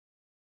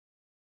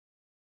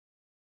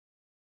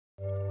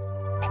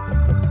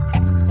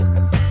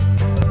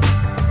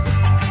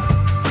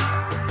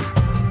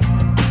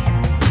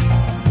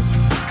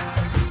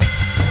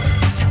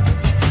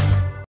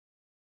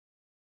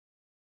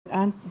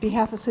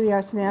behalf of City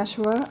Arts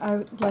Nashua, I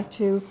would like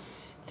to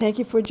thank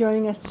you for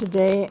joining us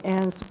today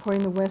and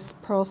supporting the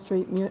West Pearl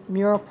Street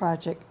Mural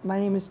Project. My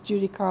name is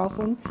Judy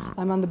Carlson.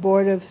 I'm on the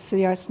board of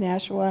City Arts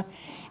Nashua,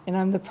 and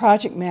I'm the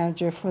project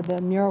manager for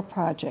the mural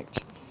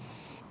project.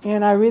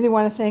 And I really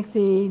want to thank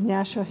the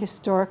Nashua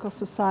Historical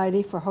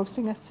Society for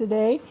hosting us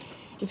today.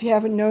 If you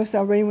haven't noticed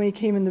already when you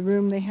came in the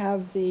room, they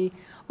have the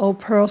old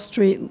Pearl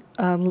Street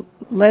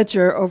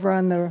ledger over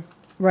on the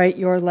right,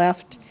 your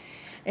left.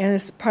 And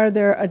it's part of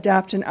their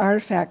Adopt an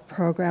Artifact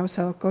program,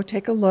 so go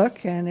take a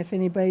look. And if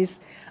anybody's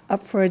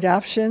up for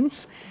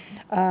adoptions,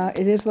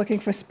 it is looking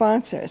for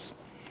sponsors.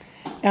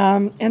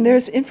 And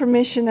there's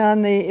information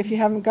on the, if you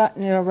haven't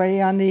gotten it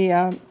already, on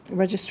the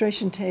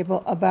registration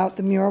table about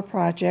the mural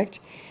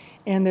project.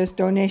 And there's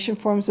donation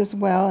forms as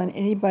well, and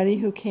anybody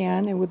who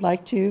can and would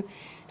like to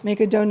make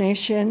a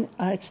donation,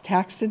 it's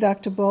tax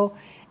deductible,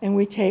 and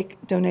we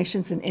take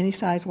donations in any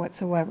size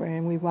whatsoever,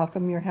 and we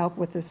welcome your help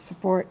with the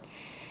support.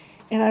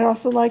 And I'd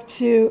also like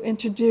to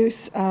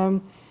introduce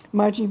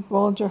Margie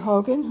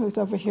Bollinger-Hogan, who's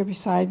over here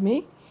beside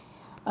me.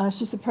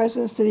 She's the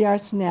president of City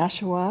Arts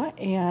Nashua,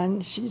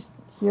 and she's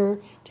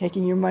here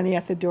taking your money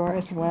at the door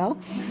as well.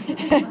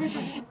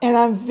 And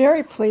I'm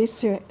very pleased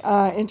to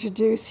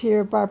introduce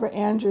here Barbara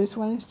Andrews.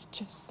 Why don't you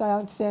just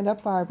stand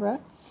up, Barbara?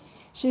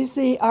 She's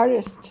the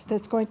artist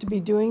that's going to be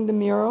doing the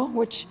mural,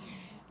 which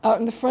out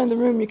in the front of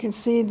the room you can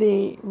see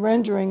the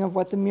rendering of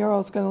what the mural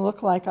is going to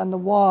look like on the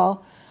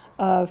wall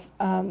of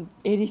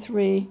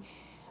 83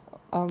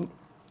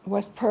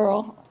 West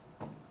Pearl.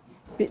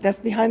 That's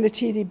behind the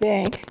TD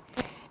Bank.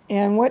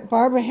 And what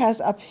Barbara has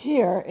up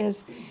here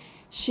is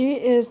she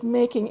is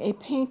making a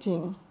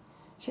painting.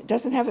 She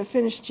doesn't have it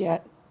finished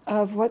yet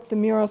of what the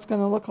mural is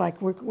going to look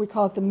like. We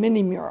call it the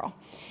mini mural.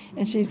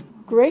 And she's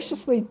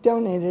graciously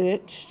donated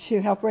it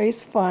to help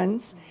raise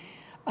funds.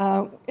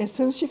 As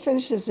soon as she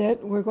finishes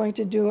it, we're going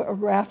to do a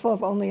raffle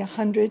of only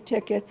 100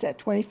 tickets at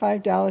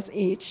 $25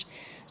 each.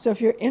 So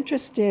if you're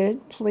interested,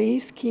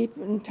 please keep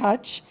in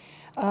touch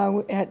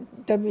at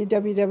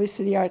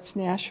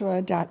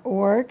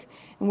www.cityartsnashua.org,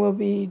 and we'll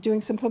be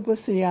doing some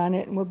publicity on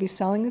it, and we'll be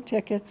selling the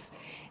tickets,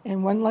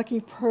 and one lucky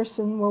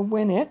person will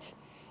win it.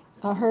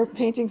 Her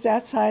paintings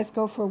that size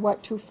go for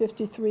what,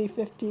 $250,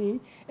 $350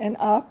 and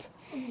up,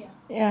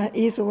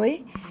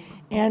 easily.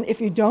 And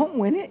if you don't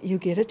win it, you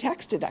get a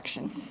tax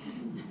deduction.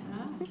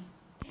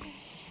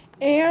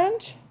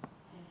 And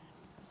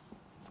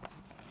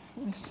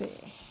let's see.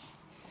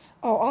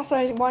 Oh, also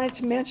I wanted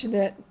to mention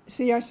that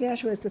City Arts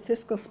Nashua is the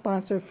fiscal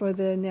sponsor for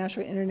the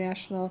Nashua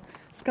International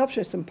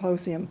Sculpture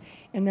Symposium,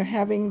 and they're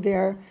having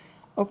their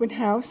open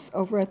house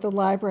over at the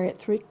library at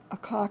 3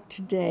 o'clock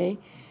today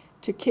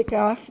to kick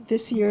off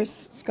this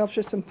year's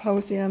Sculpture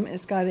Symposium.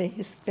 It's got a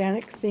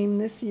Hispanic theme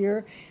this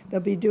year. They'll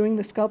be doing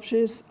the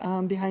sculptures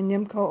behind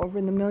NIMCO over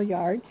in the Mill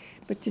Yard,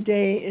 but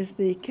today is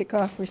the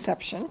kickoff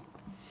reception.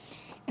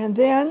 And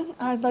then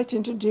I'd like to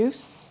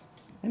introduce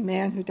a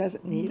man who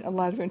doesn't need a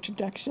lot of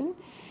introduction,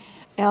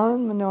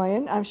 Alan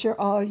Minoyan. I'm sure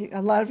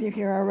a lot of you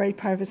here are already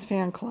part of his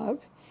fan club.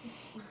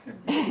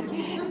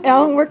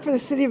 Alan worked for the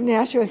City of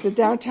Nashua as a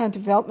downtown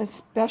development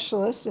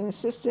specialist and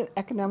assistant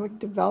economic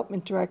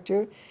development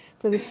director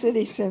for the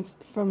city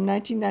from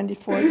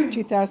 1994 to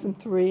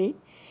 2003.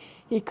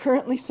 He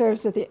currently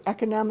serves as the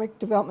economic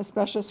development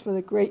specialist for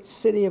the great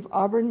city of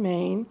Auburn,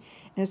 Maine,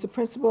 and is the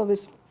principal of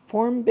his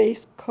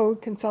form-based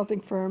code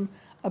consulting firm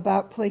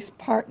About Place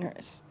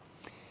Partners.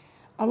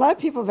 A lot of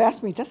people have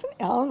asked me, doesn't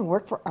Alan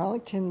work for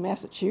Arlington,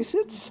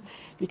 Massachusetts?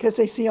 Because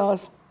they see all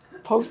his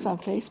posts on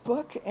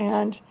Facebook.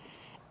 And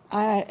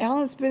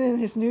Alan's been in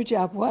his new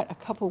job, what, a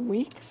couple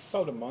weeks?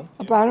 About a month.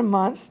 Yeah. About a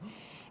month.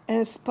 And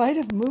in spite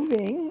of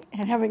moving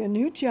and having a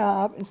new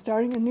job and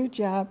starting a new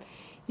job,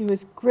 he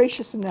was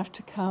gracious enough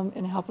to come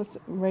and help us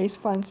raise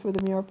funds for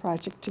the mural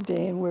project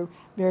today. And we're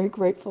very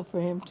grateful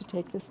for him to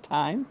take this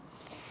time.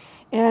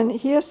 And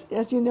he has,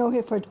 as you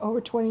know, for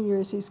over 20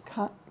 years, he's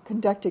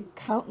conducted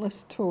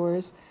countless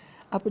tours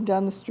up and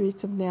down the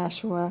streets of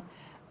Nashua.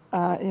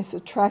 It's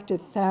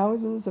attracted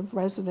thousands of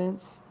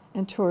residents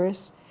and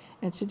tourists,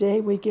 and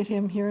today we get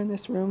him here in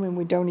this room and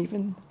we don't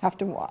even have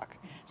to walk.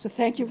 So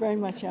thank you very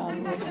much,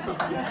 Alan.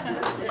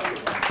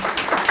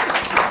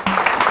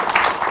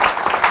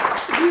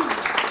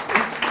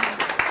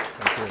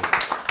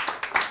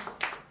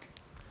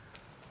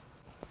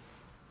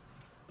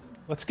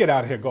 Let's get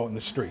out of here, go in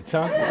the streets,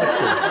 huh? Let's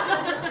do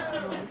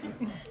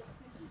it.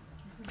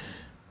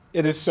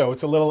 It is so.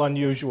 It's a little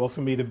unusual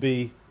for me to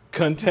be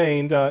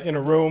contained in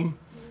a room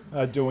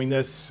doing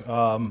this.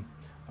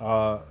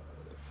 For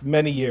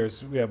many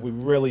years, we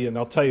really, and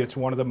I'll tell you, it's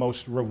one of the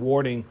most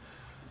rewarding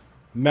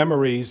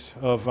memories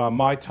of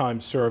my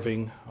time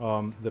serving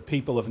the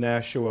people of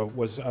Nashua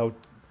was out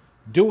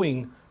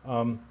doing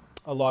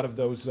a lot of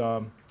those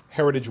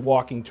heritage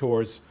walking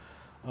tours.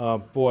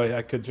 Boy,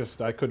 I could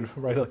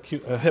write a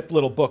hip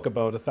little book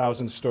about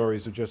 1,000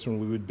 stories of just when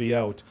we would be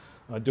out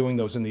doing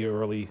those in the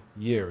early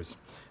years.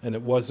 And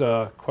it was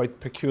quite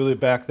peculiar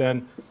back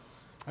then.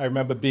 I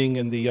remember being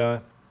in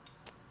the,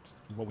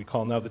 what we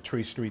call now the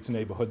Tree Streets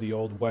neighborhood, the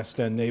old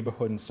West End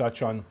neighborhood and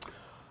such on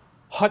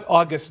hot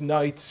August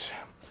nights,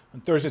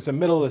 on Thursdays, the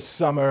middle of the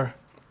summer,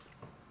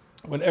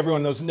 when everyone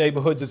in those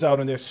neighborhoods is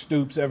out on their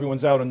stoops,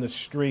 everyone's out on the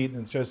street,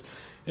 and it's just,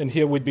 and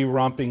here we'd be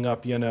romping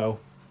up, you know,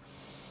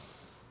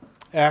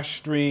 Ash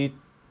Street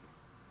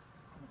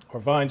or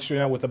Vine Street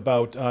now with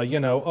about,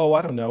 you know, oh,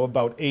 I don't know,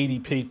 about 80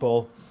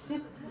 people.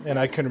 And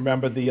I can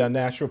remember the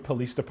Nashua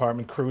Police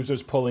Department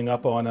cruisers pulling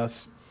up on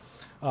us,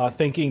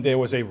 thinking there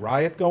was a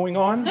riot going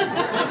on.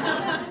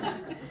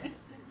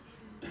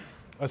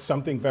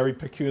 Something very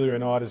peculiar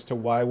and odd as to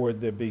why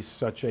would there be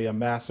such a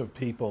mass of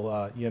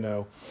people, you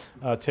know,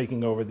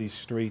 taking over these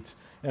streets.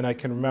 And I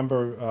can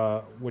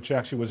remember, which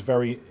actually was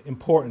very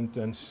important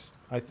and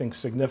I think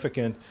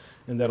significant,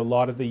 in that a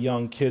lot of the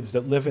young kids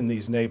that live in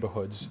these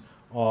neighborhoods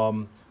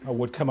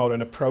would come out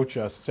and approach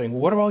us saying,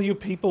 what are all you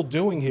people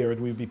doing here?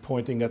 And we'd be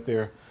pointing at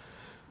their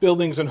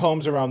buildings and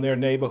homes around their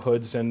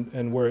neighborhoods,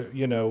 and we're,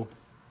 you know,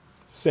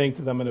 saying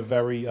to them in a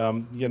very,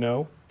 you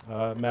know,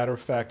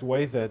 matter-of-fact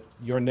way that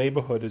your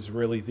neighborhood is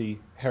really the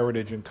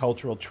heritage and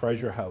cultural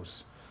treasure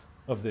house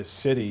of this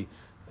city,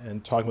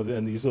 and talking with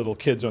and these little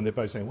kids on their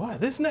bike saying,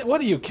 what, this, what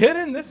are you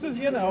kidding? This is,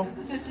 you know.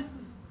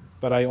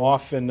 But I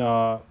often,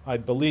 I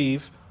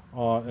believe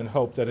and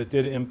hope that it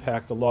did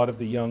impact a lot of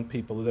the young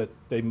people, that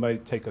they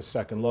might take a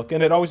second look.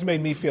 And it always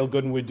made me feel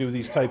good when we'd do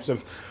these types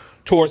of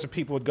tours that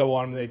people would go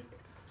on and they'd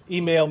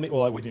email me.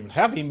 Well, I wouldn't even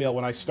have email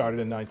when I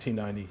started in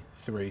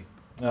 1993.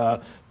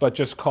 But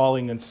just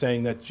calling and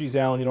saying that, geez,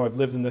 Alan, you know, I've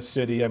lived in this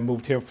city. I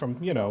moved here from,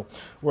 you know,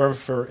 wherever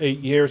for 8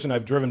 years, and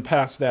I've driven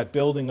past that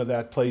building or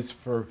that place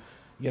for,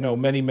 you know,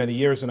 many, many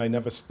years, and I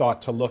never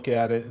thought to look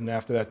at it. And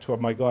after that tour,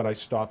 my God, I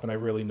stop and I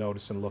really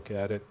notice and look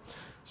at it.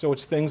 So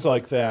it's things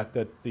like that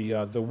that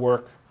the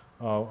work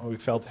we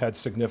felt had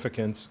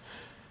significance.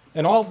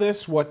 And all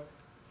this, what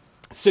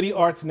City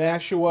Arts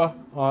Nashua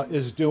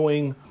is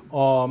doing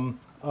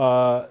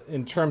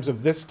in terms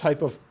of this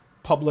type of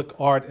public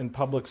art and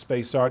public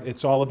space art,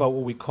 it's all about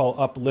what we call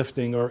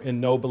uplifting or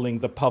ennobling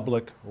the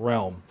public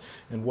realm.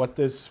 And what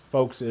this,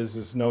 folks,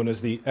 is known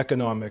as the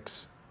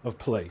economics of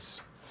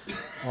place.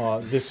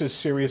 This is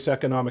serious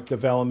economic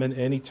development.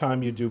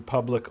 Anytime you do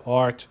public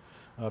art,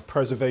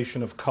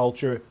 preservation of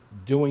culture,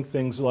 doing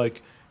things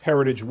like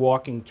heritage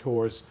walking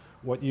tours,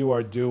 what you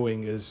are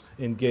doing is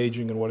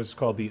engaging in what is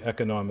called the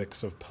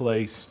economics of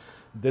place.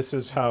 This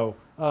is how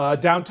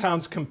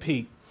downtowns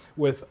compete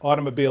with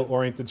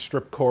automobile-oriented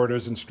strip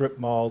corridors and strip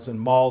malls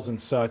and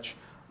such.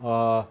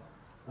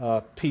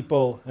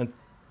 People, and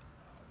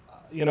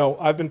you know,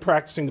 I've been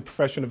practicing the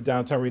profession of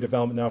downtown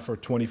redevelopment now for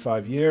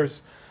 25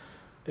 years,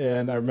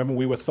 and I remember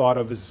we were thought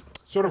of as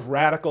sort of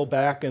radical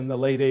back in the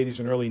late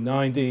 80s and early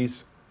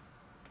 90s.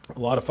 A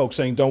lot of folks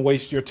saying, don't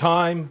waste your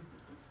time.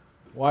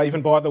 Why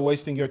even bother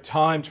wasting your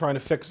time trying to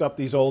fix up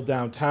these old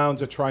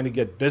downtowns or trying to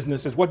get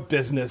businesses? What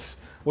business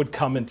would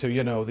come into,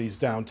 you know, these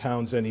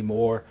downtowns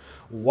anymore?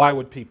 Why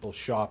would people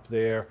shop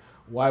there?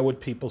 Why would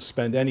people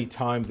spend any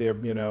time there,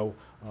 you know,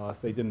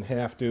 if they didn't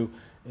have to?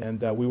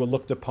 And we were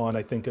looked upon,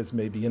 I think, as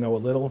maybe, you know, a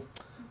little,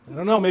 I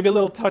don't know, maybe a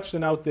little touched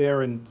and out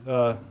there and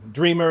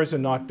dreamers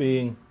and not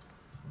being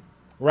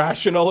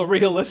rational or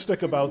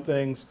realistic about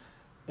things.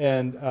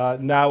 And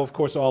now, of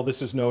course, all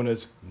this is known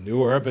as new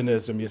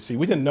urbanism, you see.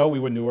 We didn't know we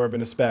were new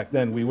urbanists back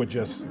then. We were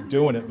just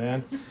doing it,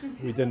 man.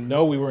 We didn't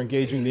know we were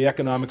engaging in the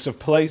economics of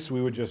place.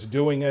 We were just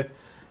doing it.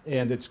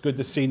 And it's good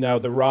to see now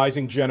the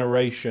rising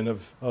generation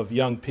of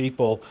young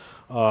people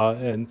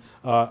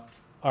are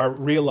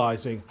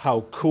realizing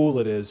how cool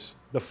it is.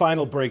 The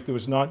final breakthrough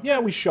is not, yeah,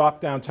 we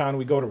shop downtown,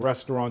 we go to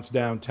restaurants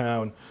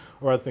downtown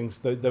or other things.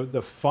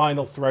 The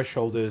final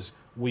threshold is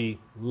we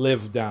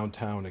live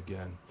downtown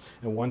again.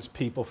 And once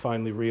people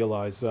finally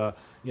realize,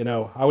 you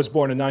know, I was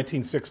born in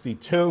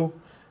 1962,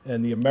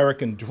 and the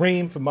American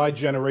dream for my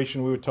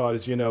generation, we were taught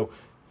is, you know,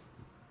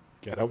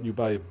 get out and you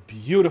buy a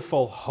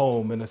beautiful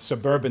home in a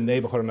suburban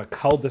neighborhood on a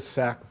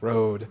cul-de-sac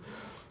road,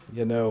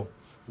 you know,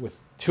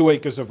 with 2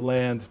 acres of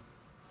land,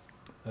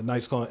 a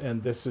nice,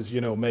 and this is,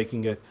 you know,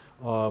 making it,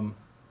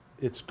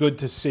 it's good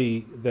to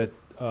see that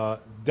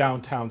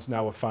downtowns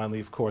now are finally,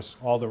 of course,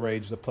 all the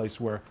rage, the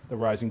place where the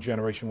rising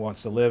generation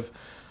wants to live.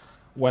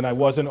 When I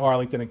was in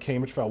Arlington and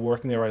Cambridge, while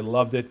working there, I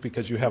loved it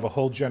because you have a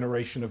whole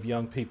generation of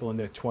young people in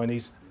their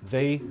 20s.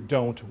 They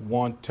don't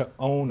want to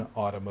own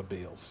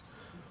automobiles.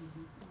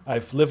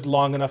 I've lived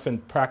long enough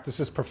and practiced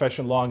this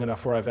profession long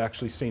enough where I've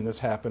actually seen this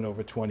happen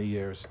over 20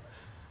 years.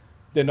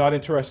 They're not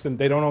interested,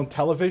 they don't own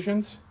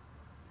televisions,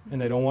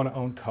 and they don't want to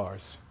own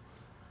cars.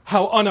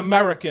 How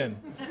un-American.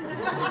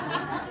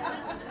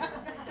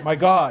 My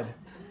God.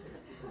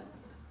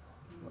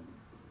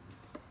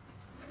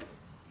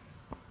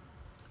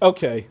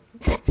 Okay.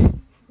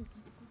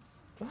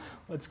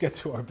 Let's get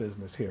to our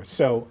business here.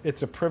 So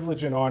it's a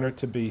privilege and honor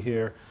to be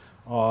here.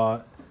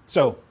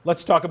 So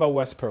let's talk about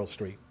West Pearl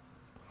Street.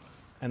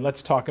 And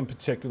let's talk in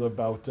particular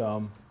about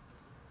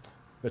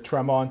the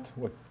Tremont,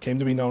 what came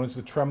to be known as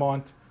the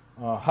Tremont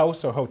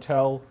house or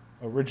hotel,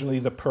 originally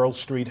the Pearl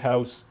Street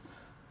House,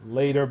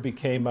 later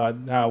became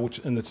now,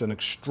 and it's an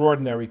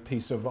extraordinary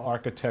piece of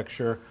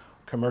architecture,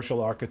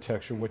 commercial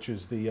architecture, which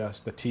is the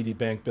TD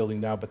Bank building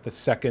now, but the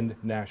Second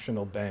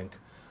National Bank.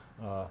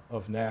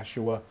 of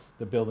Nashua,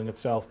 the building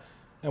itself.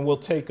 And we'll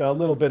take a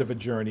little bit of a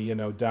journey, you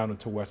know, down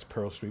into West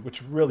Pearl Street,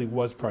 which really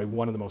was probably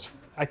one of the most,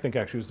 I think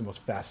actually was the most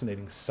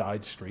fascinating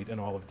side street in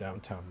all of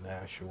downtown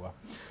Nashua.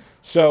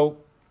 So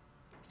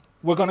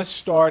we're going to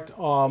start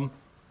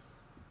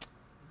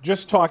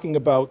just talking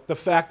about the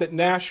fact that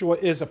Nashua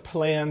is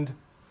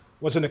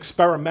was an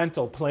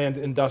experimental planned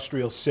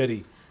industrial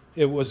city.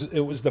 It was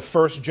the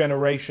first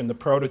generation, the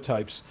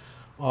prototypes.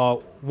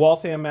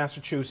 Waltham,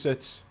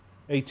 Massachusetts,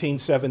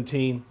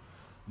 1817.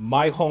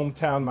 My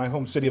hometown, my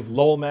home city of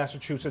Lowell,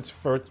 Massachusetts,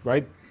 first,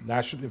 right?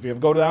 If you ever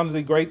go down to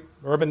the great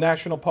urban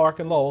national park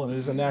in Lowell, and it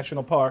is a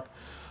national park,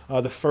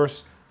 the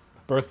first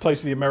birthplace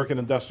of the American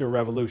Industrial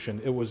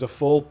Revolution. It was a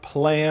full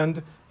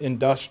planned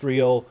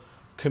industrial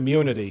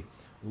community.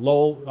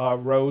 Lowell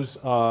rose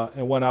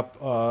and went up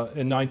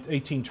in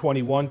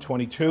 1821,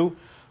 22.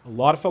 A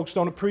lot of folks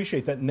don't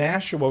appreciate that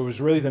Nashua was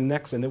really the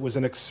next, and it was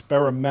an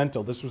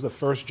experimental. This was the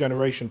first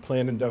generation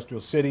planned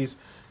industrial cities.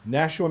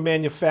 Nashua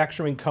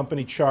Manufacturing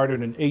Company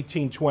chartered in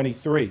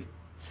 1823.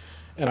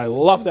 And I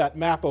love that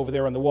map over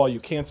there on the wall. You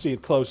can't see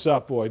it close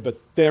up, boy, but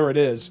there it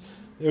is.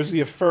 There's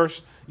the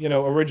first, you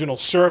know, original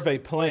survey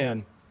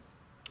plan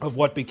of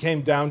what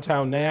became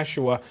downtown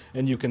Nashua,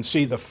 and you can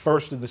see the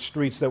first of the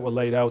streets that were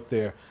laid out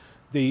there.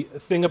 The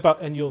thing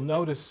about, and you'll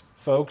notice,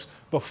 folks,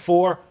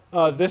 before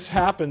this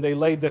happened, they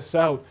laid this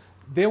out.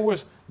 There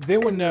was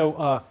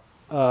no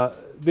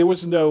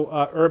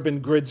urban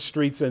grid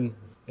streets in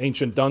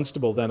ancient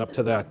Dunstable then up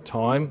to that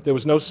time. There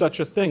was no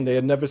such a thing. They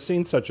had never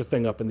seen such a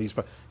thing up in these.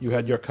 You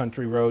had your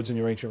country roads and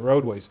your ancient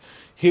roadways.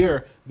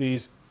 Here,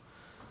 the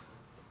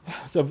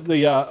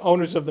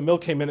owners of the mill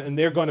came in, and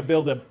they're going to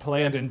build a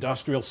planned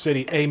industrial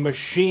city, a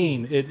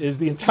machine.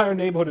 The entire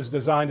neighborhood is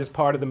designed as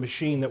part of the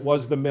machine that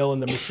was the mill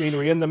and the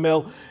machinery in the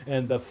mill,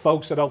 and the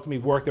folks that ultimately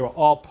worked, they were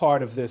all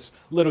part of this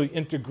literally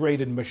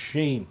integrated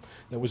machine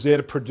that was there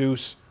to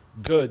produce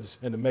goods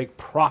and to make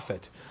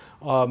profit.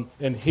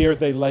 And here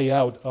they lay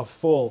out a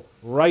full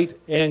right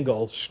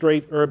angle,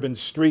 straight urban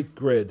street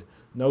grid.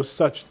 No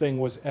such thing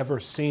was ever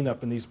seen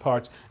up in these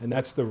parts, and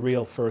that's the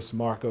real first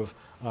mark of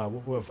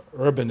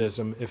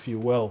urbanism, if you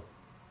will.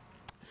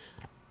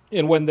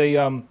 And when they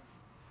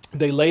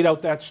laid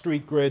out that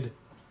street grid,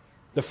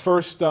 the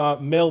first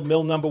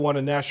mill number 1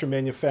 in Nashua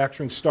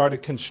Manufacturing,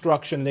 started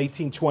construction in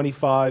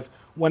 1825,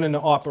 went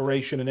into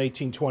operation in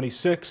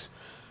 1826.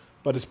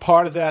 But as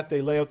part of that, they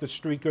lay out the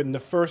street grid, and the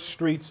first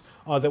streets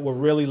that were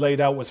really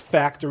laid out was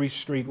Factory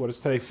Street, what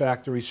is today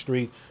Factory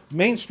Street.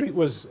 Main Street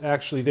was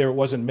actually there. It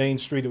wasn't Main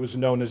Street. It was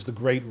known as the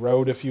Great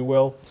Road, if you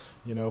will,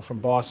 you know, from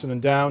Boston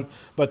and down.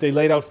 But they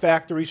laid out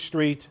Factory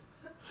Street.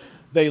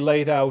 They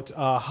laid out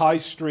High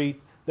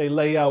Street. They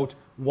lay out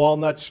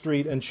Walnut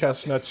Street and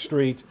Chestnut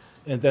Street.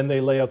 And then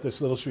they lay out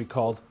this little street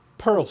called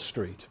Pearl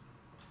Street.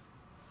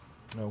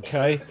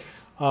 Okay?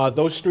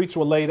 Those streets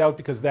were laid out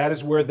because that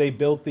is where they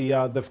built the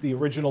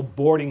original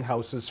boarding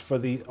houses for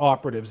the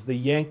operatives, the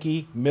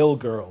Yankee mill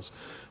girls.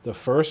 The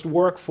first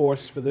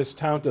workforce for this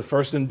town, the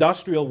first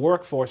industrial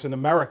workforce in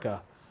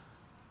America,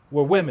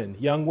 were women,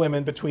 young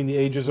women between the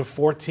ages of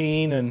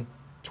 14 and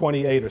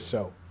 28 or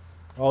so.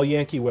 All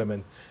Yankee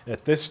women.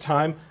 At this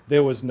time,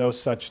 there was no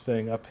such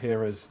thing up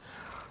here as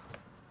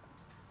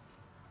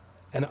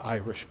an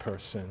Irish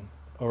person,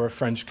 or a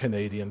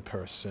French-Canadian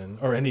person,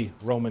 or any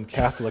Roman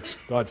Catholics,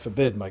 God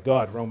forbid, my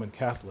God, Roman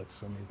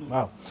Catholics, I mean,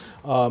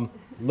 wow.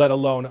 Let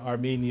alone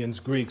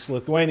Armenians, Greeks,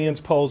 Lithuanians,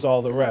 Poles,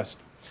 all the rest.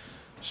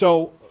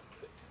 So,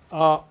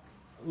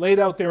 laid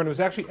out there, and it was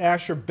actually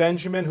Asher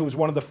Benjamin, who was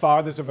one of the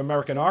fathers of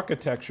American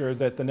architecture,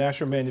 that the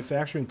Nashua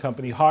Manufacturing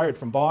Company hired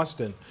from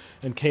Boston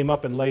and came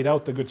up and laid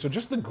out the grid. So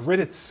just the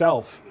grid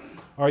itself,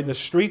 all right, the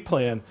street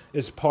plan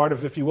is part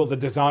of, if you will, the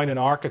design and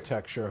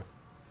architecture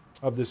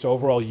of this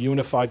overall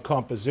unified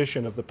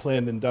composition of the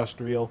planned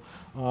industrial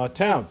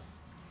town.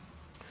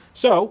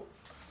 So,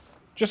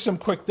 just some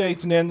quick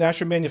dates.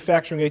 Nashua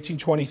Manufacturing,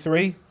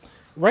 1823.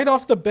 Right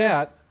off the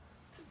bat,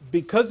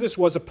 because this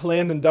was a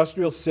planned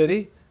industrial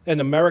city, and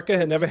America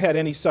had never had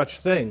any such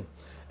thing,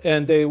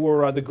 and they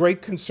were, the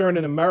great concern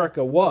in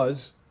America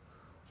was,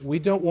 we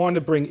don't want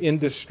to bring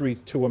industry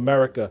to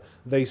America.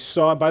 They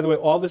saw, by the way,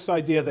 all this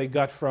idea they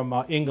got from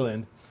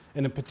England,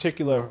 and in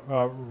particular,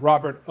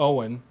 Robert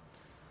Owen,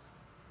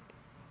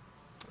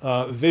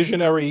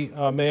 visionary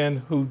man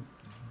who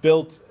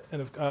built,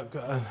 and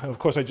of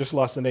course I just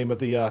lost the name of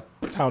the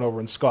town over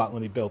in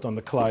Scotland he built on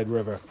the Clyde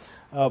River.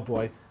 Oh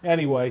boy.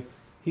 Anyway,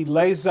 he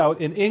lays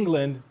out in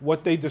England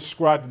what they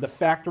described the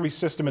factory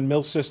system and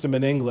mill system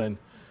in England.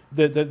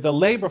 The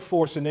labor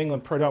force in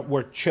England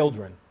were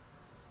children.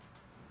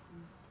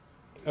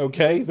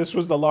 Okay, this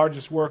was the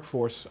largest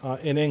workforce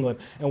in England.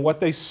 And what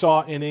they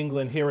saw in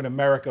England here in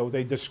America,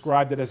 they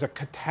described it as a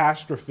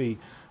catastrophe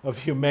of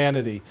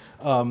humanity.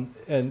 And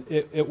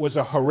it was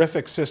a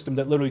horrific system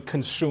that literally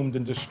consumed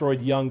and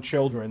destroyed young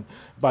children.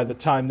 By the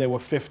time they were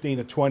 15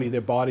 or 20,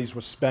 their bodies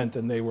were spent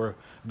and they were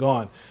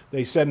gone.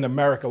 They said in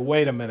America,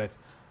 wait a minute,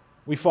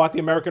 we fought the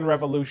American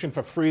Revolution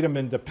for freedom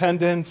and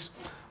independence.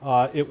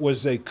 It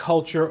was a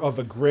culture of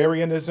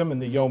agrarianism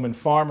and the yeoman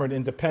farmer and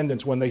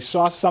independence. When they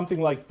saw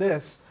something like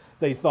this,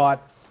 They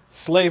thought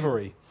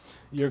slavery.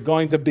 You're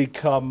going to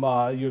become,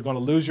 you're going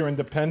to lose your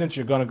independence,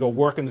 you're going to go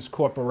work in this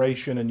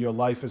corporation and your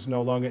life is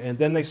no longer, and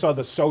then they saw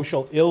the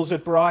social ills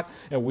it brought,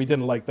 and we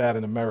didn't like that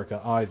in America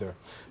either.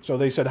 So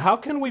they said, how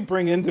can we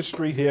bring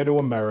industry here to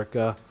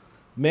America,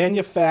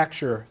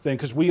 manufacture thing,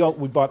 because we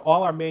bought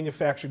all our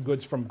manufactured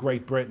goods from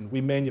Great Britain.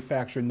 We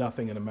manufacture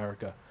nothing in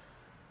America.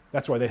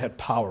 That's why they had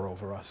power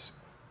over us.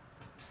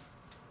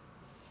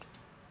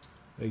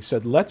 They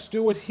said, let's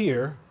do it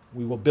here.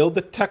 We will build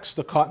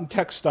the cotton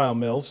textile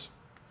mills,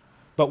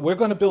 but we're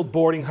going to build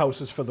boarding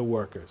houses for the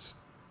workers.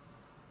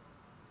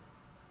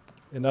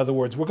 In other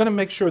words, we're going to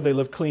make sure they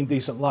live clean,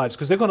 decent lives,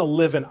 because they're going to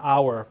live in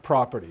our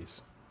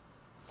properties.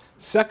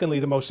 Secondly,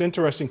 the most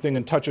interesting thing,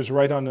 and touches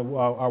right on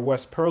our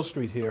West Pearl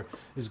Street here,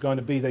 is going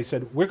to be, they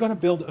said, we're going to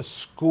build a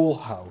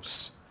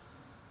schoolhouse.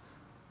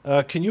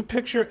 Can you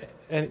picture,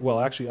 well,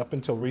 actually, up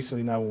until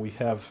recently now when we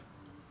have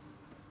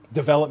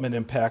development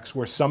impacts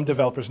where some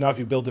developers, now if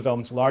you build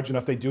developments large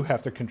enough, they do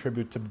have to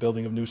contribute to the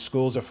building of new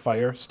schools or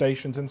fire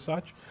stations and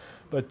such.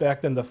 But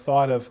back then, the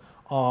thought of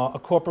a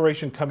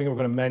corporation coming in, we're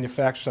going to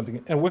manufacture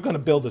something, and we're going to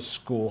build a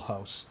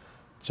schoolhouse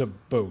to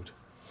boot.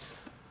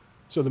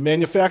 So the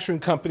manufacturing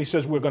company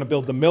says we're going to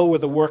build the mill where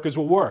the workers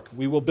will work.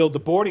 We will build the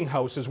boarding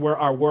houses where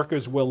our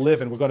workers will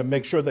live, and we're going to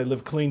make sure they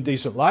live clean,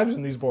 decent lives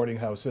in these boarding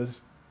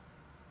houses.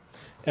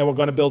 And we're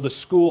going to build a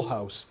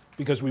schoolhouse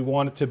because we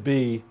want it to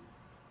be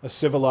a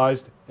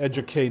civilized,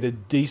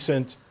 educated,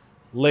 decent,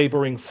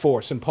 laboring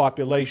force and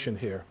population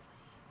here.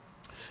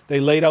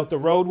 They laid out the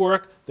road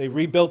work, they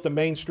rebuilt the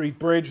Main Street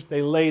Bridge,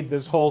 they laid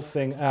this whole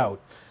thing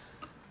out.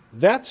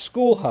 That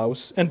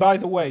schoolhouse, and by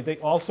the way, they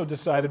also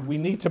decided we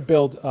need to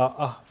build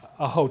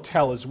a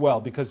hotel as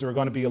well because there are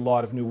going to be a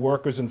lot of new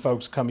workers and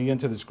folks coming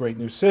into this great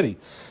new city.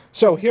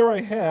 So here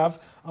I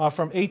have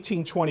from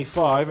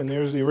 1825, and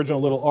there's the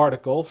original little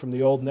article from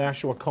the old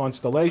Nashua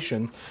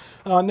Constellation,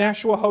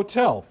 Nashua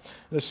Hotel.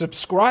 The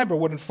subscriber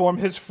would inform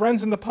his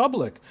friends and the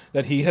public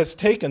that he has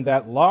taken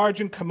that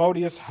large and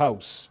commodious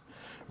house,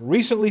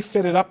 recently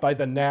fitted up by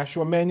the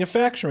Nashua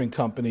Manufacturing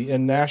Company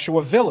in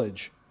Nashua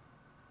Village,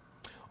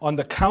 on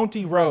the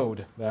county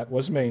road, that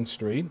was Main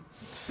Street,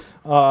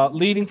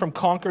 leading from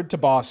Concord to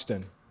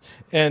Boston,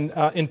 and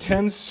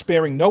intends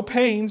sparing no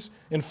pains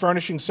in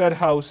furnishing said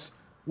house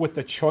with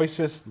the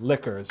choicest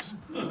liquors.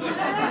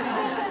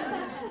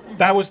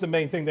 That was the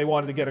main thing they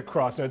wanted to get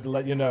across, to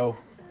let you know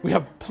we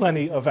have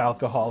plenty of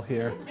alcohol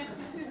here.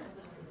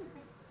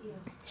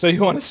 So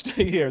you want to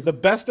stay here. The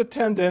best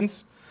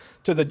attendance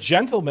to the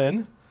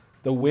gentleman,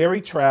 the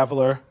weary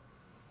traveler,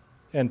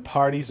 and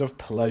parties of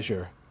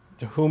pleasure,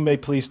 to whom may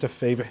please to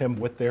favor him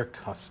with their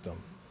custom.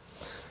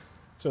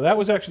 So that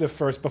was actually the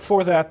first.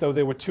 Before that, though,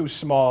 there were two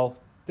small,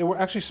 there were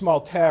actually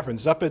small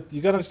taverns. Up at,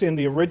 you got to understand,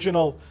 the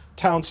original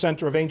town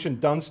center of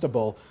ancient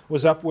Dunstable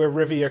was up where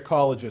Riviere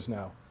College is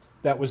now.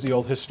 That was the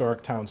old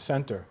historic town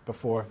center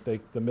before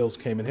the mills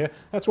came in here.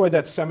 That's why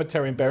that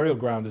cemetery and burial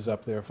ground is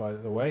up there, by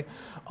the way.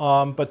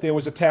 But there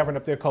was a tavern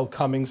up there called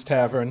Cummings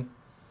Tavern,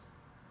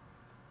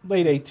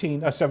 late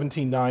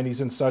 1790s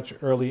and such,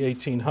 early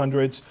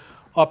 1800s.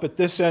 Up at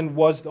this end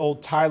was the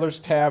old Tyler's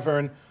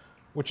Tavern,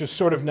 which is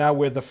sort of now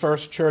where the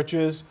First Church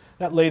is.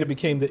 That later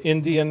became the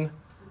Indian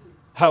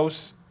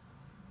House,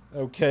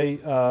 okay,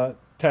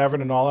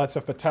 tavern and all that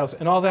stuff. But Tyler's,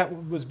 and all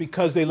that was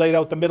because they laid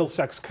out the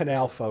Middlesex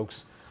Canal,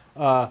 folks.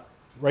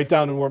 Right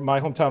down in my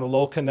hometown of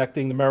Lowell,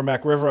 connecting the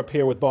Merrimack River up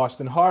here with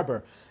Boston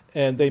Harbor.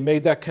 And they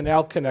made that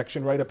canal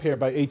connection right up here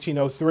by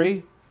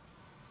 1803.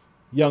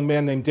 Young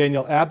man named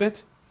Daniel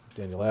Abbott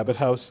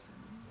House,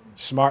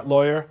 smart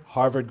lawyer,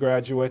 Harvard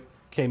graduate,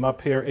 came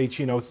up here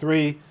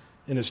 1803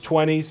 in his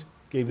 20s,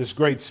 gave this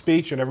great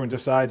speech, and everyone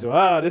decides,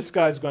 this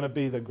guy's going to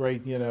be the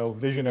great,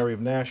 visionary of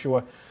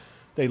Nashua.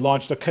 They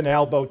launched a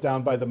canal boat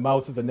down by the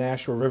mouth of the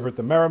Nashua River at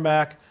the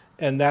Merrimack,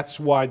 and that's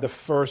why the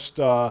first,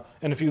 and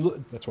if you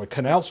look, that's why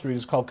Canal Street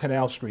is called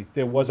Canal Street.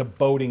 There was a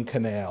boating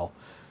canal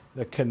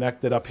that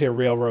connected up here,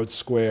 Railroad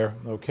Square,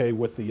 okay,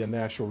 with the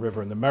Nashua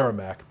River and the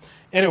Merrimack.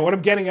 Anyway, what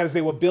I'm getting at is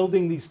they were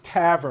building these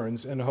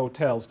taverns and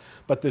hotels,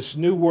 but this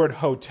new word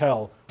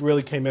hotel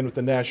really came in with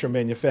the Nashua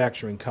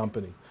Manufacturing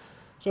Company.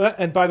 So that,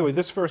 and by the way,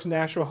 this first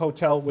Nashua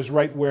hotel was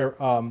right where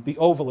the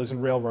Oval is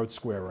in Railroad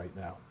Square right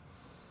now.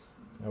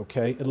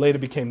 Okay, it later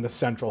became the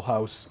Central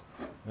House,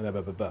 and blah,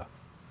 blah, blah, blah.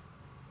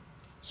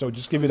 So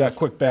just give you that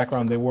quick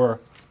background, there were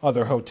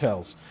other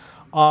hotels.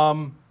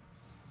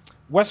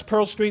 West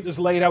Pearl Street is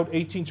laid out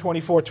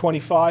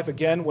 1824-25,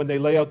 again, when they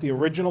lay out the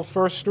original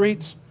first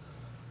streets.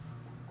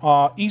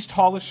 East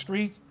Hollis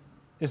Street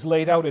is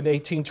laid out in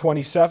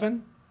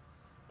 1827,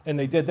 and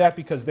they did that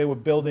because they were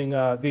building,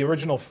 the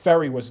original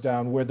ferry was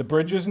down where the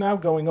bridge is now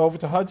going over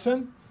to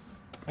Hudson,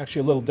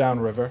 actually a little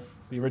downriver,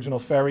 the original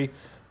ferry,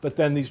 but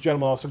then these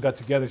gentlemen also got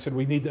together and said,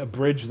 we need a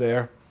bridge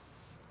there,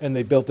 and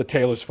they built the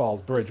Taylor's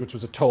Falls Bridge, which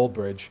was a toll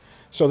bridge.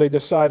 So they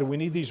decided we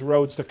need these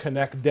roads to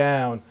connect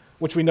down,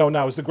 which we know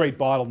now is the great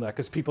bottleneck,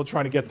 because people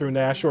trying to get through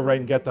Nashua, right,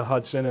 and get to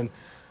Hudson, and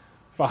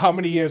for how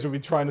many years have we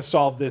been trying to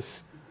solve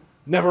this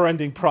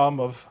never-ending problem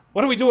of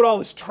what do we do with all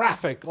this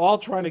traffic? All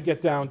trying to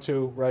get down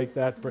to, right,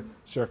 that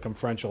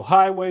circumferential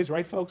highways,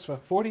 right, folks, for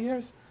 40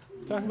 years?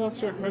 Talking about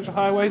circumferential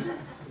highways?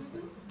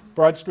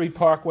 Broad Street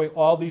Parkway,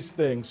 all these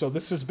things. So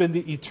this has been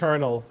the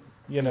eternal,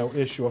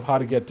 issue of how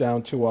to get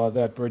down to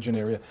that Bridgeton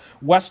area.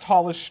 West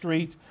Hollis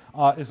Street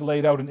is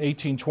laid out in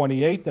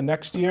 1828. The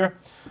next year,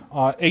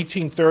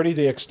 1830,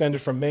 they extended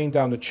from Main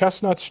down to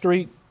Chestnut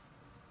Street.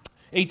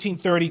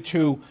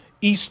 1832,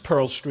 East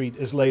Pearl Street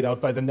is laid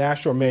out by the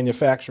Nashua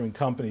Manufacturing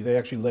Company. They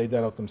actually laid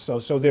that out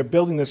themselves. So they're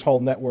building this whole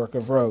network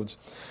of roads.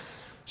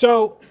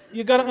 So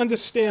you got to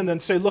understand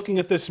then, say, looking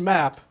at this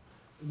map,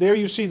 there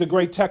you see the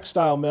great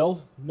textile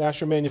mill,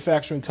 Nashua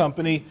Manufacturing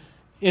Company.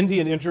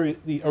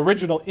 The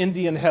original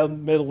Indian Head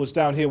Mill was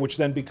down here, which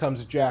then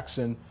becomes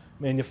Jackson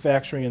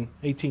Manufacturing in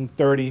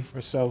 1830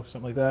 or so,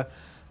 something like that.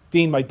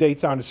 Dean, my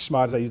dates aren't as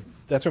smart as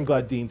that's why I'm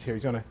glad Dean's here.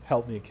 He's going to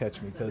help me and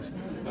catch me, because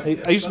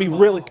I used to be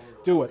really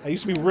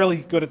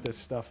good at this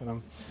stuff, and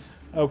I'm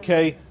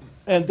okay.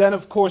 And then,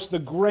 of course, the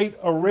great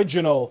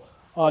original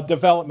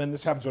development.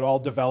 This happens with all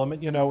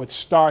development. It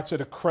starts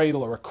at a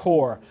cradle or a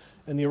core.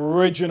 And the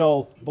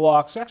original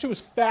blocks, actually it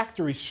was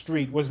Factory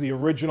Street, was the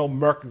original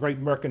great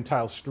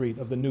mercantile street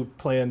of the new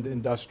planned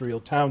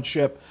industrial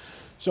township.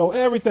 So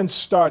everything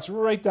starts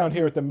right down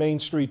here at the Main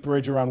Street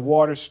Bridge around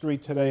Water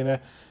Street today.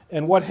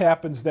 And what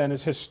happens then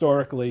is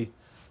historically,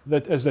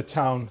 that as the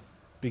town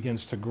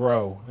begins to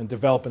grow and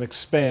develop and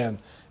expand,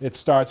 it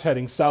starts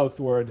heading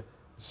southward,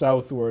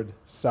 southward,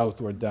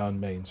 southward down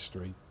Main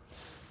Street.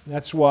 And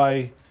that's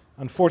why,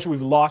 unfortunately,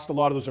 we've lost a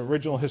lot of those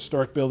original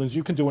historic buildings.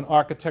 You can do an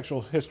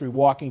architectural history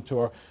walking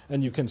tour,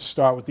 and you can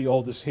start with the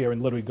oldest here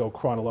and literally go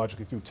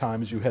chronologically through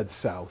time as you head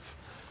south,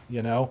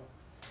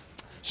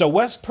 So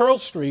West Pearl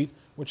Street,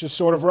 which is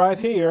sort of right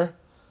here,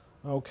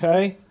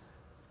 okay,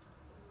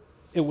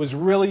 it was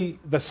really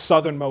the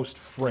southernmost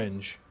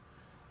fringe.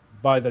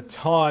 By the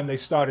time they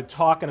started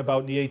talking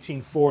about in the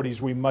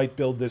 1840s, we might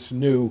build this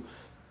new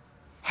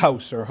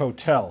house or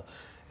hotel.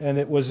 And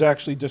it was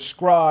actually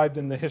described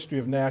in the history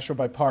of Nashua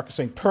by Parker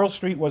saying Pearl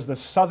Street was the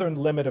southern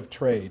limit of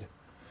trade.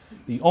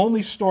 The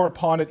only store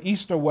upon it,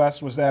 east or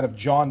west, was that of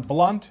John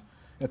Blunt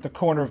at the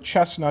corner of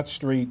Chestnut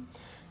Street.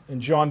 And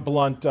John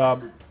Blunt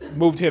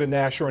moved here to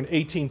Nashua in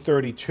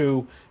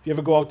 1832. If you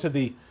ever go out to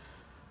the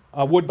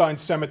Woodbine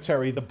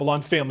Cemetery, the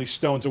Blunt family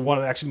stones are one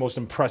of the most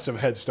impressive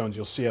headstones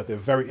you'll see out there.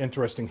 Very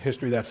interesting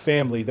history of that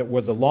family that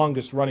were the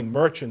longest running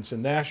merchants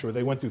in Nashua.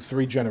 They went through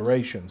 3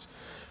 generations.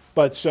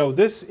 But so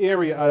this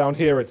area down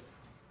here at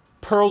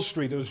Pearl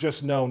Street, it was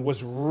just known,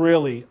 was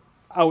really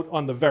out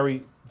on the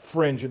very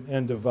fringe and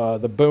end of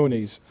the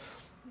boonies.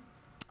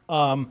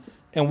 And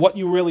what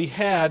you really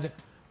had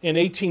in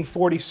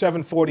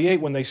 1847-48,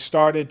 when they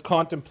started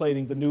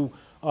contemplating the new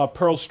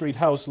Pearl Street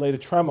house laid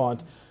at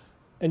Tremont,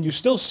 and you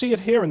still see it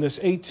here in this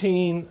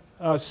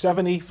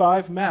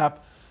 1875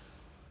 map,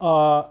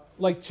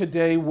 like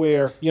today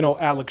where,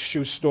 Alex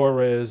Shoe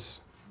Store is,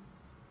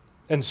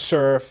 and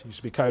Surf, used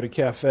to be Coyote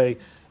Cafe,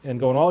 and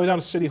going all the way down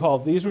to City Hall.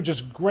 These were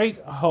just great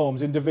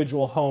homes,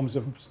 individual homes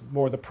of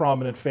more of the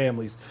prominent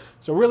families.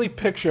 So really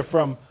picture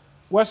from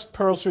West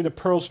Pearl Street to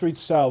Pearl Street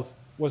South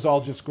was all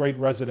just great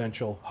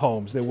residential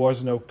homes. There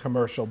was no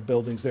commercial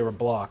buildings. They were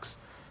blocks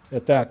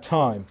at that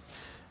time.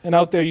 And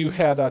out there you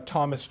had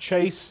Thomas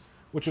Chase,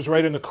 which was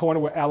right in the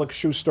corner where Alex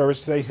Shoe Store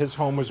is today. His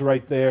home was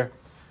right there.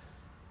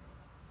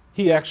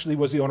 He actually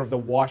was the owner of the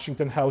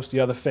Washington House,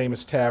 the other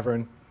famous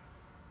tavern,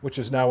 which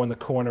is now in the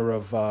corner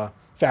of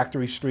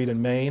Factory Street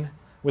in Maine,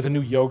 where the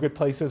new yogurt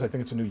place is. I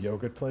think it's a new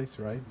yogurt place,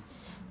 right?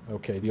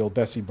 Okay, the old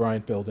Bessie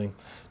Bryant building.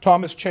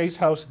 Thomas Chase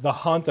House, the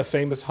Hunt, the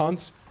famous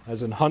Hunts,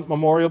 as in Hunt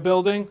Memorial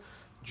Building.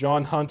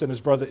 John Hunt and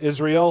his brother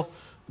Israel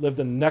lived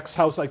in the next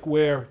house, like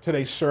where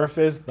today's Surf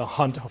is. The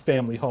Hunt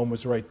family home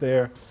was right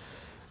there.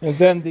 And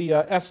then the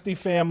Esty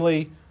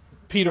family,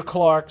 Peter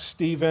Clark,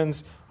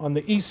 Stevens, on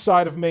the east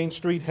side of Main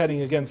Street,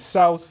 heading again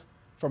south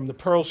from the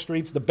Pearl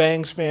Streets, the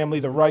Bangs family,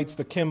 the Wrights,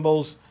 the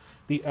Kimballs,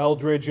 the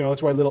Eldridge.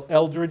 That's why little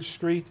Eldridge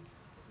Street.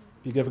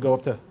 You ever go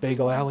up to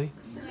Bagel Alley,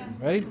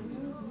 right?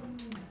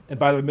 And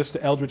by the way,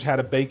 Mr. Eldridge had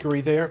a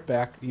bakery there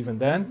back even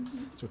then,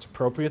 so it's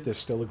appropriate. There's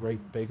still a great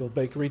bagel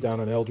bakery down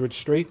on Eldridge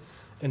Street.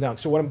 And down.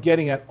 So what I'm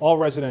getting at, all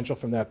residential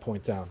from that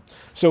point down.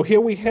 So here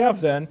we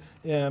have then,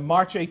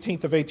 March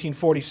 18th of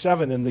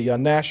 1847 in the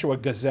Nashua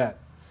Gazette.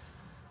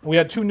 We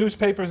had 2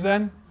 newspapers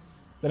then,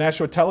 the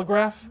Nashua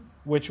Telegraph,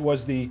 which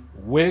was the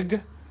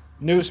Whig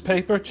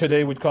newspaper.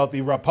 Today we'd call it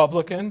the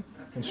Republican,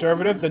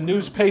 conservative. The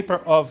newspaper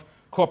of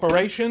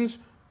corporations,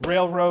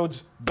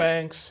 railroads,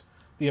 banks,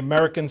 the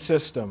American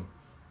system,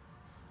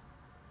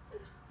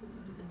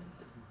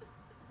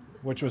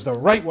 which was the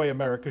right way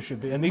America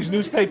should be. And these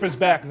newspapers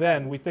back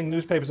then, we think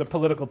newspapers are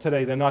political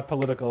today. They're not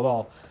political at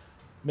all.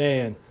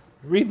 Man,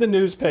 read the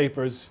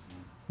newspapers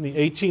in the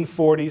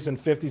 1840s and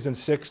 50s and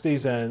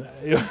 60s, and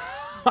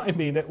I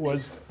mean, it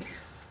was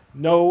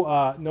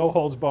no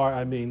holds barred.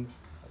 I mean,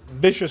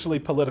 viciously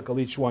political,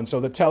 each one. So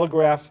the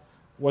Telegraph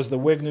was the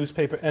Whig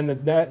newspaper, and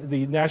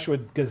the Nashua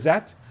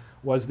Gazette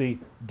was the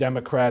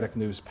Democratic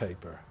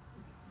newspaper.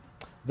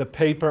 The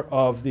paper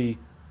of the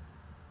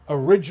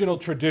original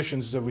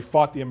traditions that we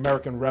fought the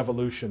American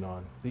Revolution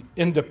on. The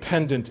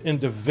independent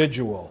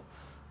individual.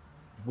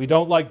 We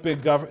don't like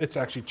big government. It's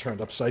actually turned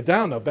upside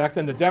down now. Back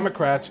then, the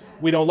Democrats,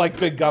 we don't like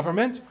big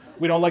government.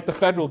 We don't like the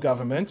federal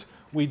government.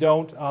 We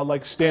don't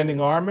like standing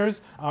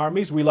armies.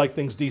 We like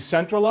things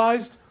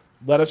decentralized.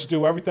 Let us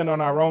do everything on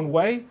our own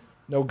way.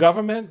 No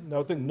government,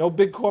 no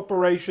big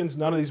corporations,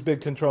 none of these big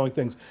controlling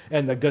things.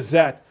 And the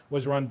Gazette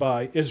was run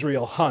by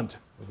Israel Hunt,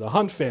 the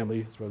Hunt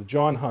family, his brother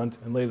John Hunt,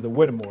 and later the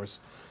Whittemores.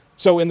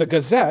 So in the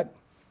Gazette,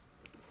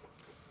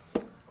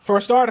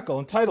 first article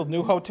entitled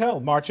New Hotel,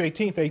 March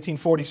 18th,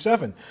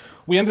 1847.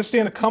 We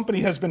understand a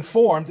company has been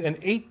formed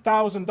and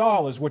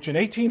 $8,000, which in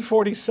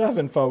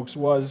 1847, folks,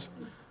 was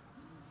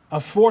a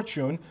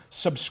fortune,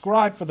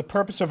 subscribed for the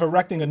purpose of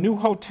erecting a new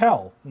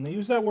hotel, and they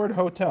use that word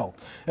hotel,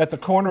 at the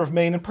corner of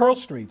Main and Pearl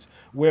Streets,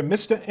 where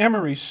Mr.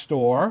 Emery's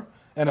store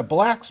and a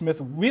blacksmith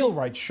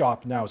wheelwright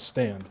shop now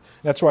stand.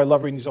 That's why I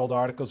love reading these old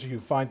articles. You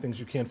find things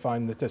you can't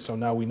find at this, so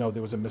now we know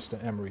there was a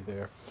Mr. Emery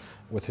there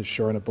with his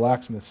store and a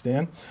blacksmith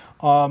stand.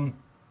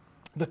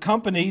 The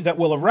company that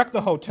will erect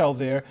the hotel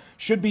there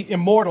should be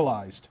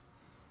immortalized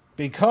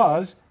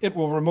because it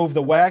will remove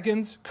the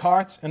wagons,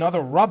 carts, and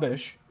other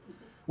rubbish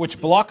which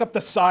block up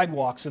the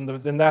sidewalks in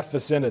that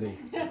vicinity.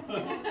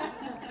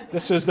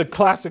 This is the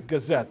classic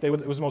Gazette. It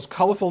was the most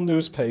colorful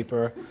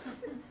newspaper,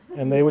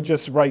 and they would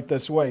just write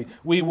this way.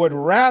 We would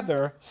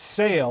rather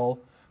sail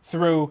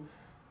through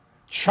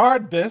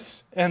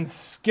Charybdis and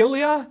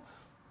Scylla.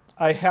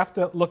 I have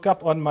to look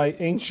up on my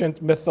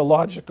ancient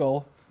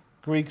mythological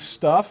Greek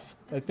stuff.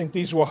 I think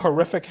these were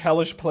horrific,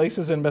 hellish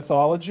places in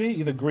mythology,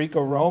 either Greek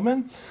or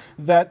Roman.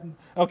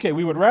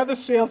 We would rather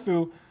sail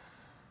through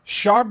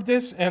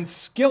Charybdis and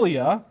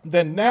Scylla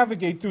than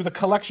navigate through the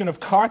collection of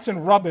carts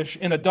and rubbish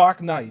in a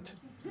dark night.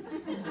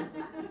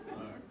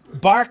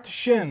 Barked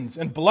shins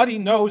and bloody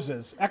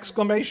noses,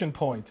 exclamation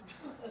point.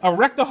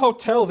 Erect a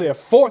hotel there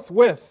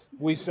forthwith,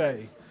 we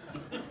say.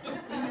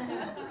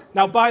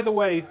 Now, by the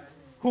way,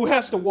 who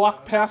has to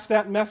walk past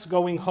that mess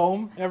going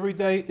home every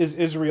day is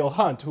Israel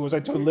Hunt, who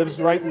lives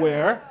right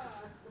where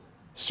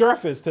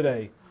Surf is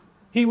today.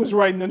 He was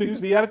writing the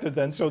news, the editor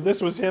then, so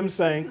this was him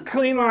saying,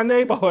 clean our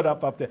neighborhood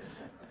up there.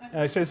 And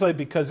I say it's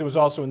because it was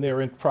also in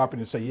their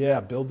property to say, yeah,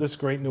 build this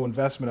great new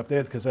investment up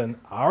there because then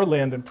our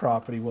land and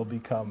property will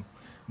become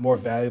more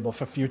valuable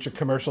for future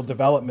commercial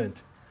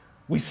development.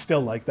 We still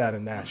like that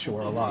in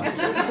Nashua a lot,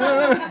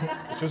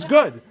 which was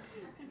good.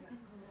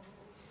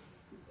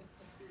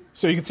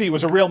 So you can see it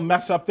was a real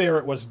mess up there.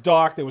 It was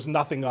dark. There was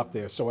nothing up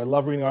there. So I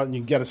love reading it, and you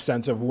can get a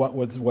sense of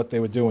what they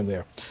were doing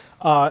there.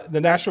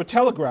 The Nashua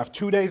Telegraph,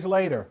 2 days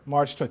later,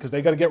 March 20th, because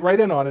they got to get right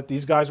in on it.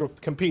 These guys were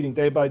competing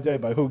day by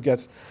who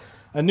gets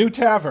a new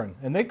tavern,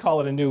 and they call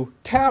it a new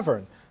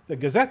tavern. The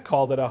Gazette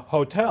called it a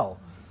hotel.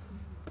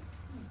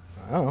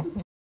 I don't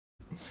know.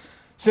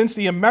 Since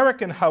the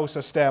American House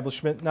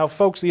establishment, now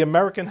folks, the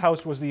American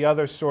House was the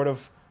other sort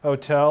of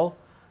hotel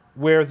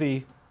where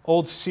the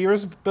old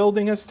Sears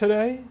building is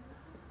today.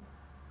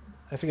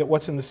 I forget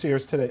what's in the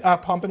Sears today.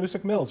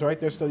 Pompanesett Mills, right?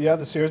 There's still,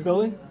 the Sears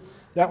building.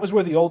 That was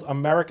where the old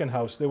American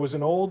House. There was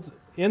an old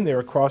inn there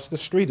across the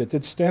street. It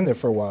did stand there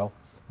for a while.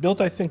 Built,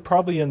 I think,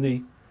 probably in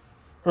the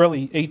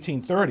early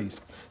 1830s.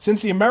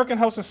 Since the American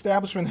House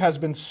establishment has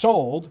been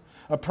sold,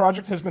 a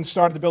project has been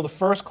started to build a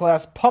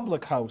first-class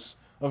public house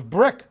of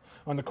brick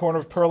on the corner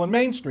of Pearl and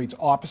Main Streets,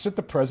 opposite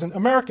the present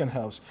American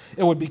House.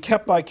 It would be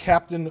kept by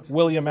Captain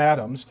William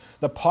Adams,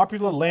 the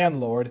popular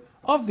landlord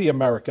of the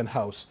American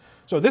House.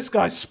 So this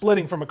guy's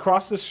splitting from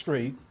across the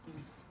street,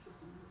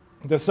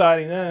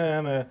 deciding,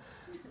 I'm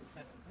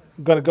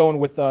going to go in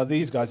with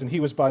these guys. And he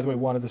was, by the way,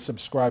 one of the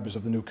subscribers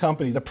of the new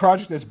company. The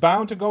project is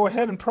bound to go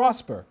ahead and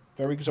prosper.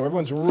 So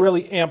everyone's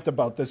really amped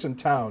about this in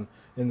town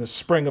in the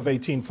spring of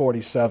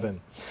 1847.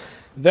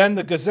 Then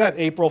the Gazette,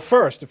 April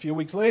 1st, a few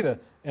weeks later,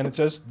 and it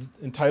says,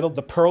 entitled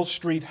The Pearl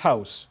Street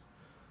House.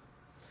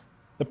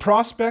 The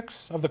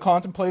prospects of the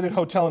contemplated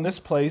hotel in this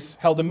place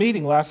held a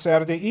meeting last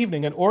Saturday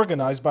evening and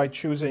organized by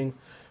choosing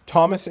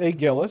Thomas A.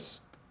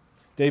 Gillis,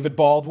 David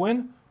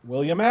Baldwin,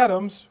 William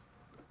Adams,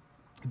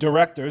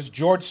 directors,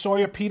 George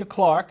Sawyer, Peter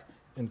Clark,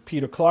 and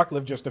Peter Clark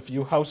lived just a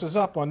few houses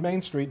up on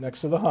Main Street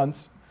next to the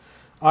Hunts,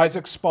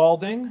 Isaac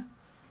Spalding,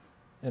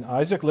 and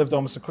Isaac lived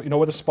almost, you know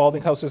where the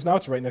Spalding house is now?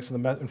 It's right next to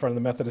in front of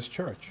the Methodist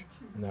Church.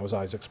 And that was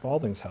Isaac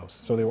Spalding's house.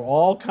 So they were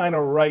all kind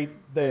of right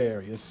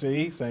there, you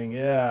see, saying,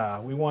 yeah,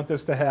 we want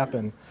this to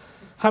happen.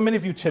 How many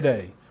of you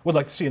today would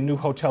like to see a new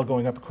hotel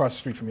going up across the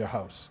street from your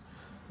house?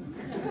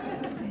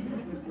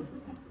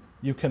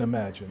 You can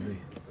imagine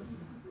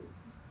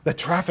the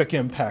traffic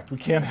impact. We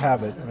can't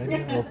have it. Right?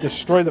 It'll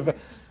destroy the.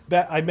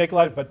 I make a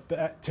lot of,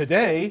 but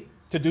today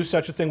to do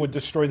such a thing would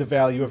destroy the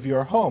value of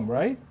your home,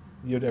 right?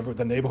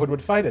 The neighborhood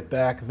would fight it.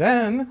 Back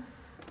then,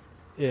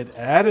 it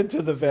added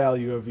to the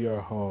value of your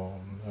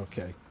home.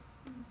 Okay.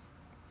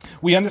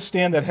 We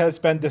understand that it has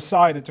been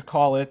decided to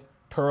call it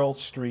Pearl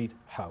Street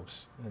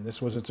House, and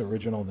this was its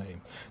original name.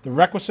 The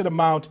requisite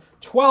amount,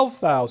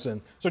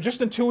 $12,000. So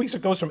just in 2 weeks,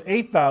 it goes from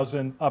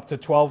 $8,000 up to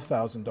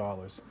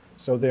 $12,000.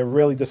 So they're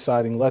really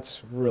deciding,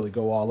 let's really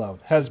go all out.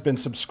 Has been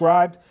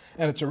subscribed,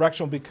 and its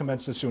erection will be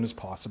commenced as soon as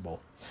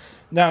possible.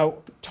 Now,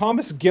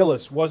 Thomas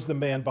Gillis was the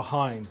man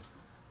behind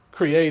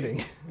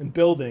creating and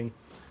building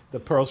the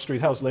Pearl Street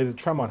house, later the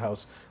Tremont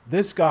house.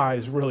 This guy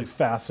is really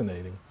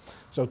fascinating.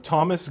 So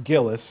Thomas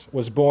Gillis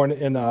was born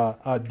in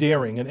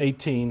Deering in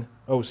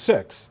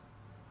 1806,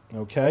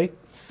 okay?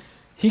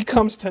 He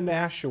comes to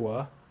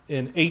Nashua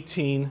in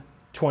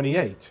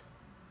 1828.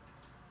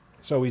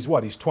 So he's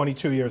what? He's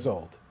 22 years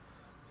old.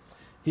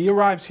 He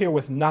arrives here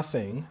with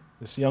nothing,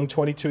 this young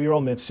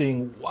 22-year-old man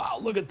seeing, wow,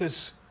 look at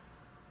this.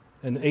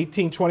 In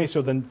 1820,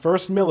 so the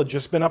first mill had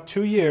just been up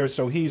 2 years,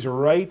 so he's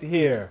right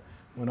here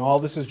when all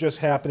this is just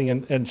happening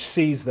and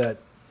sees that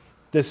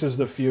this is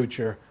the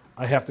future.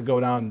 I have to go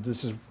down,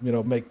 this is,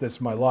 make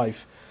this my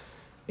life.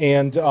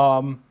 And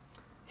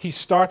he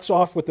starts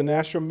off with the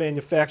National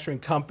Manufacturing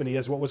Company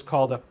as what was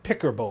called a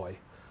picker boy.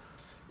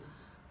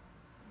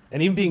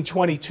 And even being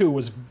 22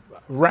 was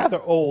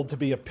rather old to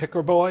be a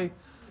picker boy.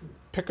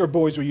 Picker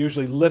boys were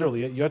usually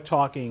literally, you're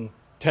talking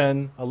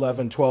 10,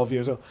 11, 12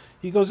 years old.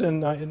 He goes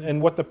in, and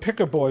what the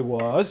picker boy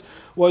was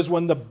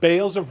when the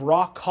bales of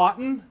raw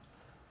cotton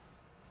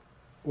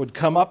would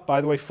come up, by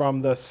the way,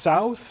 from the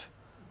south,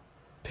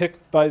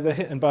 picked by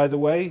and by the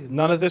way,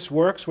 none of this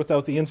works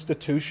without the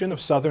institution of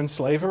Southern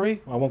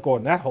slavery. I won't go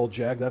in that whole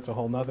jag, that's a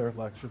whole nother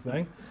lecture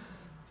thing.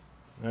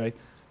 All right.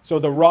 So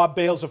the raw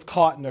bales of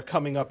cotton are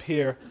coming up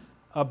here.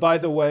 By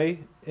the way,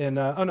 in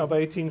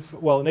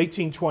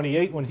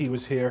 1828 when he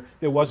was here,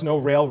 there was no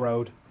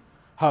railroad.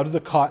 How does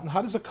the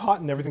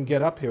cotton, everything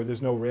get up here?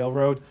 There's no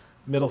railroad.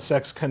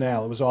 Middlesex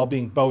Canal. It was all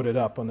being boated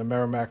up on the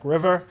Merrimack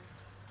River.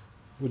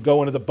 Would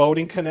go into the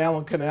boating canal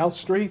on Canal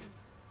Street.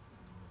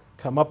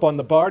 Come up on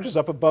the barges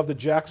up above the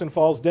Jackson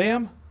Falls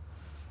Dam.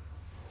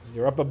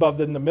 You're up above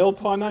in the mill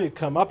pond now. You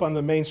come up on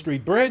the Main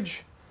Street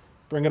Bridge,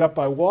 bring it up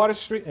by Water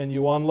Street, and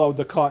you unload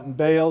the cotton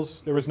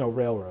bales. There was no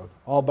railroad,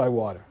 all by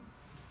water.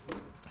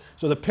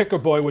 So the picker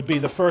boy would be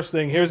the first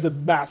thing. Here's the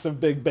massive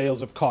big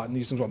bales of cotton.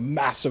 These things were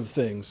massive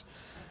things.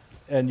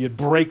 And you'd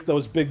break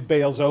those big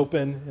bales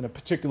open in a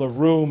particular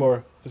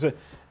room,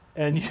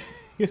 and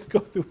you'd go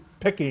through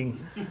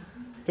picking,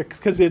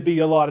 because there'd be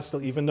a lot of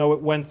stuff, even though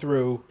it went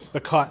through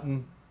the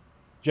cotton.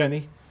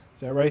 Jenny,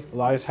 is that right?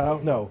 Elias Howe?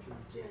 No.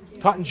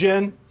 Cotton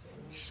gin.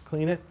 Just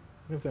clean it. I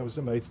don't know if that was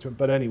somebody,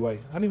 but anyway,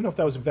 I don't even know if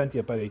that was invented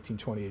yet by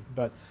 1828.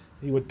 But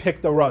he would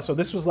pick the raw. So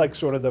this was like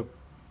sort of the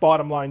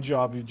bottom line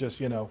job. You just,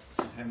 Hence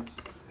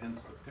the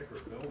picker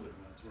building.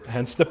 That's where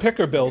hence the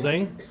picker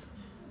building.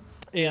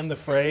 And the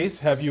phrase,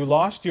 have you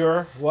lost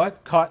your,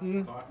 what,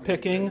 cotton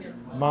picking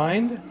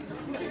mind?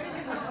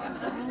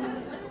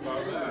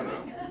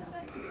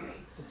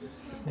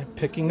 You're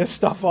picking this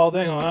stuff all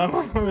day. A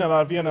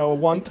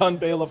 1-ton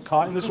bale of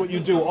cotton. This is what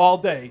you do all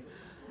day.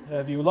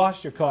 Have you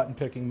lost your cotton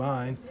picking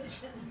mind?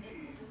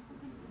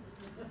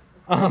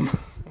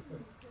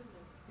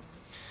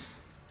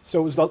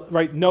 So it was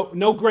right.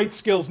 No great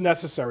skills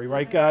necessary,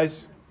 right,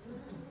 guys?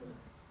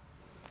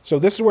 So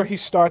this is where he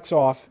starts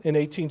off in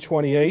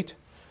 1828.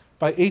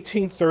 By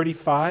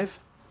 1835,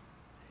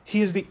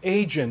 he is the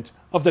agent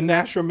of the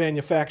National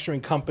Manufacturing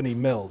Company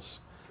mills.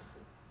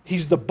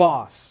 He's the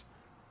boss.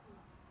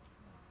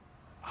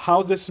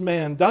 How this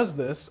man does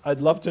this,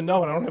 I'd love to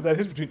know, and I don't have that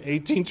history between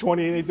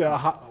 1828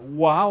 and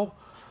wow.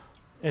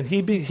 And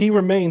he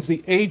remains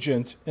the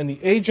agent, and the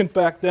agent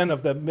back then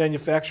of the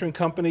manufacturing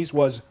companies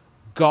was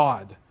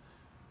God,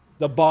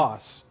 the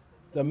boss,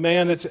 the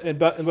man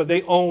but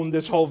they owned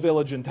this whole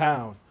village and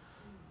town.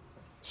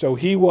 So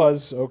he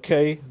was,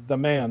 the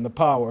man, the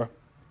power.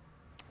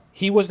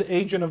 He was the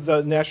agent of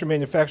the National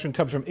Manufacturing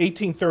Company from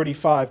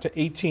 1835 to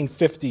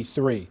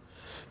 1853.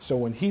 So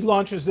when he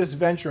launches this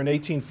venture in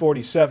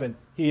 1847,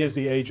 he is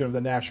the agent of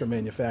the National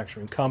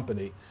Manufacturing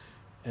Company.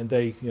 And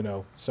they,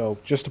 so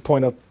just to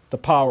point out the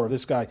power of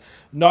this guy.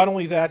 Not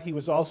only that, he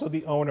was also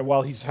the owner,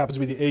 while he happens to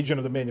be the agent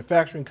of the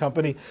manufacturing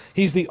company,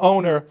 he's the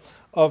owner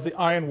of the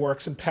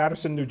ironworks in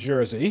Paterson, New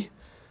Jersey.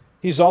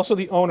 He's also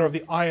the owner of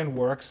the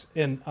ironworks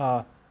in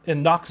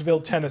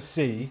Knoxville,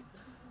 Tennessee.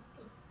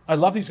 I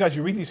love these guys.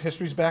 You read these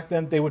histories back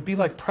then, they would be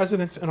like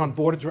presidents and on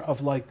board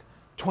of like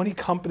 20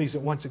 companies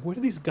at once. Like, where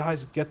do these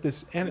guys get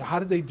this? And how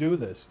did they do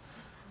this?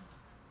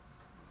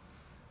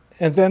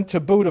 And then to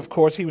boot, of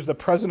course, he was the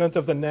president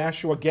of the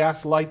Nashua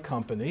Gas Light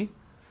Company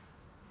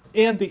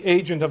and the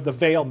agent of the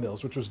Vale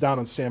Mills, which was down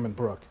on Salmon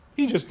Brook.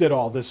 He just did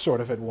all this sort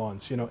of at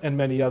once, and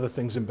many other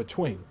things in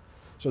between.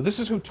 So this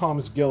is who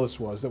Thomas Gillis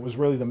was, that was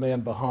really the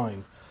man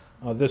behind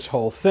this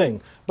whole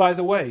thing. By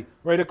the way,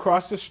 right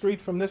across the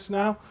street from this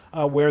now,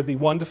 where the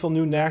wonderful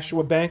new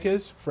Nashua Bank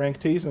is, Frank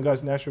Tees and the guys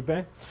at Nashua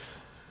Bank,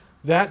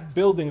 that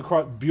building,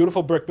 across,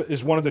 beautiful brick,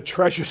 is one of the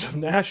treasures of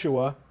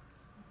Nashua.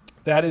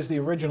 That is the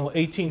original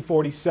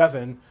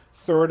 1847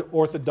 Third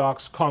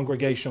Orthodox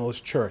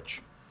Congregationalist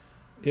Church.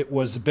 It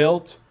was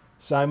built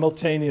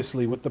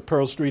simultaneously with the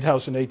Pearl Street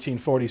House in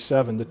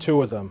 1847, the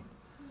two of them,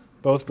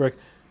 both brick.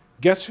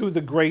 Guess who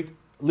the great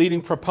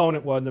leading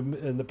proponent was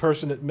and the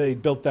person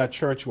that built that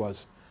church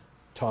was?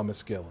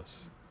 Thomas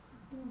Gillis.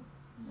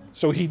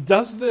 So he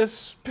does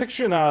this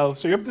picture now.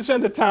 So you're up this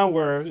end of town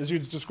where, as you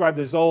described,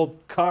 there's old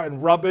car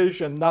and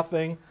rubbish and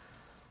nothing.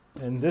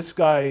 And this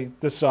guy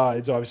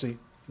decides, obviously,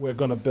 we're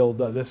going to build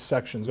this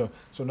section.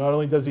 So not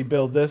only does he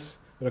build this,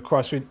 but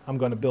across the street, I'm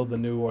going to build the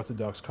new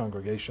Orthodox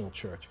Congregational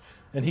Church.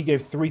 And he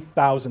gave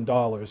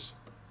 $3,000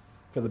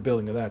 for the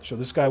building of that. So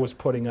this guy was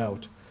putting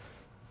out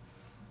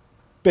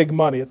big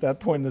money at that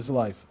point in his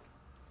life.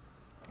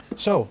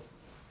 So,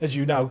 as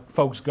you now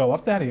folks go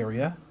up that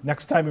area,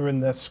 next time you're in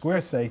the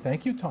square, say,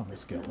 thank you,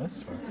 Thomas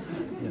Gillis, for,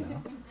 you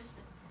know.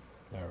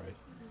 All right.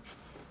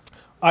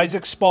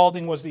 Isaac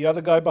Spalding was the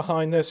other guy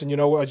behind this, and you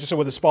know, I just said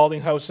where the Spalding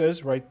house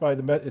is, right by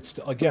the Met. It's,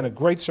 again, a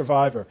great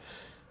survivor.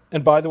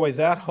 And by the way,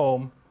 that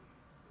home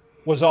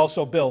was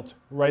also built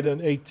right in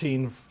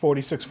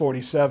 1846,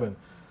 47.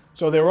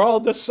 So they were all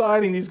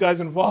deciding, these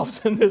guys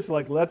involved in this,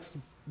 like,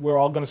 we're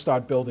all going to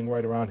start building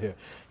right around here.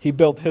 He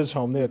built his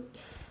home there.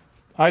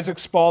 Isaac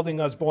Spalding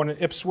was born in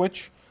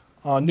Ipswich,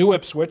 New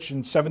Ipswich, in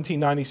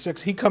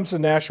 1796. He comes to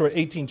Nashua in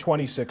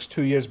 1826,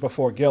 2 years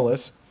before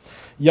Gillis.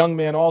 Young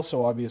man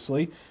also,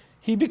 obviously.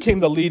 He became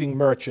the leading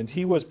merchant.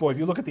 He was, boy, if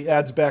you look at the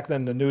ads back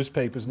then in the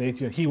newspapers in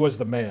 18, he was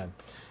the man.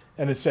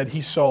 And it said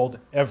he sold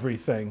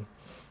everything.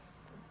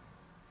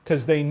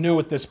 Because they knew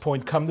at this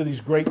point, come to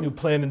these great new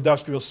planned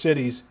industrial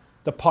cities,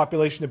 the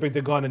population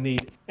they're going to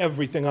need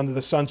everything under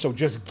the sun. So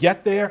just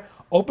get there,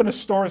 open a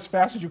store as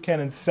fast as you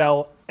can, and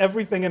sell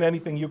everything and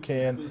anything you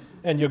can,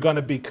 and you're going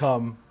to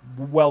become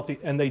wealthy.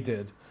 And they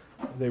did.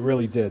 They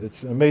really did.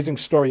 It's an amazing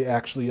story,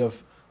 actually,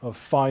 of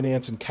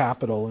finance and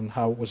capital and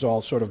how it was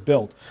all sort of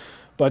built.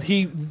 But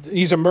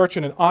he's a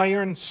merchant in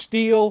iron,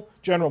 steel,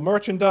 general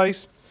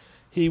merchandise.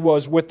 He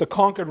was with the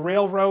Concord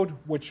Railroad,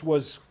 which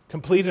was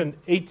completed in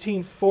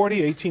 1840,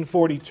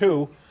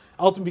 1842.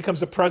 Ultimately becomes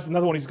the president,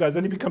 another one of these guys.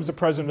 Then he becomes the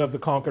president of the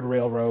Concord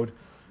Railroad,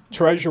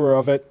 treasurer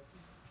of it.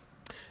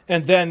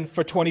 And then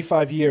for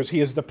 25 years,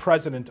 he is the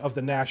president of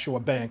the Nashua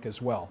Bank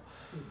as well.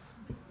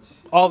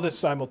 All this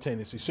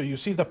simultaneously. So you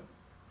see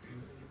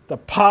the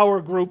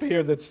power group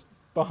here that's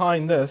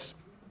behind this.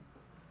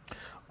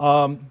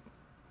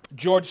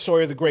 George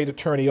Sawyer, the great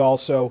attorney,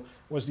 also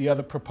was the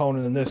other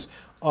proponent in this.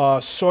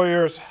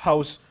 Sawyer's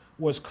house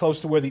was close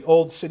to where the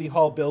old City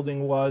Hall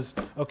building was.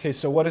 Okay,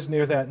 so what is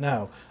near that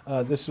now?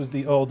 This was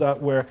the old,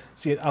 where,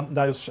 see,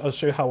 I'll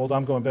show you how old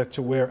I'm going back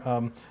to where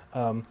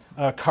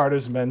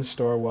Carter's Men's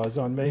Store was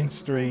on Main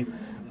Street.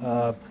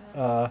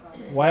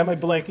 Why am I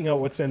blanking out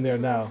what's in there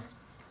now?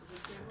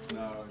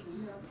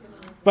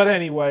 But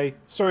anyway,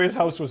 Sawyer's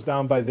house was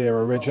down by there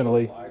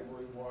originally.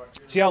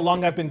 See how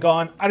long I've been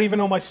gone? I don't even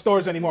know my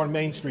stores anymore on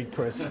Main Street,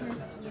 Chris.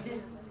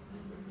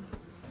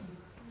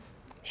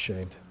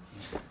 Ashamed.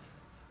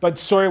 But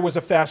Sawyer was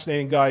a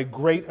fascinating guy,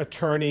 great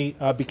attorney,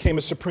 became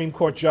a Supreme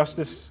Court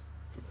justice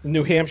in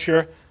New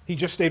Hampshire. He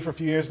just stayed for a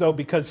few years, though,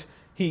 because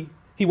he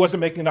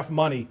wasn't making enough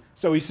money.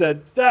 So he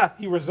said,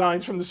 he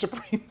resigns from the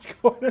Supreme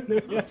Court in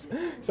New Hampshire.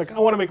 He's like, I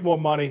want to make more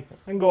money.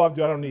 I can go off, I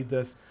don't need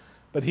this.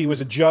 But he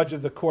was a judge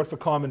of the Court for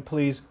Common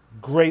Pleas,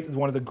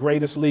 one of the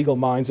greatest legal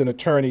minds and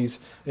attorneys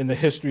in the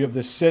history of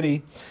this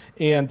city.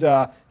 And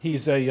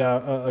he's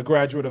a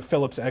graduate of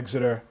Phillips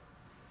Exeter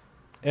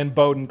and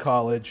Bowdoin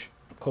College,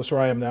 close where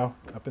I am now,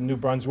 up in New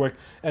Brunswick.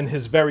 And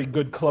his very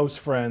good close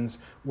friends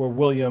were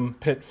William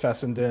Pitt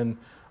Fessenden,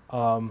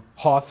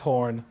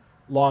 Hawthorne,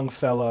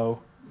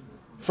 Longfellow,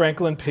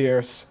 Franklin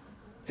Pierce,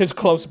 his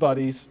close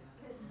buddies.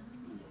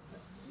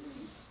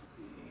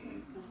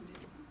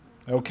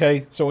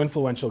 Okay, so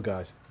influential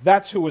guys.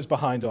 That's who was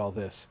behind all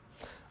this.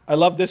 I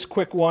love this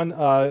quick one,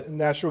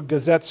 Nashua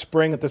Gazette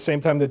Spring, at the same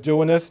time they're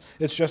doing this.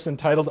 It's just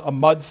entitled A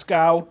Mud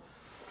Scow.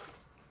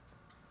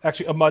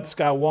 Actually, a mud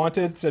scow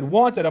wanted. It said,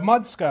 wanted a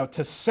mud scow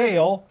to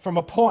sail from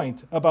a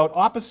point about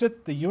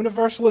opposite the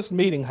Universalist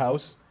Meeting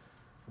House,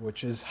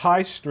 which is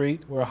High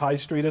Street, where High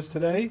Street is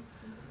today.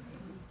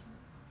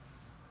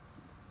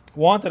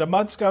 Wanted a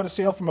mud scow to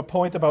sail from a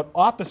point about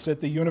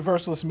opposite the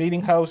Universalist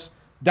Meeting House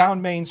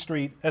down Main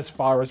Street as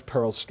far as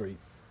Pearl Street.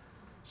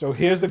 So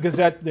here's the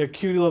Gazette. They're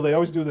cute little, they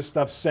always do this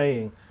stuff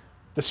saying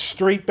the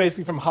street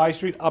basically from High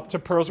Street up to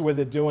Pearl, where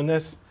they're doing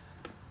this,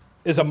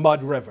 is a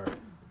mud river.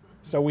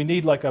 So we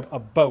need like a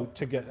boat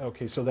to get,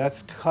 okay, so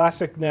that's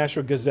classic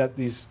Nashua Gazette,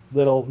 these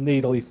little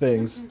needly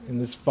things in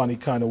this funny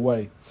kind of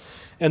way.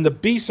 And the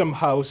Beeson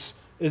House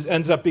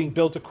ends up being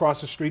built across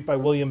the street by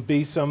William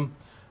Beeson.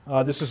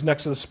 This is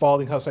next to the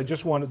Spalding House. I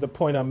just wanted, the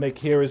point I'll make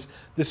here is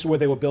this is where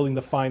they were building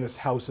the finest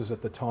houses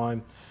at the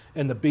time.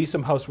 And the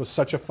Beeson House was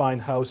such a fine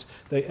house,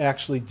 they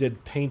actually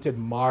did painted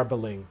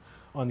marbling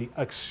on the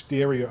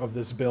exterior of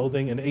this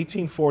building. In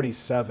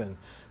 1847,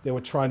 they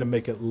were trying to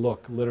make it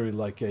look literally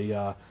like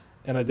a,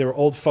 and there were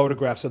old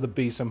photographs of the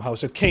Beeson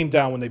House. It came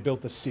down when they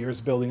built the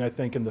Sears building, I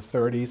think, in the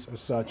 30s or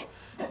such.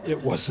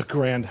 It was a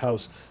grand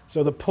house.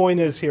 So the point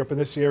is here, up in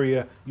this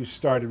area, you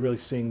started really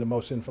seeing the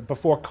most info.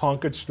 Before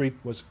Concord Street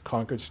was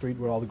Concord Street,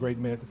 where all the great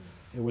men,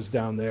 it was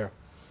down there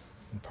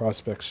in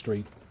Prospect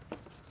Street.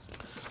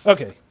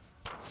 Okay.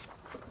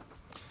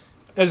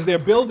 As they're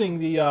building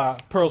the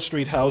Pearl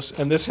Street house,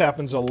 and this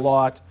happens a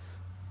lot,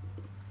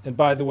 And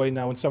by the way,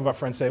 now when some of our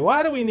friends say,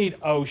 why do we need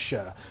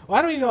OSHA?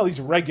 Why do we need all these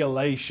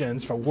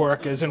regulations for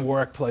workers and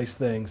workplace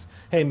things?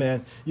 Hey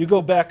man, you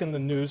go back in the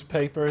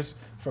newspapers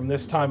from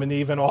this time and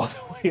even all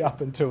the way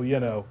up until,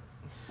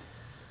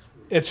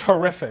 it's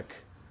horrific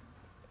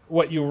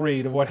what you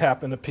read of what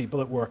happened to people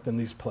that worked in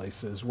these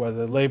places,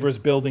 whether laborers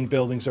building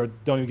buildings or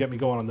don't even get me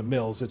going on the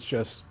mills. It's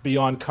just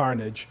beyond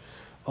carnage.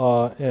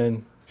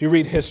 And if you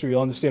read history,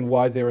 you'll understand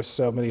why there are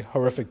so many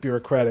horrific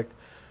bureaucratic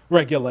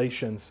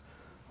regulations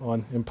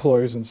on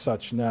employers and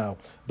such now.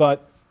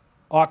 But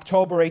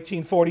October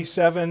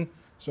 1847,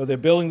 so they're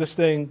building this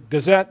thing,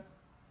 Gazette,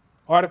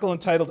 article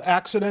entitled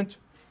Accident.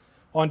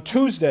 On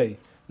Tuesday,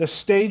 the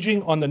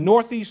staging on the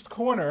northeast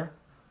corner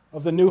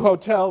of the new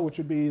hotel, which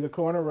would be the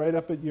corner right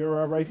up at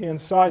your right-hand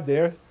side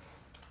there,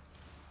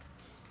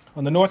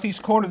 on the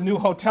northeast corner of the new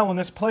hotel in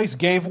this place,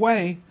 gave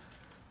way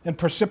and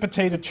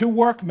precipitated 2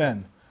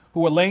 workmen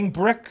who were laying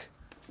brick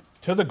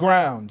to the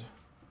ground.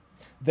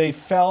 They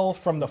fell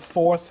from the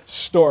 4th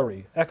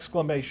story,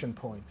 exclamation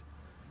point.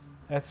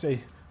 That's a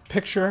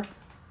picture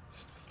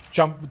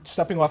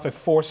stepping off a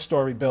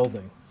 4-story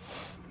building,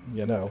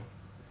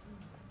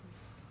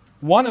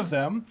 One of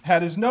them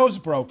had his nose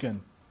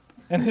broken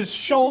and his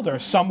shoulder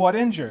somewhat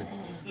injured.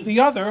 The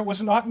other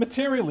was not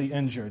materially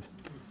injured.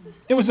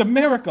 It was a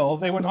miracle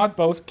they were not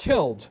both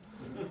killed.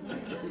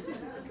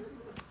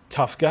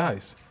 Tough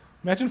guys.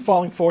 Imagine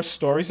falling 4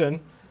 stories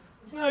and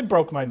I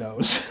broke my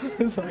nose.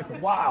 It's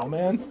like, wow,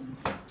 man.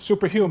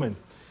 Superhuman.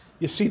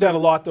 You see that a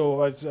lot,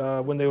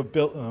 though, when they were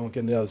built. I won't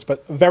get into this,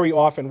 but very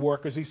often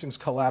workers, these things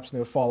collapse and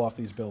they would fall off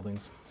these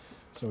buildings.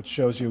 So it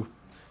shows you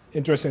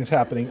interesting things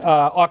happening.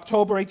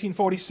 October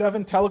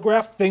 1847,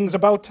 Telegraph, things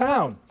about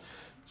town.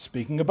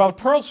 Speaking about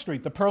Pearl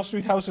Street, the Pearl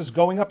Street house is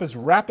going up as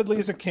rapidly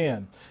as it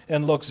can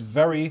and looks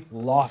very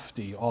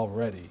lofty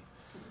already.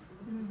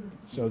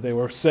 So they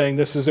were saying,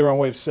 this is their own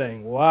way of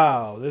saying,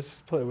 wow,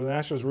 this place,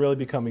 Nashua is really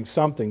becoming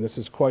something. This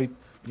is quite,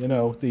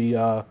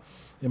 the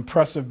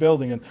impressive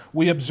building. And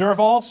we observe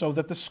also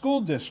that the school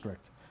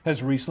district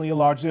has recently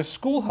enlarged their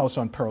schoolhouse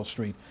on Pearl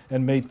Street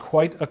and made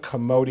quite a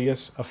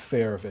commodious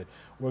affair of it.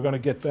 We're going to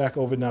get back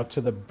over now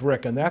to the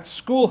brick. And that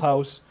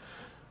schoolhouse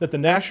that the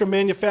Nashua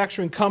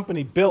Manufacturing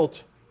Company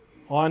built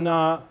on,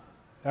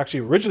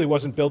 actually originally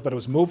wasn't built, but it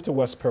was moved to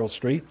West Pearl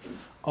Street,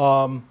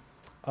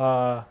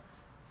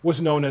 was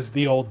known as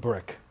the Old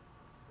Brick.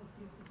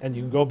 And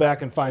you can go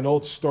back and find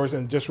old stores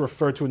and just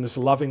refer to this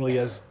lovingly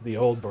as the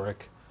Old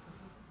Brick.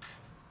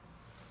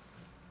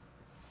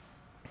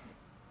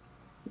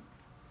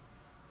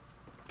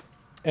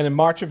 And in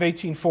March of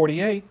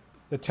 1848,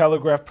 the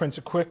Telegraph prints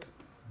a quick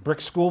brick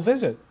school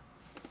visit.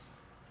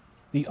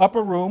 The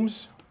upper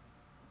rooms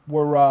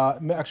were,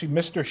 actually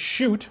Mr.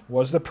 Shute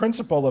was the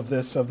principal of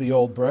the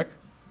Old Brick.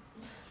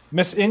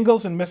 Miss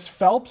Ingalls and Miss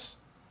Phelps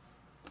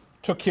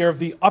took care of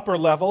the upper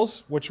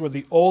levels, which were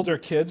the older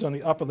kids on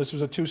the upper. This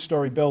was a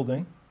 2-story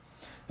building.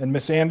 And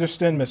Miss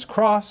Anderson, Miss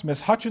Cross,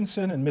 Miss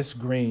Hutchinson, and Miss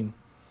Green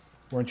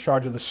were in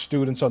charge of the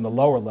students on the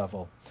lower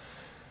level.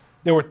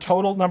 There were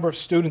total number of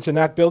students in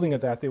that building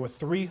at that. There were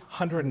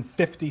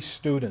 350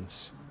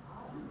 students.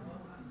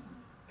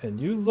 And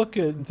you look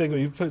at and think,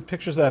 you put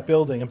pictures of that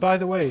building. And by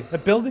the way,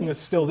 that building is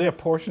still there,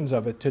 portions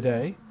of it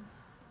today.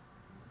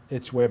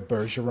 It's where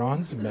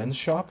Bergeron's men's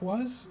shop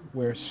was,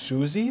 where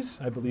Susie's,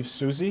 I believe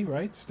Susie,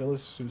 right? Still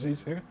is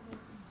Susie's here.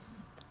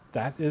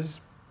 That is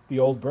the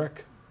Old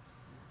Brick.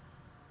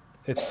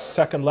 Its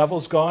second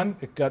level's gone.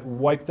 It got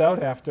wiped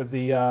out after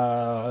the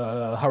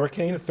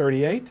hurricane of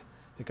 '38.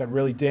 It got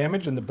really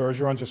damaged, and the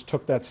Bergerons just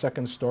took that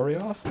second story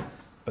off.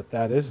 But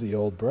that is the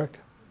Old Brick.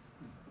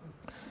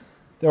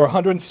 There were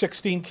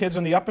 116 kids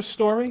on the upper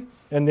story,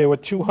 and there were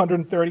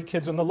 230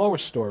 kids on the lower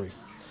story.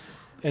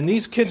 And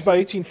these kids by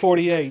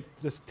 1848,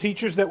 the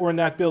teachers that were in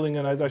that building,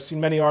 and I've seen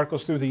many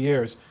articles through the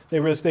years,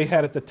 they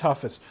had it the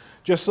toughest.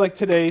 Just like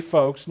today,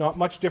 folks, not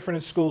much different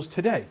in schools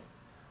today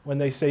when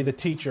they say the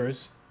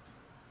teachers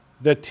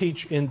that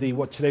teach in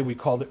what today we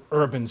call the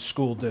urban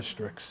school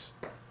districts.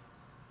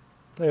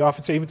 They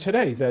often say even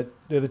today that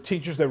they're the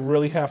teachers that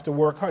really have to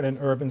work hard in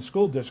urban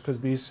school districts because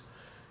these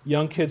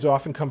young kids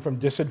often come from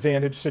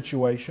disadvantaged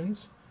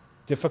situations,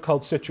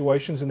 difficult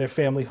situations in their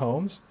family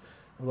homes.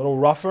 A little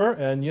rougher,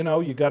 and you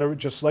got to,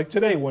 just like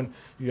today, when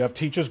you have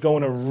teachers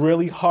going to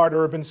really hard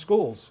urban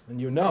schools, and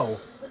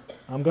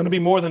I'm going to be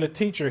more than a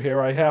teacher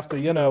here. I have to,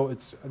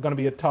 it's going to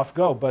be a tough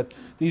go, but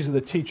these are the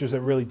teachers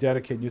that really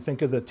dedicate. You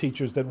think of the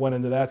teachers that went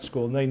into that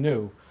school, and they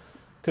knew.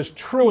 Because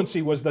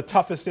truancy was the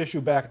toughest issue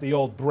back at the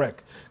Old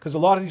Brick. Because a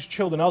lot of these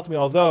children ultimately,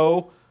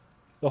 although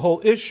the whole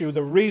issue,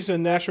 the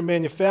reason National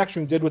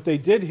Manufacturing did what they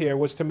did here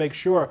was to make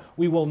sure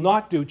we will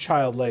not do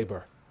child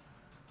labor.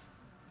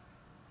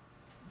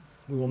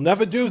 We will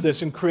never do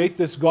this and create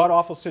this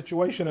god-awful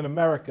situation in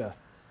America.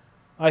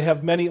 I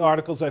have many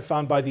articles I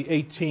found by the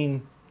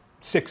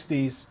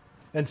 1860s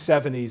and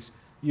 70s.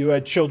 You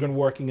had children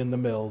working in the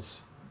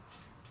mills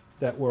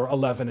that were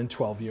 11 and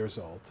 12 years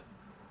old.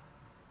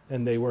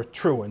 And they were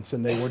truants,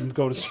 and they wouldn't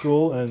go to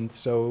school, and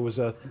so it was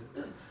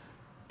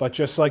But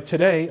just like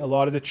today, a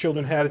lot of the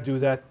children had to do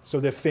that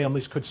so their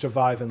families could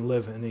survive and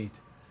live and eat.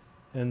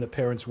 and the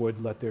parents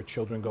would let their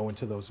children go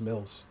into those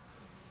mills.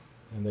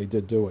 And they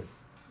did do it.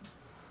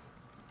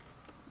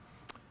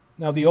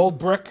 Now, the old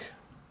brick,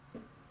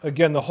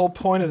 again, the whole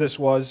point of this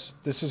was,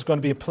 this is going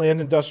to be a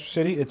planned industrial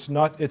city. It's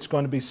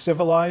going to be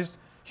civilized,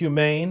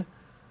 humane,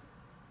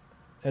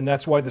 and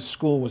that's why the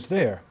school was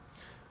there.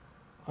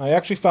 I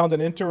actually found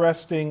an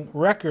interesting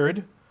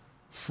record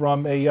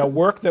from a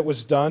work that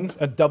was done,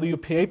 a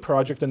WPA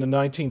project in the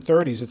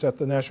 1930s. It's at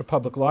the National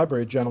Public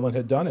Library. A gentleman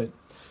had done it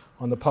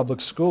on the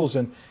public schools,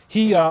 and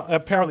he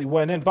apparently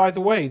went in. By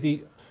the way,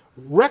 the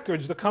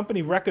records, the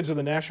company records of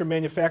the National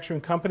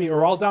Manufacturing Company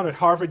are all down at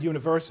Harvard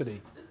University.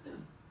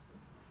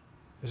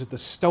 Is it the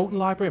Stoughton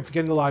Library? I'm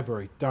forgetting the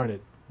library. Darn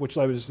it. Which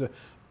library is the...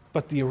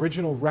 But the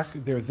original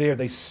record, they're there.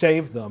 They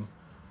saved them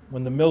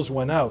when the mills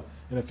went out.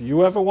 And if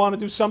you ever want to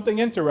do something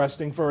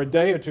interesting for a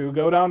day or two,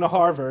 go down to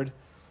Harvard,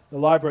 the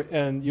library,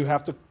 and you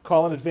have to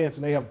call in advance,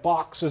 and they have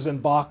boxes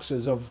and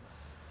boxes of...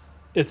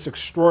 It's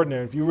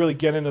extraordinary. If you really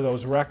get into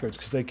those records,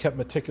 because they kept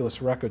meticulous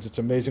records, it's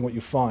amazing what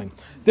you find.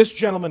 This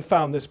gentleman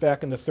found this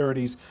back in the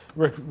 30s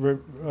with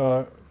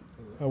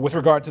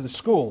regard to the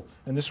school,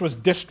 and this was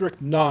District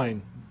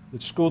 9. The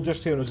school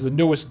district was the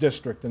newest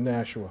district in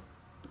Nashua.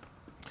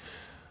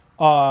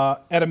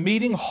 At a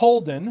meeting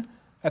holden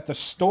at the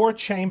store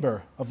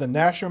chamber of the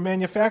National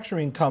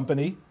Manufacturing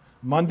Company,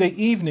 Monday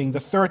evening, the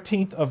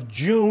 13th of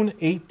June,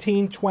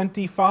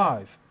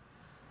 1825.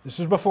 This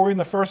is before even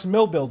the first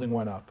mill building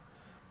went up.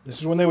 This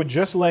is when they were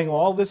just laying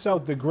all this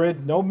out, the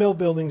grid, no mill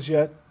buildings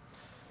yet.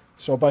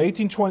 So by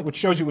 1820, which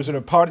shows you it was a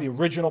part of the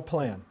original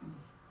plan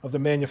of the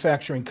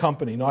manufacturing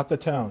company, not the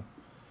town.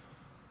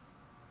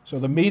 So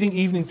the meeting,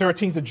 evening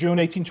 13th of June,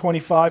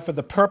 1825, for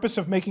the purpose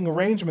of making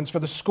arrangements for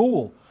the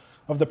school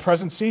of the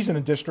present season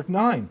in District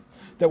 9,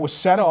 that was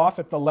set off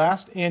at the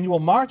last annual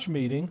March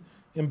meeting,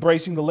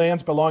 embracing the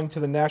lands belonging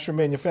to the National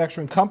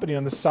Manufacturing Company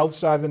on the south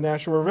side of the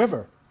Nashua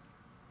River.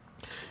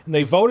 And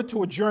they voted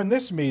to adjourn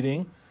this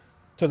meeting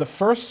to the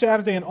first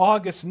Saturday in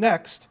August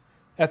next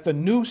at the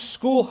new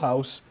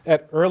schoolhouse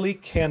at early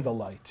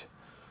candlelight.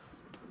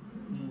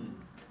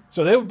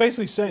 So they were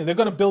basically saying they're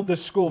going to build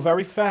this school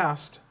very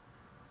fast.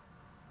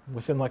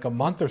 Within like a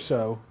month or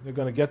so, they're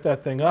going to get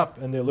that thing up,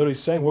 and they're literally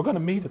saying, we're going to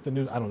meet at the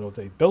new, I don't know if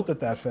they built it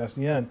that fast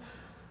in the end,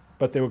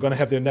 but they were going to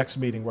have their next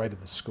meeting right at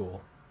the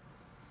school.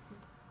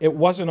 It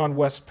wasn't on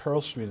West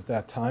Pearl Street at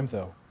that time,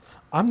 though.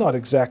 I'm not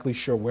exactly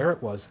sure where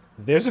it was.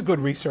 There's a good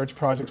research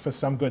project for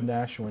some good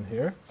Nashuan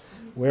here,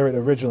 where it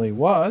originally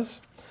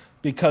was,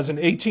 because in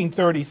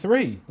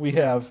 1833, we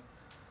have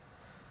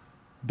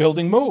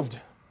building moved.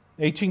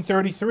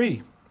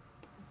 1833,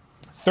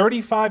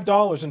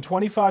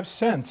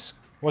 $35.25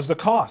 was the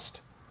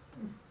cost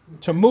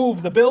to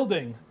move the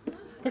building.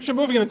 Picture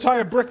moving an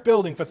entire brick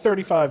building for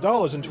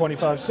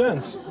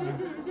 $35.25.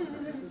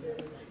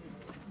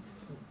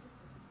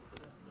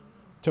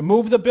 To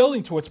move the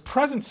building to its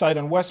present site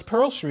on West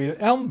Pearl Street at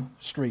Elm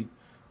Street,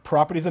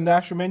 property of the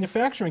National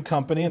Manufacturing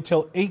Company,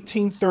 until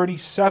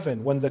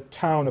 1837, when the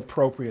town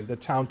appropriated. The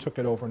town took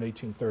it over in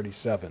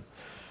 1837.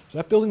 So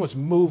that building was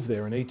moved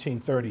there in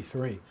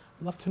 1833. I'd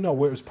love to know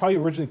where. It was probably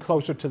originally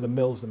closer to the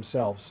mills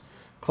themselves,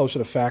 closer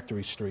to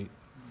Factory Street.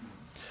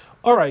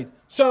 All right,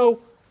 so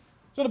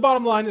the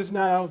bottom line is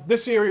now,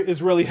 this area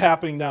is really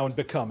happening now and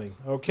becoming,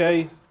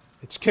 okay?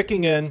 It's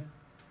kicking in.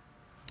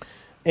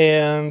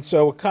 And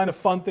so a kind of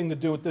fun thing to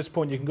do at this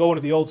point, you can go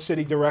into the old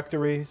city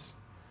directories,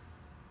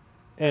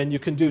 and you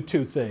can do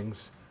two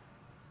things.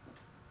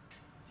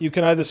 You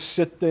can either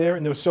sit there,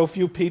 and there were so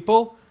few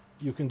people,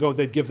 you can go,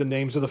 they'd give the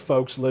names of the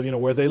folks living,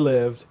 where they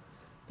lived.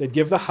 They'd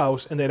give the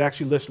house, and they'd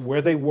actually list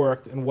where they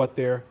worked and what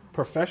their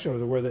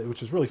profession was,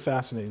 which is really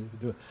fascinating to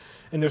do.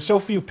 And there's so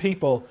few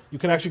people, you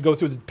can actually go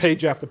through the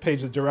page after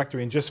page of the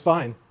directory and just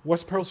find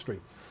West Pearl Street.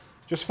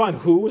 Just find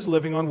who was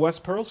living on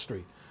West Pearl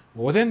Street.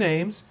 What were their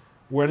names?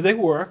 Where did they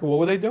work? What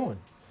were they doing?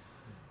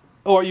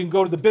 Or you can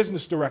go to the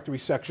business directory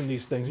section,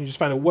 these things, and you just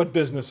find out what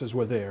businesses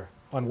were there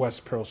on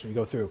West Pearl Street. You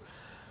go through.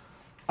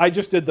 I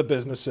just did the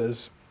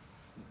businesses.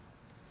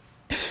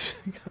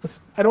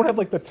 I don't have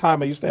like the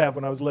time I used to have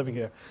when I was living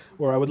here,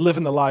 where I would live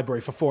in the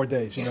library for 4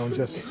 days, and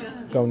just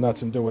go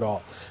nuts and do it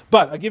all.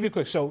 But I'll give you a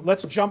quick, so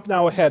let's jump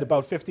now ahead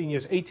about 15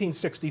 years,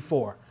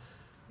 1864.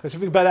 Because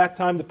if you by that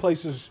time, the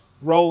place is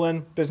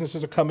rolling,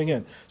 businesses are coming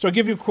in. So I'll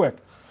give you a quick.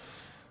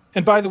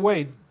 And by the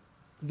way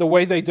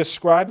they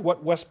described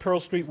what West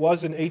Pearl Street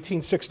was in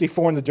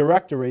 1864 in the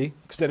directory,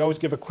 because they'd always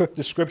give a quick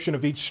description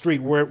of each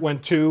street, where it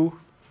went to,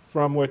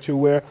 from where to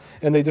where,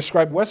 and they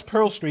described West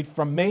Pearl Street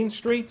from Main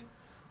Street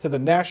to the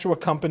Nashua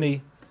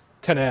Company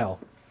Canal.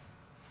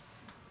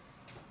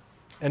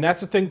 And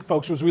that's the thing,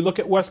 folks, as we look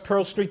at West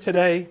Pearl Street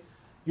today,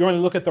 you only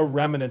look at the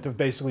remnant of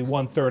basically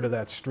 1/3 of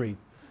that street.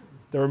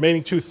 The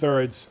remaining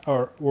 2/3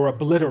 were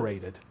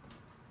obliterated,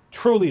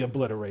 truly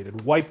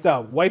obliterated, wiped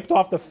out, wiped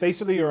off the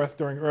face of the earth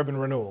during urban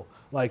renewal.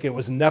 Like it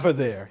was never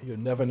there. You'd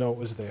never know it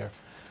was there.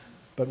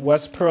 But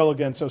West Pearl,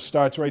 again, so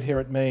starts right here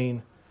at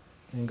Main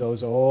and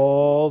goes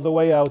all the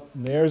way out,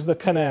 and there's the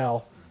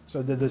canal.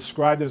 So they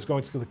described it as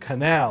going to the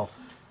canal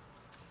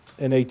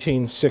in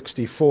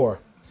 1864.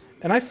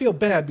 And I feel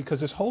bad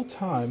because this whole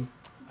time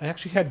I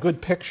actually had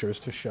good pictures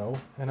to show,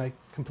 and I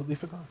completely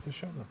forgot to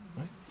show them.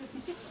 Right?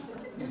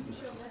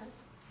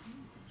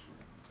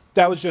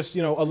 That was just,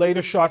 a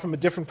later shot from a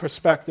different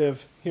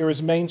perspective. Here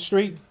is Main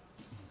Street,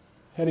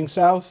 heading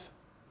south.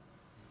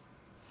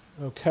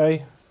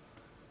 Okay.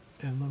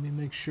 And let me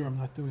make sure I'm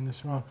not doing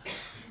this wrong.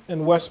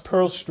 And West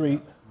Pearl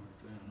Street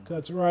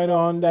cuts right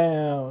on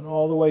down,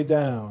 all the way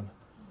down.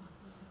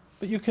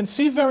 But you can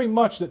see very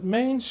much that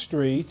Main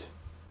Street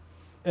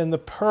and the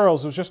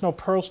Pearls, there was just no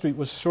Pearl Street,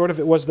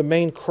 it was the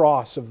main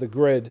cross of the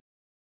grid.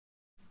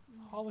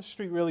 Hollis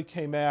Street really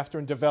came after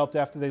and developed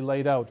after they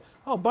laid out.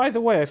 Oh, by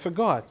the way, I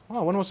forgot.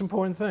 Wow, one of the most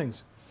important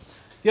things.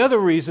 The other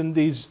reason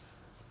these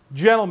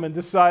gentlemen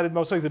decided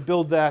most likely to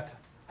build that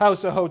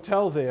house, a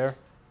hotel there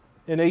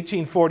in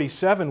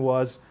 1847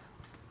 was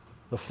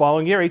the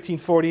following year,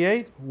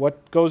 1848,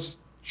 what goes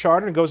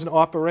chartered and goes into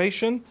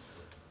operation?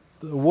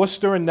 The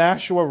Worcester and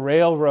Nashua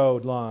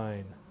Railroad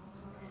line,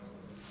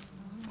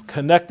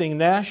 connecting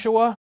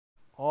Nashua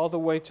all the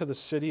way to the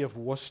city of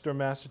Worcester,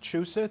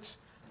 Massachusetts,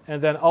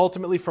 and then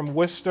ultimately from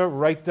Worcester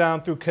right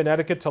down through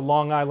Connecticut to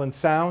Long Island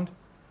Sound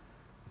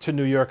to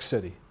New York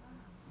City.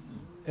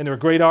 And there were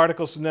great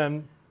articles from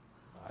them,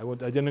 I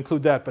didn't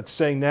include that, but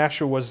saying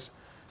Nashua was,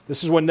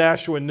 this is when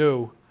Nashua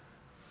knew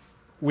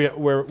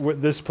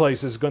this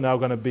place is now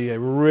going to be a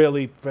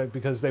really,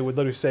 because they would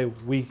literally say,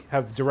 we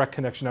have direct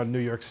connection out of New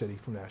York City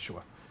from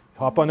Nashua.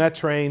 Hop on that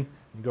train,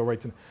 you go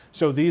right to.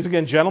 So these,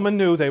 again, gentlemen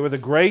knew they were the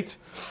great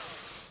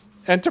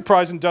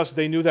enterprise industrial.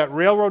 They knew that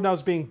railroad now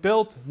was being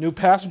built, new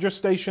passenger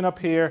station up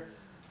here.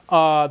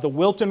 The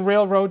Wilton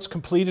Railroad's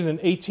completed in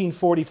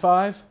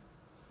 1845.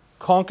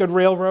 Concord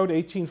Railroad,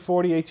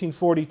 1840,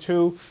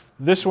 1842.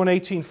 This one,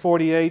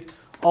 1848.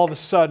 All of a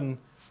sudden,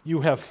 you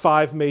have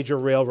 5 major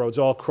railroads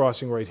all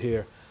crossing right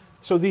here.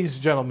 So these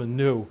gentlemen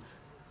knew,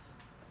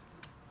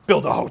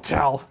 build a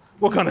hotel.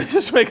 We're going to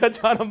just make a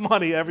ton of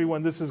money,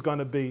 everyone. This is going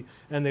to be,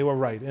 and they were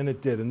right, and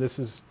it did. And this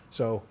is,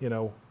 so,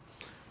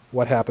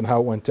 what happened, how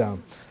it went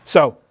down.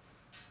 So,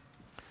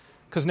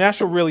 because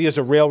Nashua really is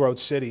a railroad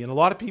city, and a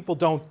lot of people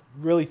don't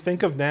really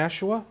think of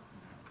Nashua.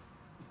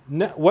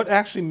 What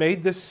actually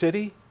made this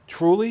city,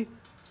 truly,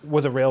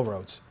 were the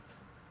railroads.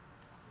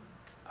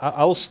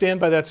 I will stand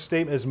by that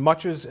statement as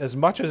much as,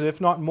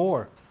 if not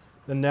more,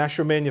 than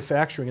Nashua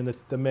manufacturing and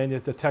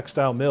the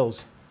textile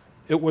mills.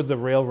 It were the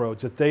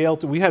railroads.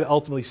 We had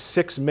ultimately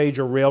 6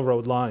 major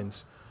railroad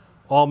lines,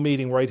 all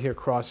meeting right here,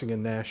 crossing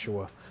in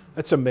Nashua.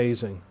 That's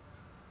amazing.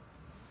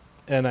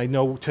 And I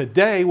know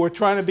today we're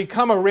trying to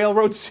become a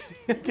railroad city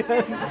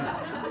again.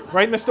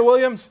 Right, Mr.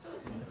 Williams?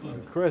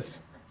 Chris?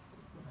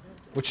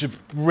 Which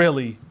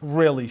really,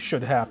 really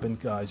should happen,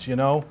 guys,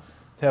 to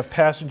have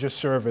passenger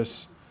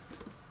service.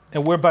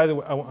 And we're, by the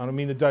way, I don't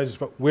mean to digest,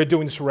 but we're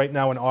doing this right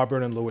now in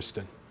Auburn and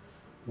Lewiston.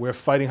 We're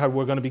fighting hard.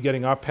 We're going to be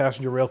getting our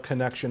passenger rail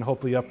connection,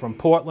 hopefully up from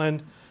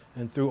Portland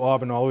and through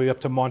Auburn all the way up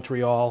to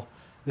Montreal.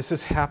 This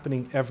is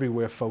happening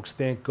everywhere, folks.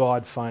 Thank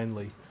God,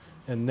 finally.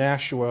 And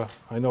Nashua,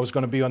 I know, is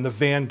going to be on the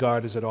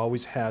vanguard, as it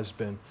always has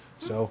been.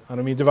 So I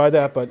don't mean to divide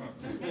that, but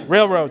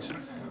railroads,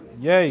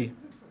 yay.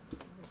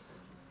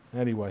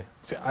 Anyway,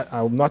 see,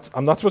 I'm not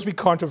supposed to be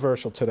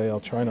controversial today. I'll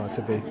try not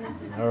to be.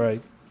 All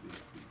right.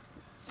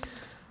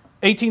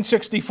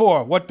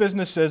 1864, what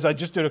businesses, I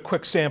just did a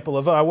quick sample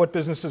of what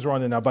businesses are on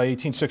there now by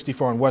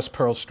 1864 on West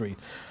Pearl Street.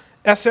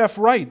 S.F.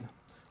 Wright,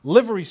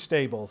 livery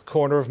stable,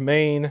 corner of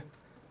Main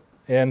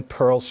and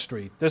Pearl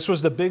Street. This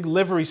was the big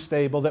livery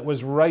stable that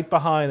was right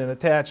behind and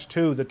attached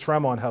to the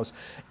Tremont house.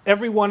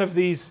 Every one of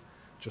these,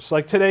 just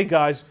like today,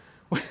 guys,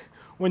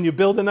 when you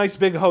build a nice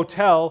big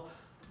hotel,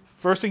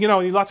 first thing you know,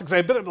 you lots of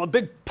a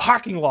big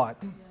parking lot.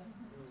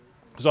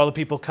 Because all the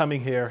people coming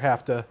here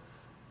have to,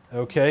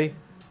 okay?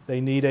 They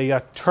need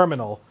a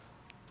terminal.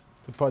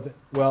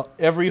 Well,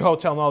 every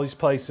hotel in all these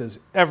places,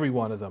 every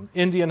one of them,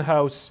 Indian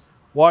House,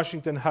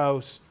 Washington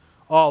House,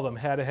 all of them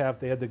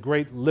they had the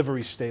great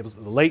livery stables,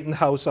 the Leighton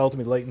House,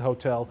 ultimately Leighton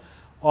Hotel,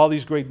 all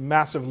these great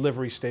massive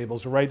livery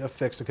stables right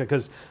affixed,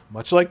 because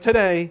much like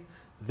today,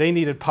 they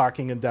needed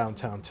parking in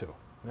downtown too,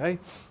 right?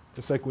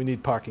 Just like we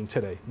need parking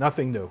today,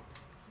 nothing new.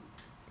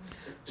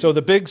 So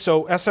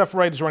SF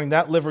Wright is running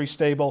that livery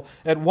stable.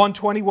 At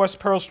 120 West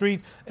Pearl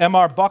Street,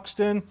 M.R.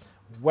 Buxton,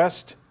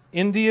 West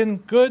Indian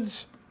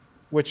Goods,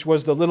 which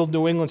was the little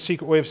New England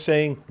secret way of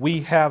saying, we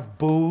have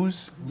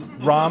booze,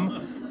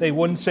 rum. They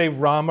wouldn't say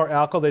rum or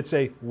alcohol, they'd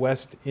say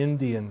West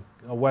India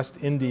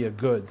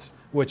Goods,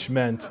 which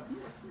meant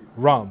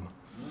rum.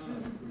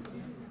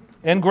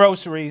 And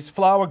groceries,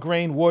 flour,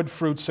 grain, wood,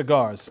 fruit,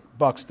 cigars,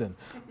 Buxton.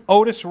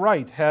 Otis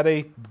Wright had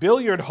a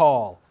billiard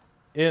hall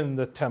in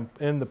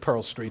the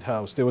Pearl Street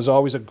house. There was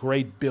always a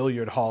great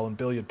billiard hall and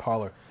billiard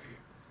parlor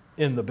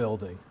in the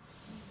building,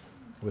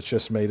 which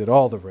just made it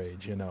all the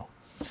rage,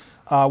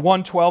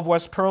 112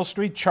 West Pearl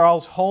Street,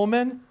 Charles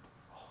Holman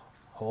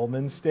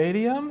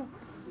Stadium,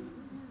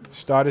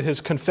 started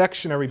his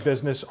confectionery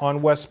business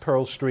on West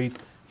Pearl Street.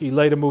 He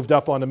later moved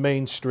up onto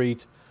Main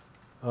Street,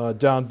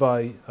 down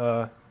by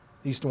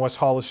East and West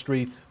Hollis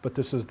Street, but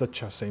this is the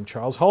same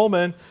Charles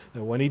Holman.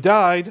 And when he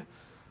died,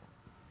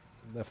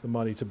 left the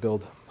money to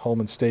build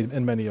Holman Stadium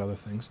and many other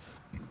things.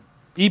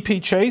 E.P.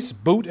 Chase,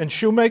 boot and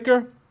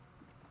shoemaker.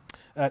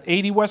 At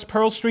 80 West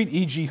Pearl Street,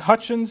 E.G.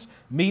 Hutchins,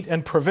 meat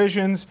and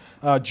provisions.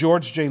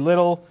 George J.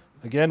 Little,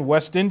 again,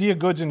 West India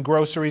Goods and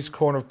Groceries,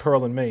 corner of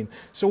Pearl and Main.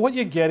 So what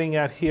you're getting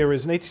at here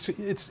is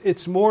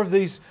it's more of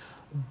these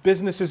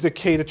businesses that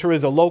cater to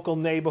the local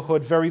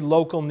neighborhood, very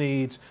local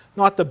needs,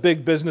 not the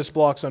big business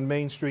blocks on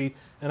Main Street.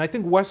 And I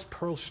think West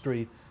Pearl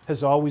Street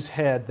has always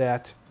had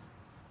that,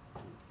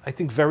 I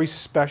think, very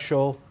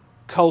special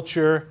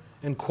culture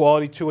and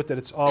quality to it that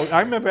it's all.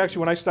 I remember actually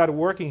when I started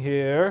working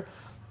here,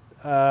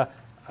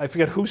 I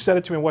forget who said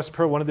it to me in West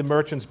Pearl, one of the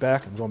merchants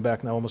back, I'm going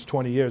back now almost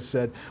 20 years,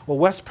 said, well,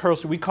 West Pearl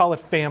Street, we call it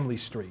Family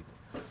Street.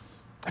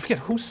 I forget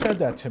who said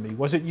that to me.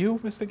 Was it you,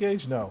 Mr.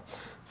 Gage? No.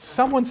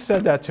 Someone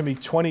said that to me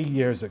 20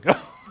 years ago.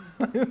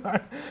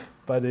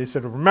 But they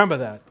said, remember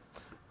that.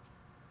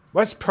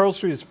 West Pearl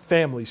Street is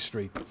Family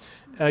Street.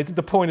 And I think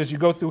the point is you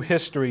go through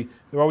history,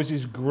 there are always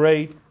these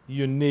great,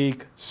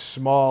 unique,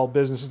 small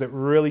businesses that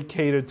really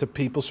catered to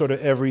people's sort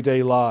of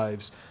everyday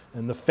lives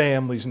and the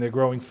families and their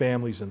growing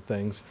families and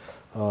things.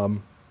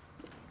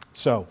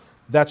 So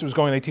that's what was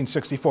going in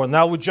 1864.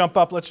 Now we jump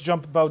up, let's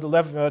jump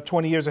about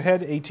 20 years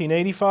ahead,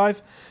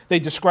 1885. They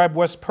describe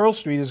West Pearl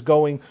Street as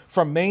going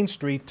from Main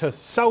Street to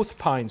South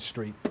Pine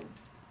Street.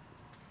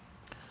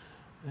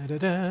 I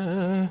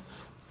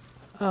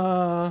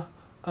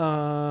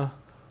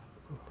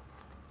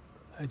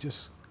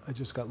just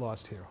got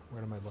lost here.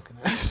 Where am I looking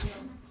at?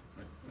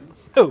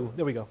 Oh,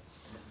 there we go.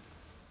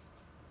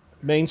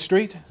 Main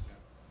Street,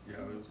 Yeah,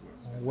 it is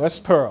West.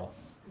 West Pearl.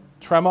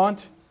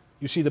 Tremont,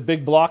 you see the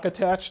big block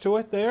attached to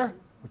it there,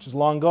 which is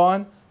long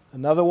gone.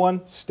 Another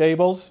one,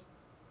 Stables.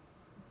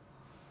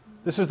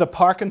 This is the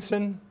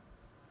Parkinson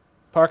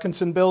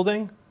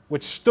building,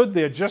 which stood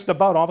there just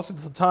about almost at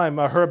the time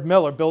Herb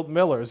Miller built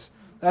Miller's.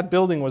 That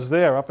building was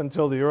there up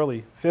until the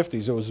early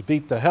 50s. It was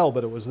beat to hell,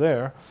 but it was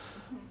there.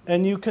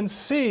 And you can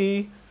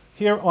see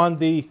here on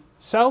the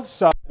south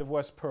side of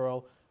West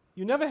Pearl,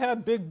 you never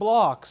had big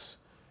blocks.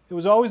 It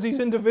was always these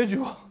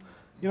individual,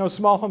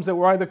 small homes that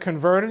were either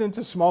converted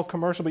into small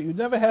commercial, but you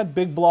never had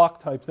big block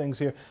type things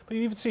here. But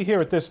you even see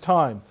here at this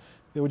time,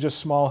 they were just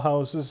small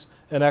houses.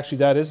 And actually,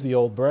 that is the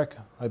old brick.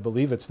 I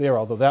believe it's there,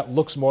 although that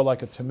looks more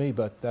like it to me,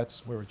 but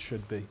that's where it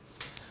should be.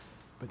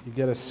 But you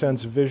get a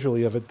sense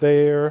visually of it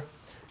there.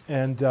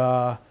 And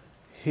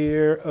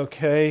here,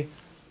 okay,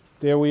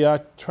 there we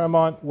are,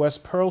 Tremont,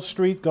 West Pearl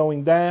Street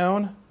going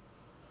down.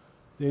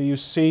 There you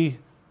see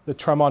the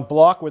Tremont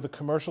block where the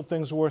commercial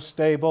things were,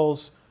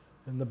 Stables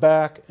in the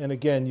back. And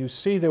again, you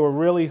see there were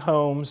really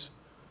homes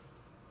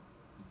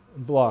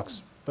and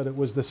blocks. But it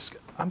was this,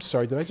 I'm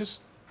sorry, did I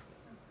just,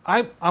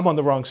 I'm on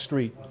the wrong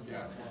street.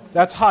 Yeah.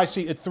 That's High,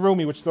 see, it threw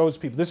me, which throws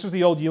people. This is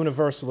the old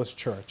Universalist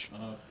Church,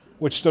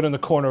 which stood in the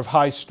corner of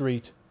High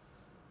Street.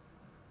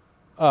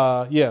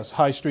 Yes,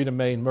 High Street and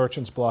Main,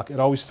 Merchants Block. It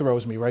always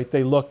throws me, right?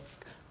 They look,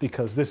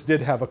 because this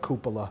did have a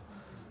cupola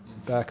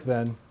back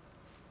then.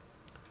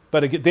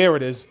 But again, there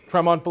it is,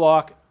 Tremont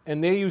Block.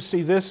 And there you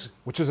see this,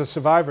 which is a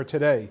survivor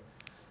today.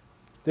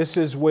 This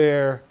is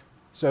where,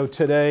 so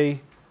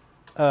today,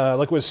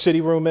 like where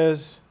City Room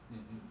is.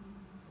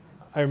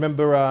 I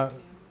remember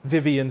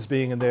Vivian's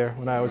being in there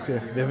when I was here.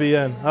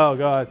 Vivian, oh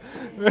God.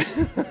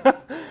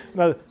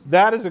 Now,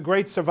 that is a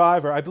great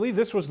survivor. I believe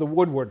this was the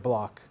Woodward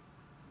Block.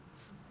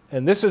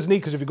 And this is neat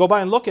because if you go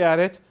by and look at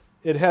it,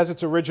 it has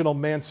its original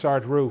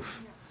mansard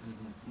roof.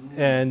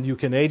 And you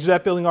can age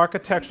that building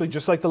architecturally,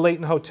 just like the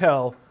Leighton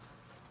Hotel.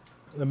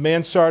 The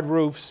mansard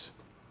roofs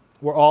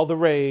were all the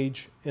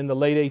rage in the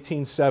late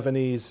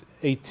 1870s,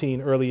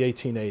 early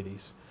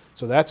 1880s.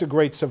 So that's a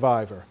great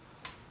survivor.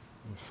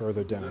 And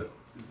further down.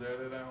 Is that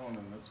it, Alan,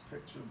 in this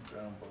picture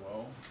down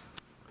below?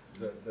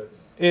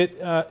 That's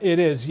It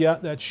is, yeah.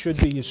 That should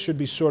be. You should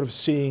be sort of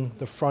seeing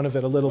the front of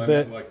it a little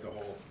bit. like the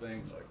whole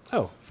thing, like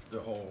Oh, the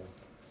whole.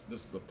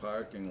 This is the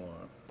parking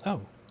lot.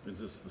 oh. Is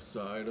this the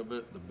side of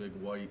it, the big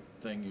white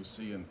thing you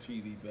see in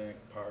TD Bank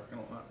parking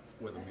lot,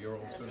 where the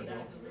mural's gonna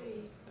go?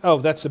 Oh,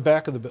 that's the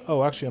back of the.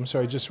 Oh, actually, I'm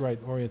sorry. Just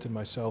oriented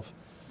myself.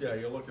 Yeah,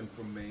 you're looking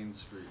from Main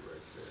Street right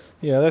there.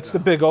 Yeah, that's the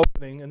big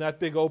opening, and that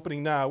big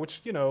opening now,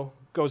 which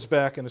goes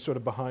back and is sort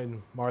of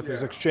behind Martha's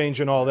Yeah. Exchange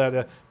and all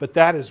that. But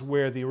that is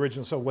where the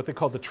original, so what they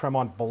called the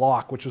Tremont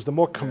Block, which was the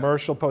more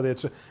commercial part,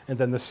 and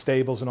then the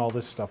stables and all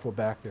this stuff were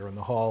back there in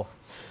the hall.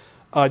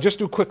 Just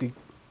do quickly,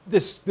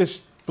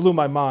 this blew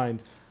my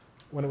mind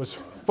when it was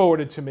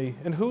forwarded to me.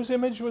 And whose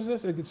image was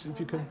this? If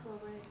you could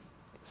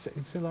say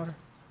louder.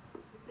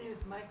 His name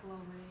is Michael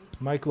O'Ray.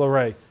 Mike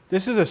Loray.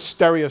 This is a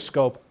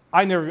stereoscope.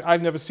 I've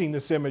never seen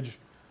this image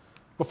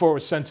before it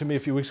was sent to me a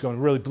few weeks ago, and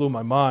it really blew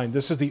my mind.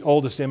 This is the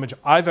oldest image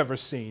I've ever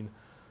seen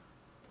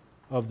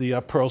of the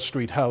Pearl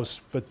Street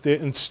house. But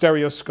in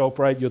stereoscope,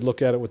 right? You'd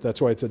look at it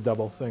that's why it's a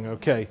double thing.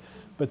 Okay.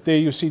 But there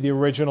you see the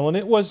original, and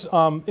it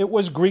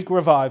was Greek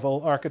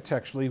Revival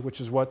architecturally, which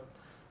is what.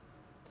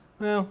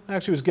 Well,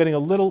 actually, was getting a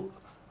little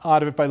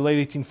out of it by the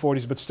late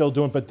 1840s, but still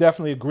doing. But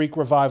definitely a Greek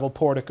Revival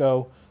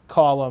portico,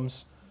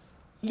 columns,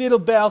 little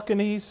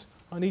balconies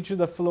on each of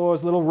the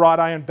floors, little wrought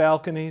iron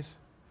balconies.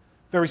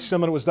 Very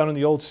similar to what was done in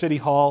the old City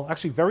Hall.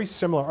 Actually, very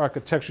similar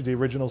architecture to the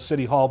original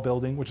City Hall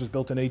building, which was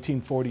built in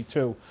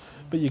 1842.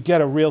 But you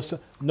get a real,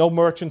 no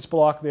Merchants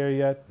Block there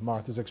yet.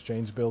 Martha's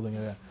Exchange building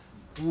there.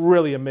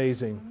 Really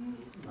amazing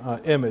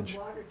image.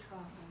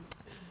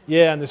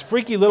 Yeah, and this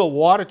freaky little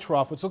water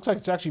trough, which looks like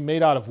it's actually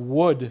made out of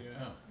wood.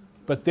 Yeah.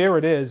 But there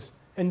it is.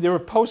 And there were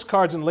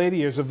postcards in later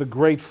years of the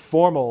great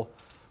formal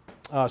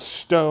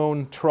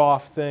stone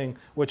trough thing,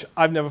 which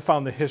I've never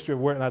found the history of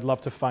where, and I'd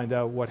love to find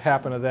out what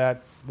happened to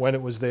that, when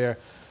it was there.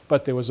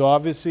 But there was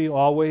obviously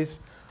always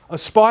a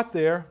spot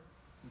there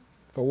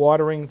for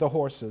watering the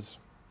horses.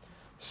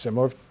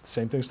 Similar,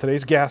 same thing as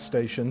today's gas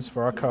stations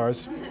for our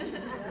cars.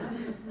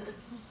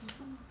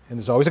 And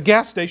there's always a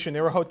gas station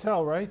near a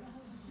hotel, right?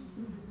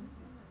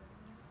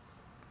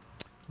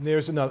 And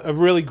there's a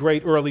really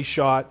great early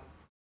shot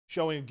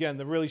showing, again,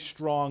 the really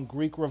strong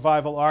Greek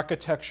Revival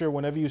architecture.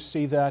 Whenever you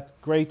see that,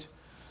 great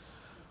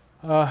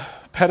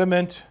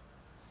pediment,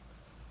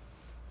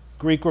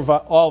 Greek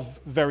Revival, all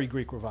very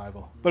Greek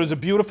Revival. But it was a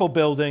beautiful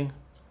building,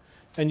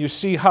 and you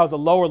see how the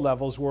lower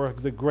levels were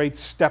the great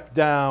step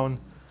down,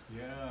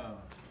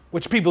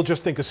 which people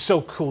just think is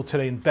so cool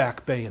today in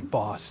Back Bay in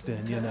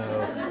Boston, you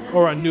know,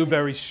 or on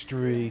Newbury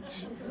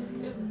Street.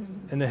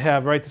 And they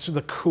have, right, this is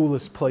the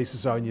coolest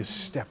places are, and you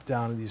step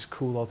down in these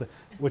cool old things,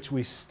 which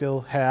we still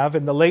have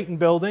in the Leighton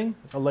building,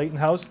 the Leighton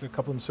house. A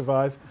couple of them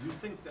survive. Do you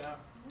think that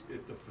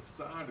if the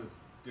facade is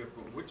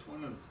different, which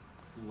one is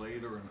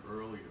later and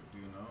earlier? Do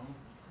you know?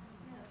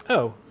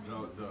 Oh.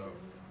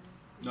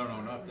 No,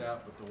 not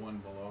that, but the one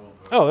below.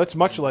 Oh, that's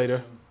much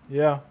later.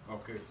 Yeah.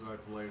 Okay, so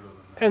that's later than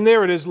that. And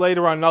there it is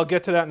later on, and I'll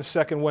get to that in a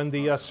second, when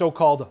the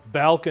so-called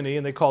balcony,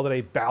 and they called it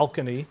a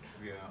balcony,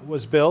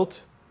 was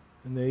built.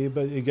 And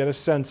but you get a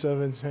sense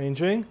of it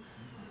changing.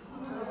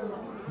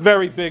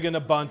 Very big and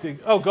abundant.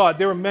 Oh, God,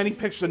 there were many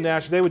pictures of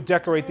Nash. They would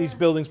decorate these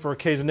buildings for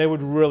occasion. They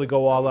would really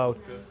go all out.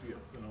 50th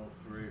in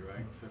 03,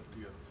 right?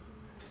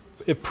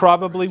 50th. It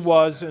probably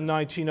was in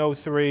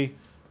 1903.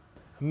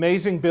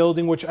 Amazing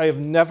building, which I have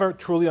never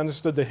truly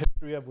understood the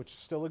history of, which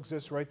still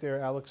exists right there.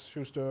 Alex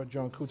Schuster,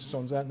 John Kutz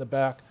owns that in the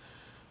back.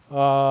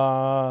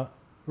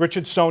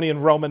 Richardsonian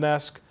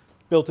Romanesque,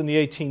 built in the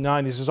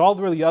 1890s. There's all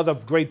the really other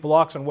great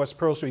blocks on West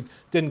Pearl Street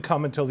didn't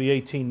come until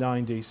the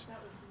 1890s.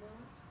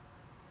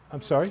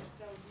 I'm sorry?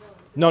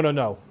 No,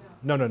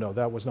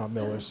 that was not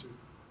Miller's.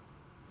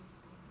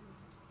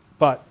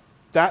 But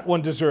that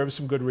one deserves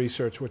some good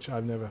research, which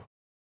I've never.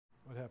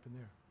 What happened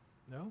there?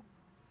 No?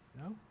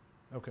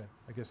 Okay,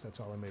 I guess that's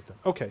all I made then.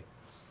 Okay.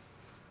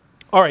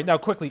 All right, now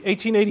quickly,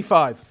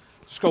 1885.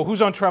 Let's go.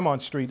 Who's on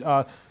Tremont Street?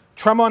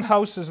 Tremont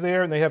House is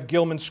there, and they have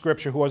Gilman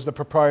Scripture, who was the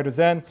proprietor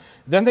then.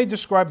 Then they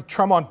describe the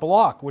Tremont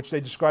Block, which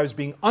they describe as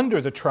being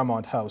under the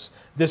Tremont House.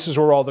 This is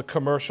where all the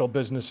commercial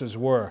businesses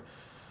were.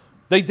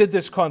 They did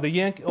this,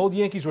 the old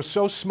Yankees were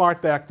so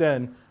smart back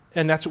then,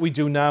 and that's what we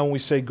do now when we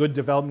say good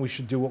development. We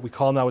should do what we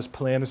call now as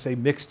plan to say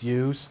mixed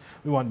use.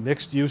 We want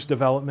mixed use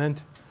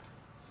development.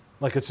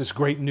 Like it's this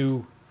great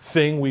new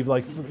thing. We've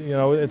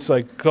it's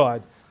like,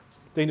 God,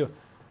 they knew.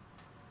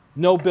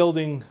 No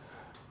building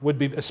would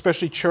be,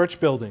 especially church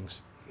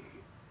buildings.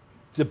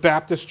 The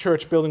Baptist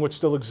church building, which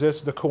still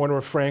exists, the corner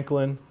of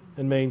Franklin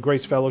and Main,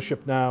 Grace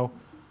Fellowship now.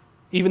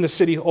 Even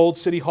the old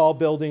City Hall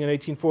building in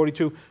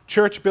 1842.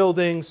 Church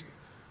buildings,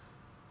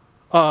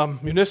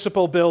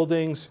 municipal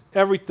buildings,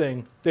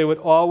 everything. They would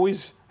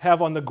always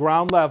have on the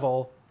ground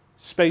level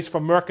space for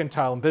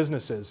mercantile and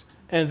businesses.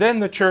 And then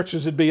the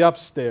churches would be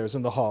upstairs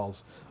in the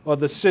halls. Or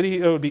the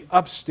city, it would be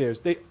upstairs.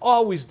 They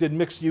always did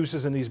mixed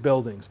uses in these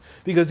buildings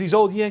because these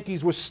old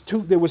Yankees were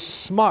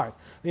smart.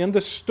 They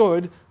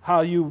understood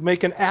how you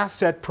make an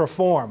asset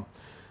perform.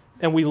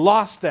 And we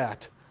lost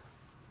that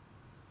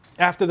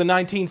after the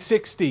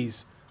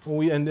 1960s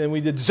when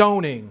we did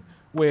zoning,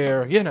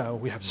 where,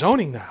 we have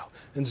zoning now.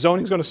 And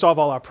zoning is going to solve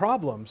all our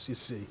problems, you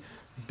see,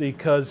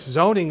 because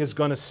zoning is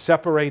going to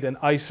separate and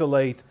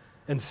isolate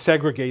and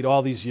segregate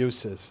all these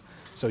uses.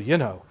 So,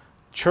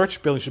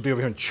 church buildings should be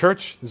over here in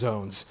church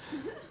zones,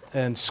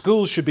 and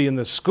schools should be in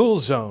the school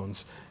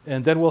zones,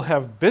 and then we'll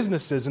have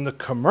businesses in the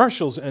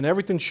commercials, and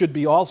everything should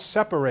be all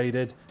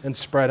separated and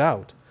spread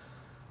out,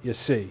 you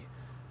see.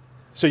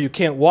 So you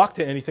can't walk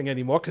to anything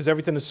anymore because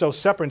everything is so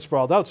separate and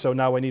sprawled out, so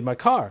now I need my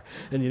car.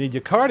 And you need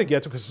your car to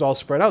get to because it's all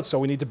spread out, so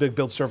we need to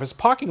build surface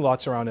parking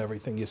lots around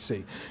everything, you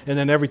see. And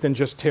then everything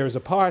just tears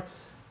apart.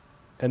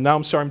 And now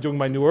I'm sorry I'm doing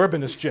my new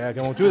urbanist jag,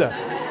 I won't do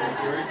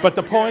that. But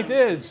the point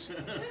is,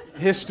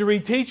 history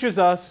teaches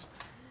us,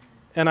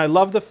 and I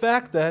love the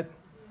fact that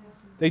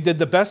they did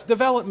the best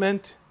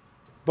development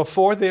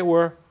before there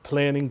were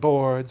planning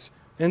boards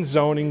and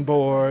zoning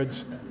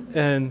boards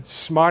and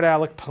smart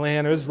aleck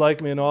planners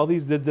like me, and all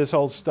these did this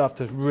whole stuff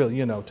to really,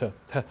 to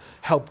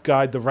help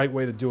guide the right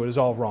way to do it is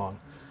all wrong.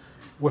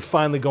 We're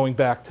finally going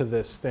back to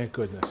this, thank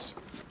goodness,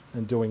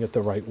 and doing it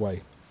the right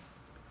way.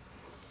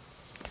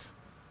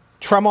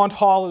 Tremont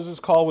Hall, as it's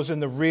called, was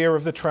in the rear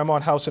of the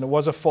Tremont House, and it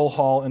was a full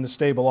hall in the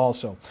stable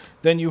also.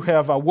 Then you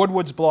have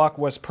Woodward's Block,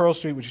 West Pearl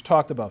Street, which you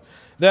talked about.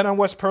 Then on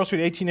West Pearl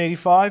Street,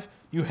 1885,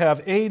 you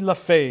have A.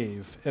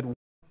 Lefebvre at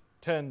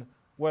 10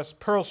 West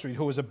Pearl Street,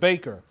 who was a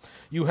baker.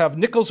 You have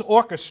Nichols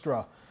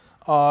Orchestra,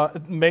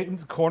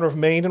 corner of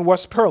Main and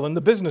West Pearl, in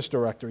the business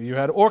director. You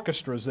had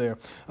orchestras there.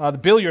 The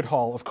billiard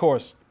hall, of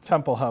course,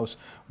 Temple House.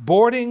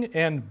 Boarding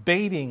and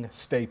baiting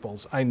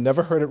staples. I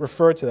never heard it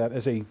referred to that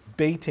as a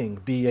baiting,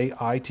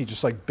 B-A-I-T,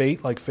 just like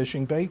bait, like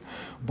fishing bait.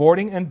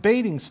 Boarding and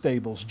baiting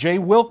stables. J.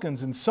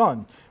 Wilkins and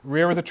Son,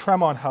 rear of the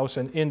Tremont House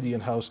and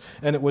Indian House.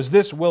 And it was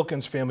this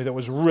Wilkins family that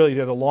was really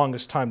there the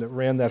longest time that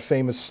ran that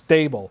famous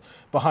stable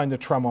behind the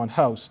Tremont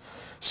House.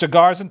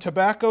 Cigars and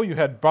tobacco, you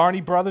had Barney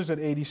Brothers at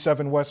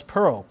 87 West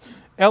Pearl.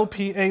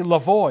 LPA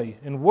Lavoie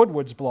in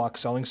Woodward's block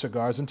selling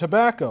cigars and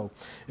tobacco.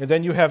 And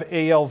then you have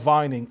A.L.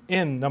 Vining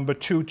in number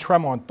 2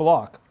 Tremont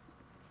block.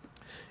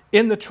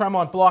 In the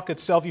Tremont block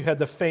itself, you had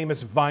the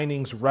famous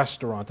Vining's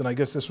restaurant, and I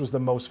guess this was the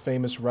most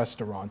famous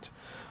restaurant,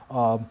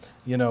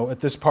 at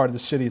this part of the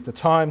city at the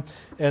time.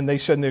 And they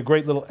said in their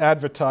great little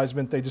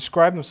advertisement, they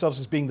described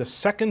themselves as being the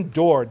second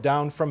door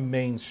down from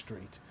Main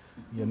Street,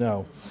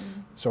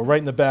 So right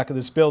in the back of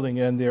this building,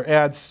 and their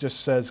ads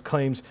just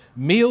claims,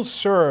 meals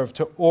served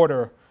to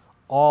order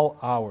all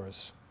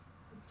hours.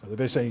 So they're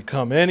basically saying, you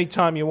come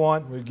anytime you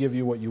want, we'll give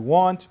you what you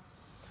want.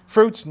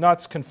 Fruits,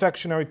 nuts,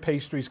 confectionery,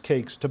 pastries,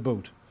 cakes to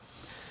boot.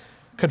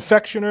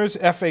 Confectioners,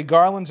 F.A.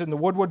 Garland's in the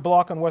Woodward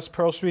block on West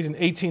Pearl Street in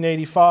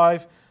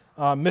 1885.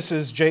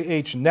 Mrs.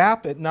 J.H.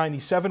 Knapp at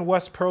 97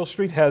 West Pearl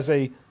Street has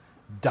a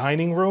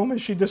dining room,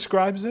 as she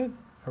describes it,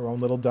 her own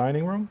little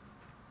dining room.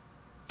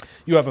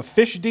 You have a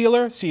fish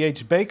dealer,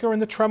 C.H. Baker in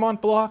the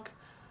Tremont block.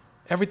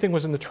 Everything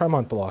was in the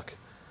Tremont block.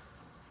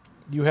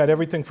 You had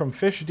everything from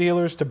fish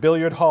dealers to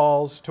billiard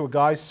halls to a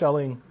guy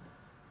selling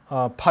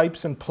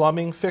pipes and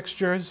plumbing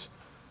fixtures,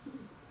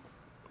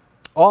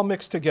 all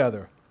mixed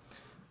together.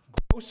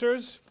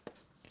 Grocers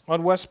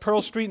on West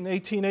Pearl Street in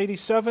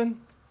 1887.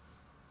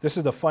 This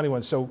is the funny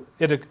one. So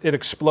it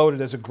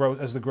exploded as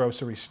the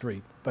grocery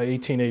street by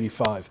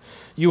 1885.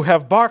 You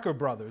have Barker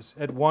Brothers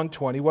at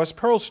 120 West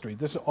Pearl Street.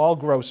 This is all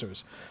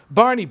grocers.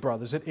 Barney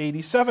Brothers at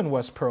 87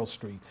 West Pearl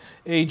Street.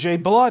 A.J.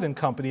 Blood and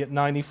Company at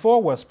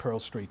 94 West Pearl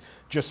Street.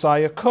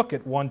 Josiah Cook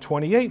at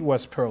 128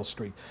 West Pearl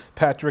Street.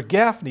 Patrick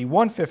Gaffney,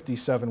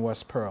 157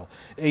 West Pearl.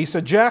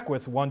 Asa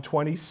Jackwith,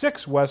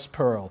 126 West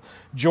Pearl.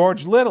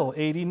 George Little,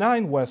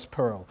 89 West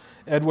Pearl.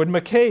 Edward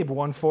McCabe,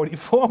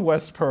 144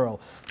 West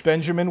Pearl.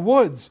 Benjamin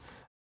Woods,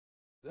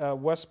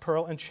 West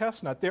Pearl and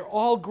Chestnut. They're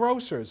all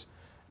grocers.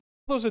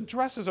 Those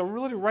addresses are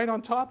really right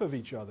on top of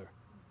each other.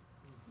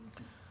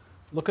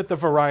 Look at the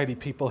variety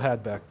people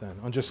had back then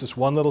on just this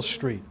one little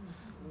street.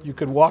 You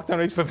could walk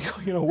down each,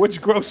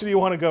 which grocery do you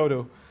want to go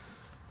to?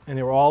 And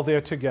they were all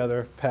there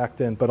together, packed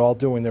in, but all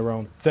doing their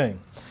own thing.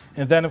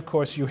 And then, of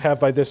course, you have,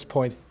 by this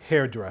point,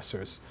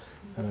 hairdressers.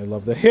 And I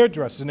love the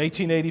hairdressers. In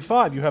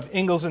 1885, you have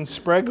Ingalls and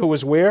Sprague, who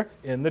was where?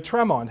 In the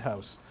Tremont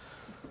House.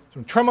 So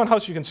in Tremont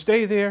House, you can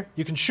stay there,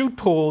 you can shoot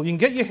pool, you can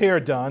get your hair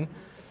done,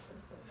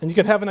 and you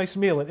can have a nice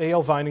meal at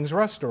A.L. Vining's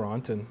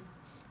restaurant. And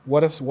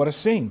what a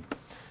scene.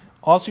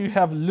 Also, you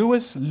have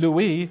Louis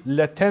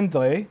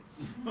Letendre,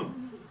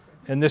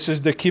 and this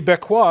is the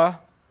Quebecois,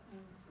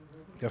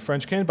 a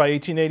French Canadian, by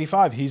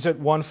 1885. He's at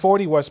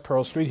 140 West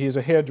Pearl Street. He is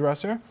a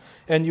hairdresser.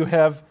 And you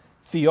have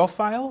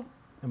Théophile,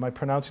 am I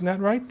pronouncing that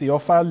right?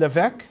 Théophile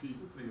Levesque?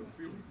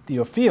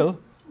 Théophile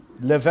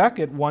Levesque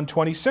at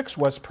 126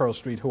 West Pearl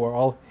Street, who are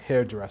all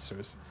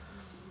hairdressers.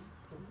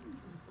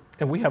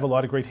 And we have a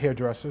lot of great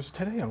hairdressers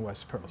today on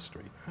West Pearl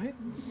Street, right?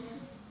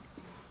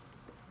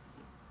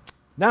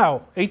 Now,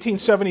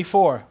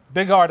 1874,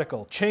 big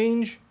article,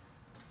 change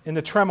in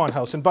the Tremont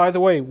House. And by the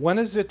way, when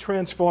is it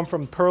transformed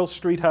from Pearl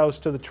Street House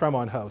to the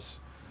Tremont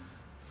House?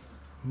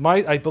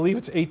 I believe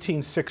it's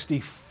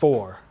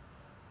 1864.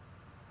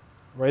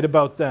 Right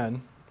about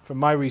then, from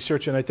my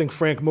research, and I think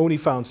Frank Mooney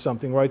found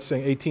something, right,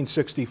 saying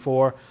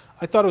 1864.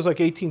 I thought it was like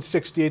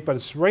 1868, but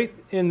it's right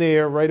in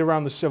there, right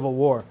around the Civil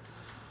War.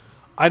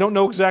 I don't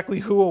know exactly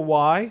who or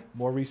why,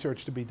 more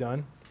research to be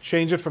done.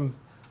 Change it from,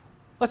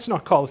 let's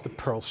not call this the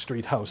Pearl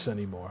Street House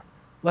anymore.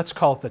 Let's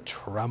call it the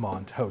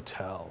Tremont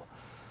Hotel.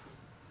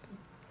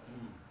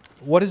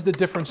 What is the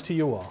difference to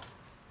you all?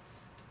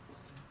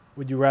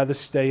 Would you rather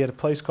stay at a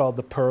place called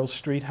the Pearl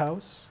Street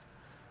House?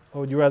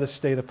 Or would you rather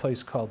stay at a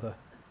place called the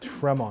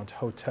Tremont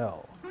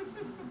Hotel?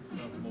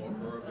 Sounds more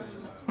urban.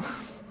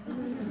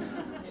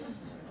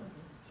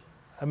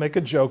 I make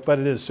a joke, but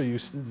it is. So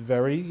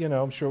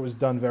I'm sure it was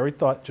done very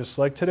thought, just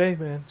like today,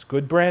 man. It's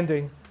good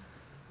branding.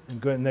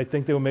 And I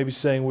think they were maybe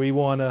saying we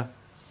want to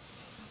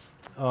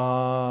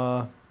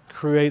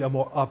create a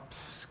more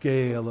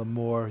upscale, a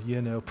more,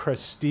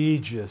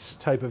 prestigious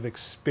type of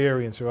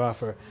experience or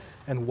offer.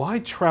 And why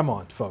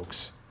Tremont,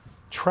 folks?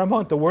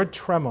 Tremont, the word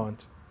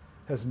Tremont,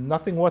 has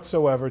nothing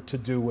whatsoever to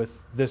do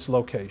with this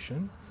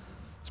location.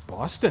 It's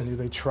Boston. You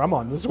think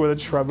Tremont. This is where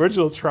the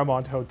original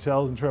Tremont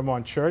Hotel and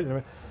Tremont Church.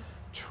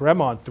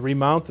 Tremont, Three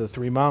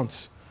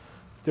Mounts.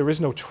 There is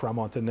no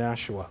Tremont in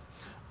Nashua.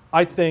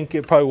 I think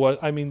it probably was.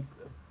 I mean,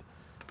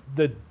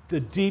 the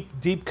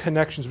deep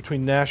connections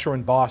between Nashua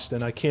and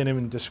Boston, I can't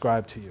even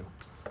describe to you.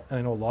 And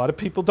I know a lot of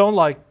people don't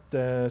like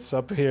this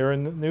up here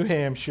in New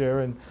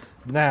Hampshire and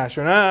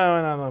Nashua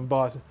and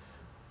Boston.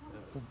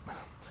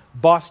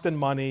 Boston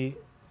money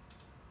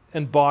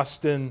and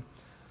Boston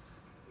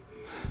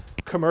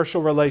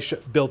commercial relation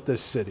built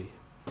this city.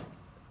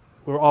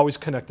 We were always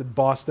connected,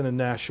 Boston and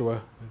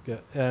Nashua.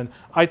 And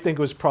I think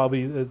it was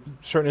probably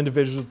certain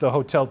individuals at the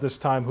hotel at this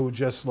time who were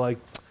just like,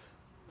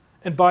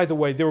 and by the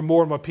way, there were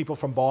more and more people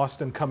from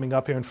Boston coming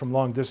up here and from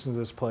long distance to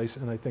this place.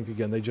 And I think,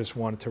 again, they just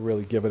wanted to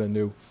really give it a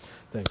new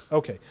thing.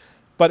 Okay.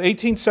 But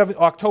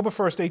October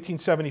 1st,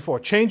 1874,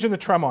 change in the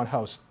Tremont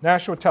House,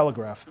 Nashua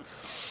Telegraph.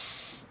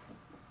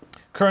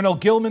 Colonel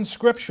Gilman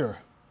Scripture,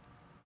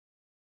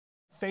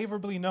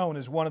 favorably known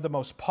as one of the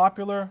most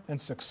popular and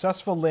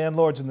successful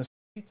landlords in the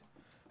state,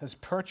 has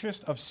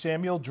purchased of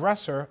Samuel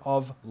Dresser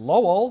of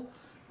Lowell,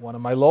 one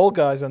of my Lowell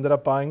guys ended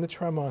up buying the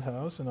Tremont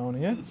House and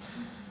owning it,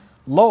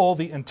 Lowell,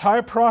 the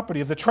entire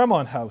property of the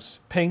Tremont House,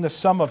 paying the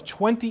sum of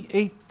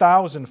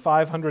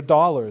 $28,500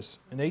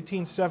 in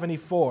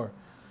 1874.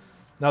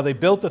 Now, they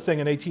built the thing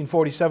in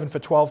 1847 for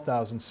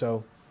 $12,000,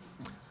 so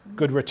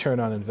good return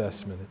on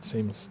investment, it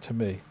seems to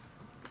me.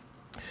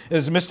 It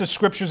is Mr.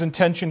 Scripture's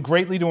intention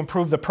greatly to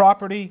improve the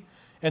property,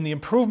 and the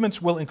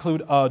improvements will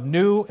include a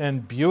new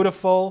and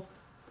beautiful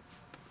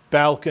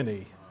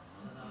balcony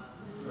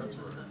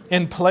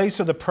in place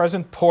of the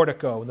present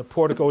portico. And the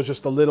portico is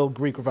just a little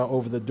Greek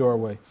over the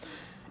doorway.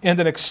 And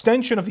an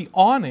extension of the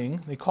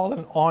awning, they call it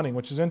an awning,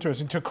 which is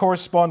interesting, to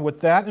correspond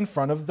with that in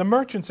front of the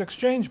Merchants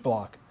Exchange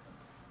Block,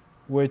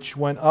 which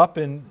went up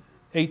in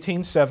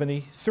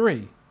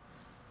 1873,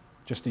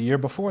 just a year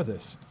before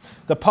this.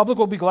 The public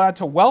will be glad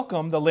to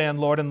welcome the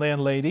landlord and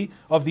landlady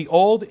of the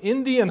old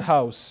Indian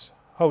House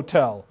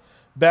Hotel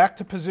back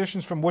to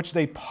positions from which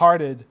they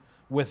parted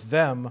with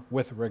them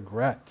with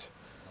regret.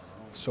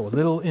 So a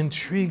little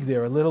intrigue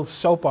there, a little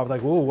soap opera,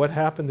 like, ooh, what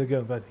happened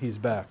again? But he's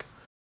back.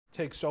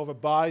 Takes over,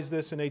 buys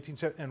this in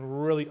 1870,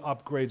 and really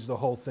upgrades the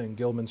whole thing,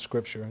 Gilman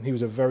Scripture. And he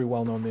was a very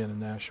well-known man in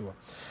Nashua.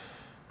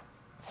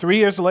 3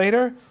 years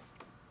later,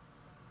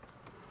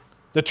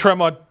 the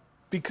Tremont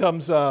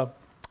becomes, the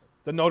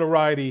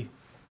notoriety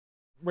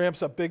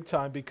ramps up big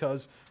time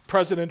because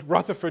President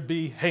Rutherford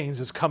B. Haynes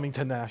is coming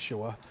to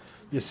Nashua,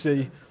 you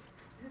see.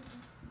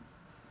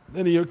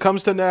 Then he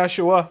comes to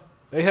Nashua.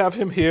 They have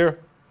him here.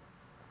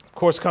 Of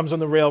course, comes on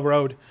the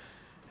railroad.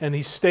 And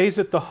he stays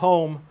at the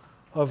home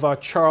of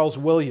Charles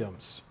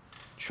Williams.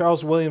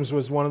 Charles Williams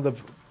was one of the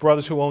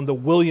brothers who owned the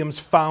Williams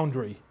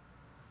Foundry,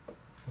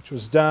 which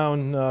was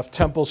down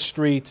Temple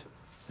Street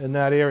in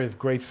that area, of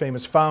great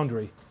famous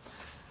foundry.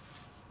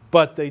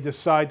 But they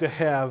decide to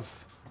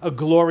have a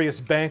glorious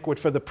banquet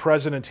for the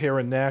president here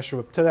in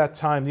Nashua. To that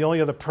time, the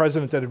only other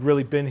president that had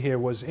really been here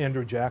was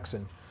Andrew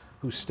Jackson,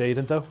 who stayed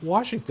in the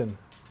Washington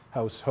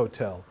House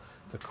Hotel.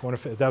 That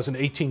was in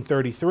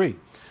 1833.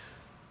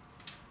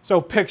 So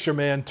picture,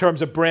 man, in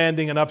terms of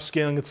branding and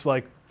upscaling, it's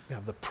like you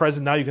have the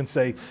president. Now you can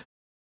say,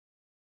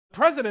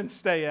 presidents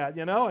stay at,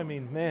 you know? I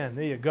mean, man,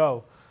 there you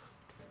go.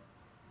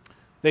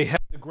 They had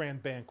the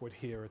grand banquet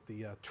here at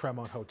the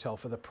Tremont Hotel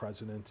for the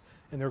president,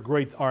 and there are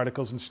great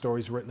articles and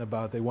stories written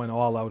about it. They went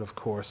all out, of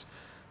course.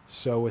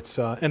 So it's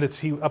up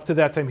to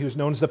that time he was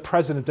known as the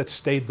president that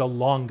stayed the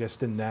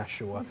longest in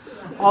Nashua.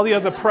 All the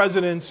other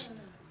presidents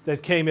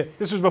that came in,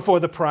 this was before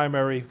the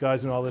primary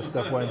guys and all this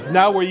stuff went.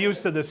 Now we're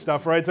used to this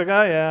stuff, right? It's like,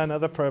 oh yeah,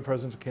 another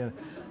president can't.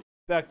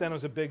 Back then it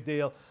was a big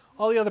deal.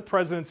 All the other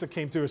presidents that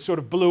came through sort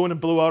of blew in and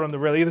blew out on the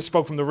rail. Either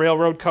spoke from the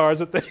railroad cars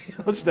at the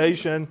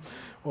station,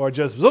 or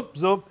just zoop,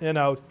 zoop, and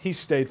out. He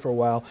stayed for a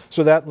while.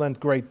 So that lent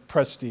great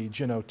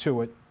prestige,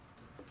 to it.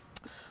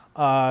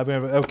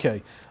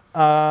 Okay.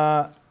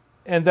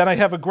 And then I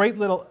have a great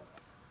little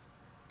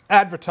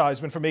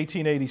advertisement from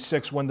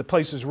 1886 when the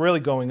place is really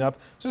going up.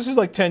 So this is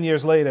like 10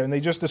 years later, and they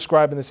just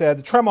describe in this ad,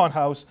 the Tremont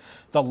House,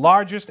 the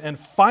largest and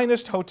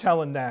finest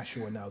hotel in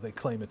Nashua now, they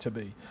claim it to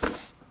be.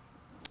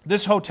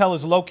 This hotel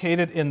is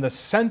located in the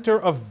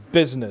center of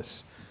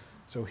business.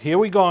 So here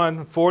we go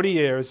on 40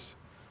 years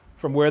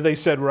from where they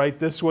said, right,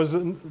 this was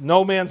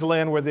no man's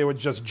land where there were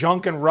just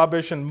junk and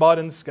rubbish and mud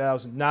and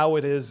scows. Now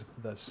it is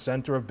the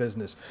center of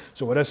business.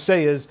 So what I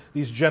say is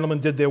these gentlemen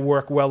did their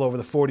work well over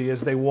the 40 years.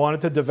 They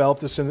wanted to develop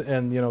this,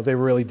 and they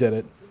really did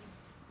it.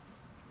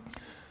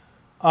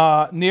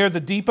 Near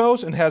the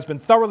depots, and has been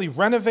thoroughly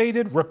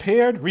renovated,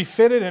 repaired,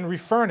 refitted, and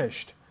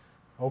refurnished.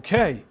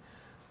 Okay.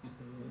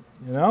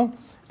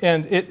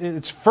 And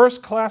it's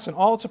first class in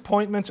all its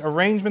appointments,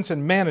 arrangements,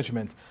 and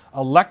management.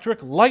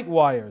 Electric light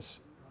wires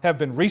have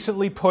been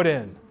recently put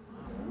in.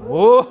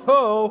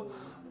 Whoa!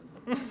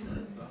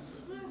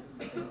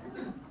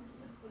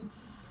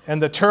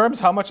 And the terms,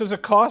 how much does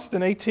it cost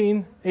in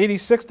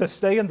 1886 to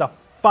stay in the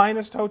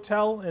finest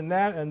hotel in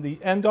that and the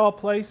end-all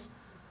place?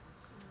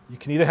 You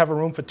can either have a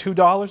room for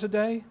 $2 a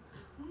day,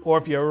 or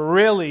if you're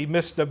really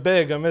Mr.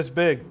 Big or Miss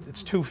Big,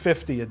 it's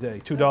 $2.50 a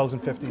day,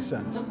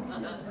 $2.50.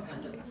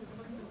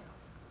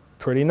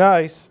 Pretty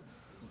nice.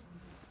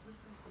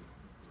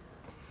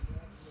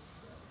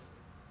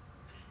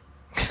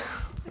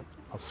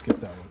 I'll skip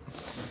that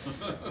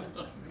one.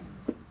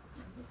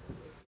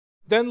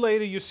 Then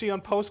later you see on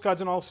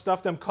postcards and all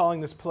stuff them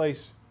calling this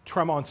place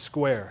Tremont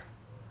Square.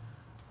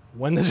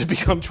 when does it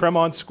become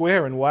Tremont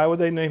Square, and why would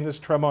they name this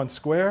Tremont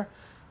Square?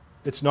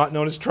 It's not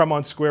known as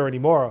Tremont Square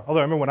anymore. Although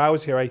I remember when I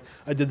was here,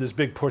 I did this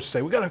big push to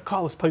say, we got to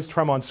call this place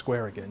Tremont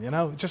Square again, you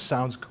know? It just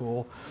sounds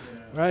cool,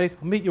 right?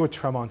 I'll meet you at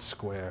Tremont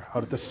Square,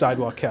 out at the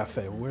Sidewalk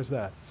Cafe. Well, where's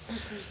that?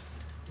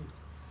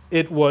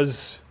 It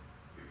was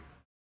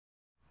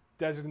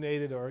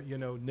designated or,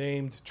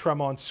 named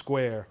Tremont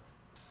Square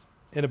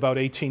in about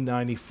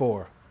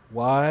 1894.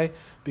 Why?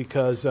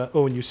 Because,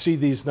 and you see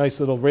these nice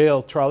little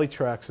rail trolley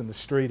tracks in the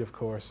street, of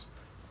course.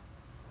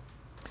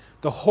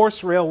 The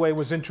horse railway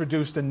was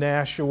introduced in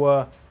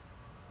Nashua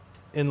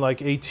in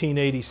like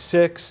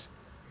 1886,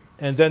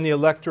 and then the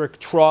electric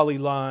trolley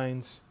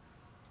lines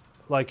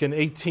like in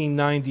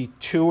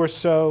 1892 or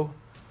so.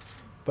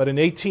 But in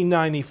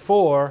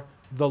 1894,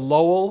 the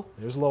Lowell,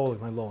 there's Lowell,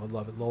 my Lowell, I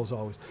love it, Lowell's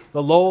always.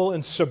 The Lowell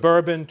and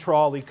Suburban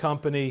Trolley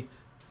Company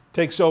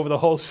takes over the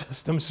whole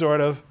system,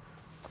 sort of.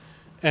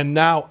 And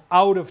now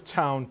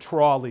out-of-town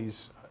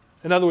trolleys,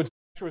 in other words,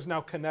 Nashua is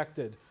now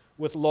connected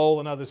with Lowell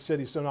and other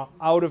cities. So now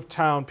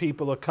out-of-town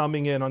people are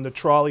coming in on the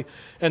trolley,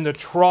 and the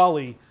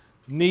trolley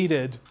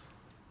needed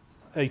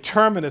a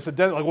terminus, like,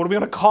 what are we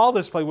going to call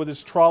this place where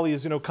this trolley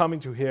is, coming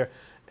to here?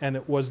 And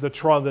it was the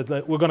trolley,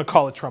 we're going to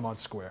call it Tremont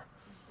Square.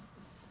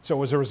 So it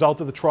was a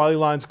result of the trolley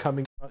lines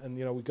coming, and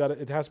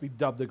it has to be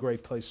dubbed a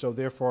great place. So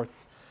therefore,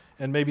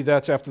 and maybe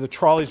that's after the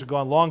trolleys are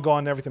gone, long gone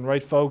and everything,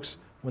 right, folks?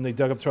 When they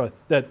dug up the trolley,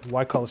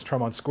 why call this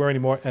Tremont Square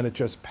anymore? And it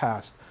just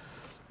passed.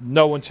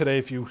 No one today,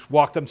 if you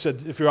walked up and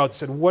said, if you're out and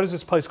said, what is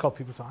this place called?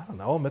 People say, I don't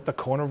know, I'm at the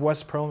corner of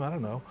West Pearl, I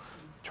don't know.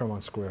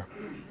 Tremont Square.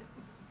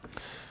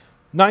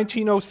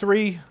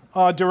 1903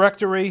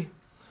 directory,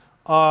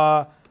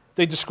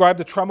 they described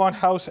the Tremont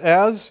House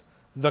as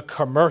the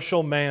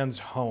commercial man's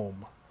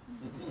home.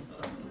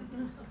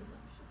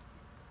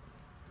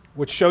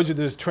 Which shows you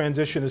this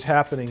transition is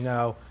happening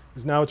now,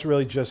 because now it's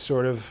really just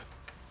sort of,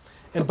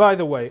 and by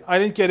the way, I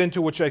didn't get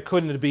into which I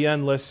couldn't, it'd be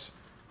endless,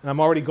 and I'm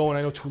already going,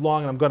 I know, too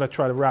long, and I'm going to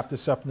try to wrap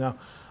this up now.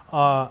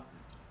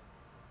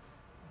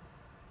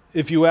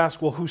 If you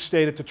ask, well, who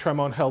stayed at the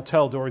Tremont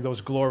Hotel during those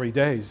glory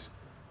days?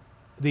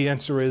 The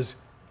answer is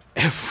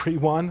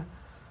everyone.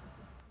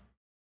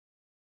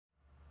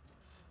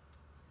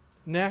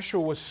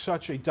 Nashua was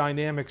such a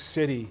dynamic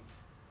city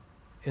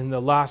in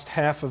the last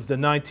half of the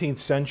 19th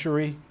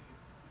century.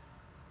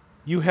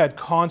 You had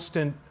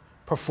constant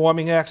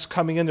performing acts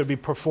coming in. They'd be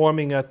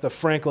performing at the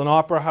Franklin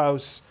Opera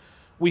House.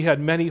 We had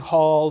many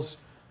halls.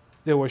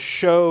 There were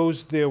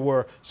shows.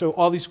 So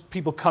all these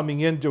people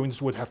coming in doing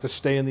this would have to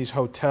stay in these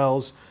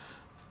hotels.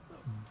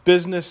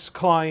 Business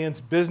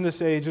clients,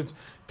 business agents,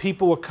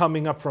 people were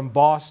coming up from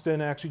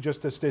Boston actually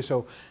just to stay.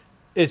 So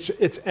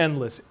it's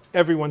endless.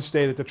 Everyone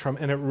stayed at the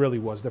Tremont, and it really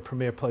was the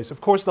premier place.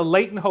 Of course, the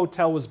Leighton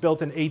Hotel was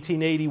built in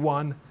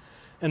 1881,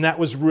 and that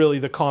was really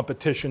the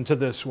competition to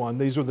this one.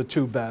 These were the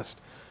two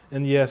best.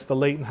 And yes, the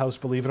Leighton House,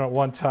 believe it or not,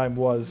 one time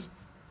was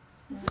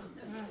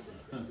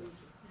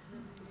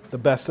the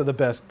best of the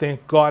best.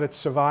 Thank God it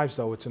survives,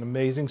 though. It's an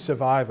amazing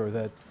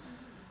survivor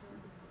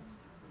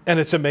and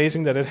it's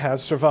amazing that it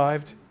has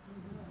survived.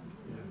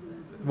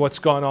 What's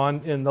gone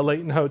on in the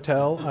Leighton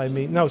Hotel, I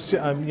mean, no,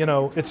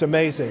 it's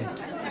amazing.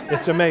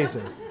 It's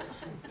amazing.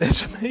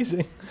 It's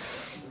amazing.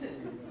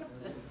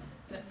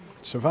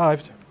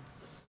 Survived.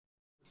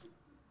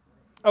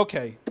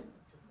 Okay.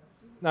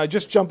 Now,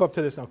 just jump up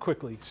to this now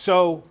quickly.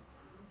 So,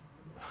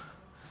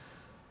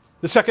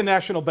 the Second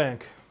National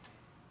Bank.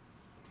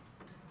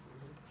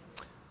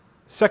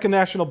 Second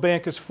National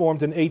Bank is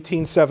formed in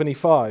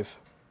 1875.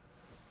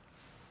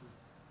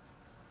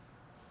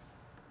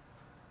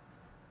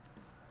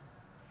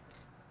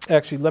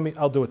 Actually,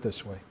 I'll do it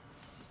this way.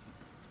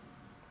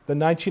 The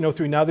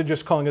 1903, now they're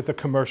just calling it the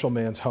commercial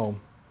man's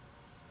home.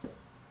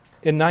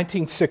 In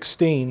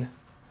 1916,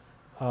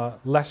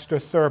 Lester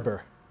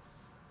Thurber,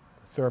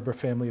 the Thurber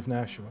family of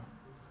Nashua,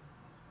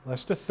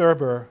 Lester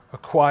Thurber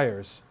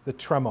acquires the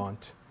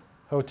Tremont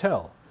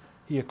Hotel.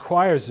 He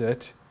acquires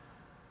it,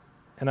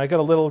 and I got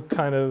a little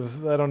kind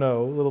of,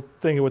 little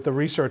thing with the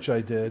research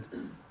I did.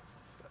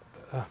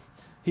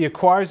 He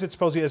acquires it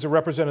supposedly as a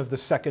representative of the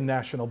Second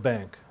National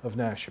Bank of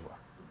Nashua.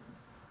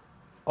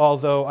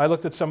 Although I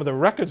looked at some of the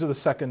records of the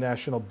Second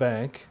National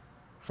Bank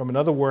from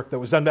another work that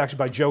was done actually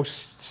by Joe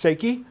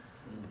Sakey,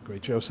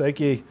 great Joe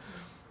Sakey,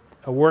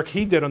 a work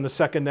he did on the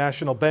Second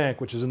National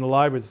Bank, which is in the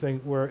library thing,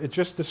 where it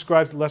just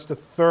describes Lester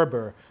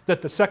Thurber,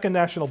 that the Second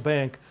National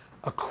Bank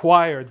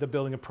acquired the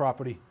building and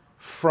property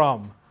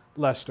from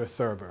Lester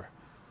Thurber.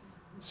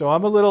 So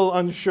I'm a little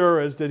unsure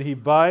as did he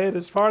buy it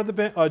as part of the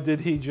bank, or did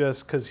he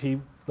just, because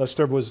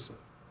Lester Thurber was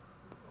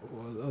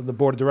the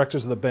board of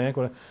directors of the bank.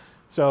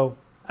 So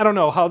I don't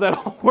know how that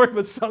all worked,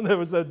 but there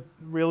was a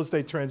real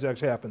estate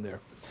transaction happened there.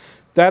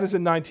 That is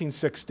in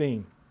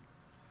 1916.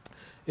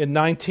 In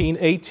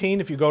 1918,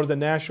 if you go to the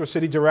Nashua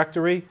City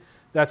Directory,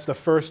 that's the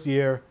first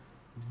year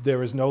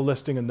there is no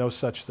listing and no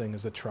such thing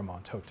as a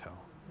Tremont Hotel.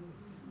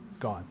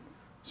 Gone.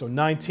 So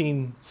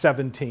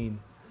 1917,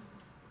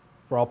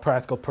 for all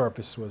practical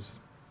purpose,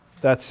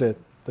 that's it.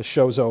 The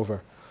show's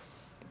over.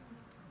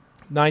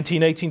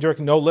 1918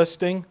 directory, no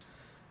listing.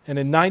 And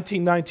in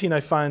 1919, I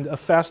find a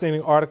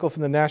fascinating article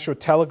from the Nashua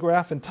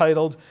Telegraph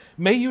entitled,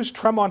 "May Use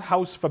Tremont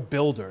House for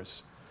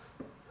Builders."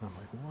 I'm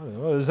like,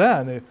 what is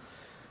that?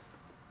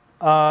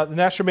 The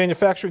Nashua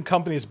Manufacturing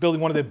Company is building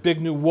one of their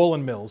big new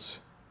woolen mills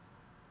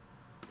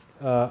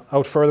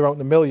further out in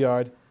the mill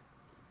yard,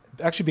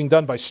 actually being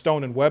done by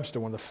Stone and Webster,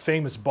 one of the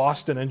famous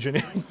Boston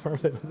engineering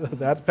firms.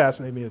 That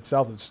fascinated me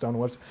itself, it's Stone and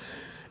Webster.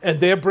 And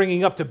they're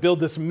bringing up to build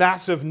this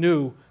massive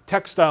new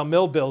textile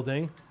mill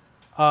building.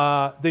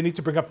 They need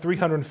to bring up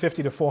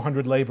 350 to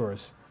 400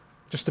 laborers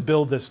just to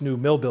build this new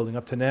mill building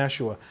up to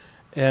Nashua.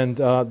 And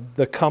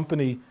the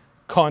company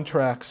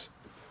contracts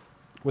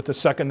with the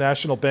Second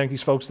National Bank,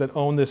 these folks that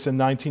own this in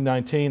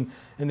 1919,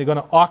 and they're going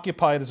to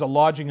occupy it as a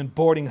lodging and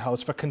boarding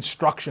house for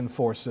construction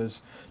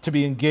forces to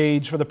be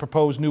engaged for the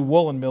proposed new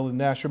woolen mill in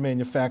Nashua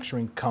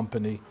Manufacturing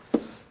Company.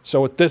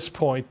 So at this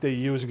point, they're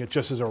using it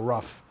just as a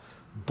rough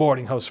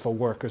boarding house for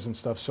workers and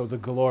stuff. So the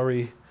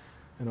glory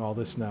and all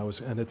this now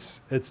is, and it's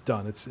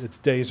done. Its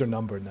days are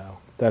numbered now.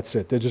 That's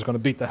it. They're just going to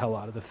beat the hell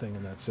out of the thing,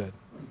 and that's it.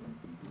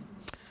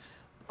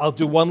 I'll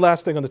do one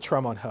last thing on the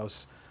Tremont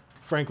House.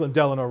 Franklin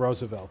Delano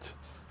Roosevelt.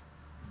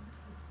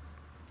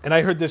 And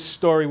I heard this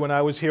story when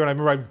I was here, and I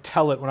remember I would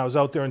tell it when I was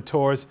out there in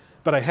tours,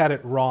 but I had it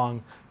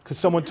wrong, because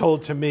someone told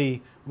it to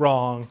me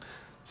wrong.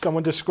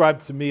 Someone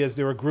described it to me as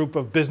there were a group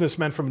of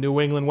businessmen from New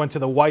England, went to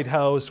the White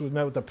House, we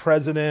met with the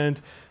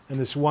president, and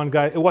this one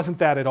guy. It wasn't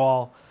that at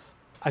all.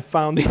 I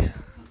found the...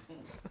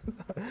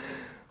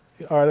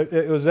 All right,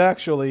 it was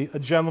actually a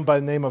gentleman by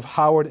the name of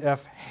Howard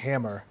F.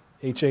 Hammer,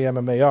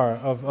 Hammar,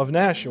 of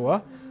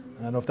Nashua.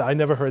 I don't know if I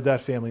never heard that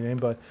family name,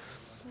 but...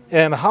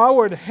 And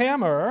Howard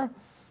Hammer,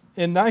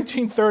 in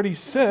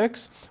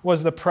 1936,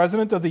 was the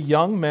president of the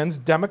Young Men's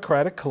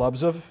Democratic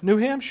Clubs of New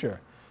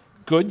Hampshire.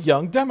 Good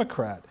young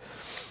Democrat.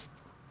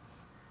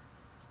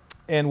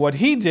 And what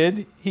he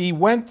did, he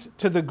went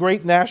to the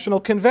great national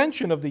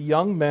convention of the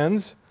Young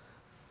Men's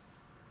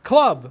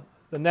Club,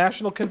 the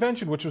national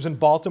convention, which was in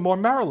Baltimore,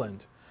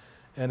 Maryland.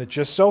 And it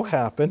just so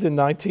happened in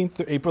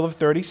April of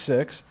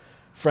 36,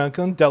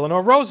 Franklin Delano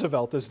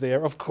Roosevelt is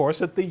there, of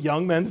course, at the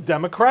Young Men's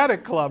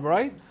Democratic Club,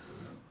 right?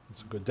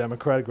 He's a good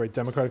Democrat, great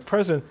Democratic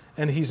president,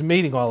 and he's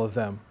meeting all of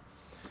them.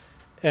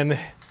 And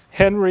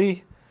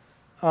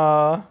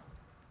Howard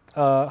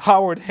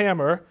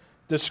Hammer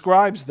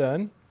describes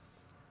then,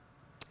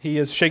 he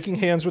is shaking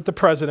hands with the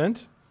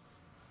president,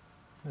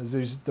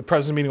 as the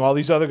president meeting all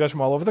these other guys from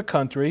all over the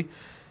country,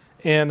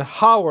 and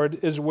Howard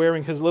is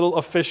wearing his little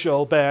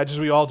official badge, as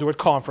we all do at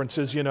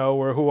conferences, you know,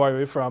 or who are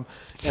you from,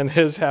 and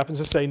his happens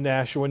to say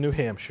Nashua, New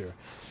Hampshire.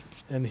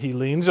 And he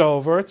leans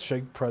over,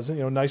 shake president,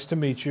 you know, nice to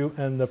meet you.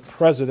 And the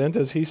president,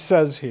 as he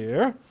says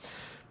here,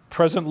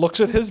 president looks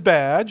at his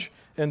badge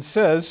and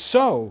says,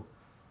 "So,"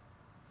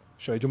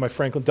 should I do my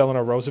Franklin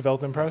Delano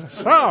Roosevelt impression?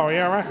 "So,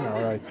 yeah, right.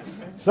 All right.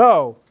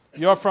 So,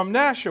 you're from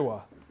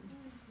Nashua."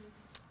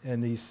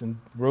 And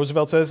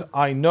Roosevelt says,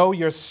 "I know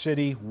your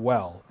city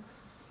well.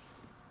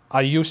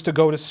 I used to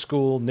go to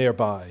school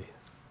nearby."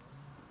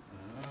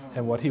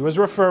 And what he was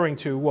referring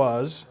to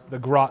was the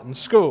Groton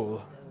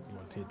School.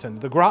 He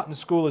attended the Groton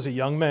School as a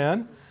young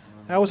man.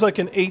 That was like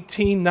in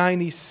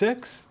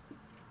 1896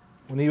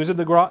 when he was at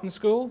the Groton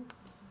School.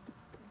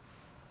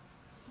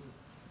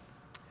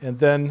 And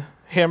then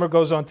Hammer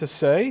goes on to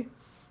say,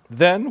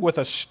 then with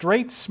a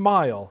straight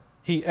smile,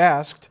 he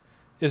asked,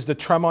 "Is the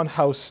Tremont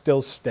House still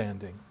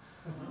standing?"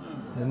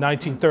 In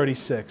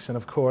 1936, and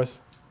of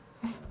course,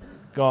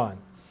 gone.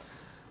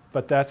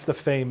 But that's the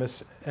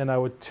famous, and I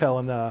would tell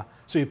him,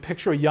 so you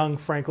picture a young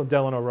Franklin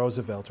Delano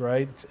Roosevelt,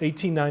 right? It's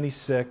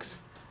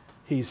 1896.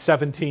 He's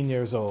 17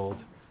 years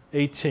old,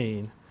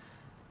 18.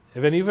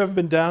 Have any of you ever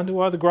been down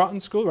to the Groton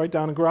School, right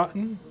down in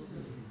Groton?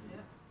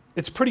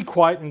 It's pretty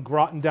quiet in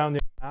Groton down there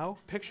now.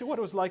 Picture what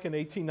it was like in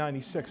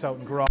 1896 out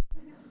in Groton.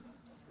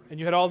 And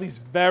you had all these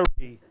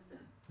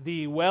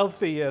the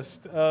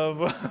wealthiest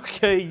of,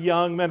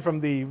 young men from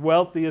the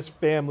wealthiest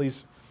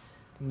families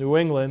in New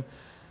England.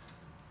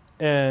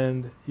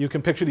 And you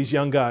can picture these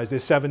young guys. They're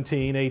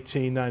 17,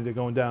 18, 19, they're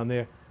going down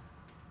there.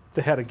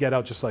 They had to get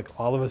out just like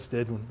all of us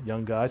did when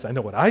young guys. I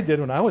know what I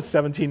did when I was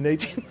 17,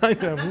 18,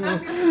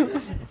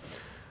 19.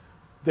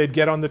 They'd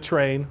get on the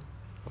train.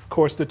 Of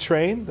course, the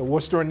train, the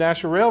Worcester and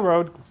Nashua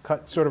Railroad,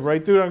 cut sort of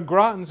right through on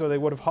Groton, so they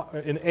would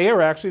have, in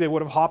air actually, they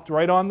would have hopped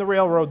right on the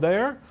railroad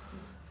there.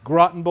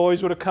 Groton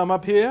boys would have come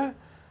up here,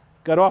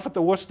 got off at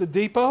the Worcester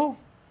Depot,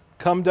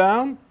 come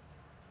down,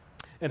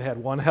 and had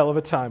one hell of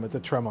a time at the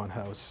Tremont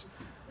House.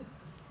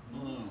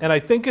 And I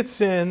think it's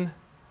in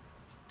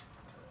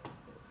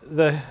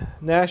the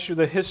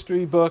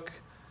history book,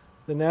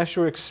 the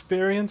Nashua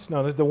Experience.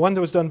 No, the one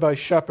that was done by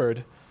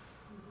Shepard.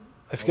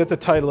 I forget the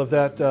title of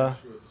that.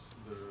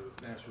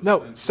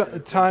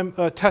 Testing Time.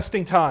 A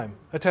Testing Time.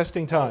 Oh,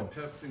 Testing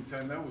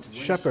Time, that was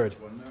Shepard.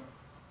 wasn't it?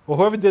 Well,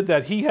 whoever did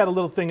that, he had a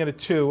little thing in it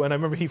too. And I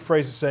remember he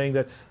phrased it saying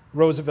that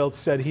Roosevelt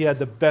said he had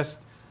the best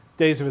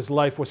days of his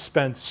life was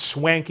spent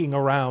swanking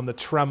around the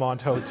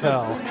Tremont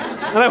Hotel.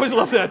 And I always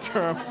love that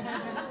term.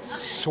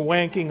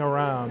 Swanking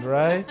around,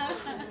 right?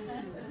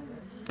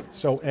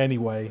 So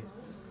anyway,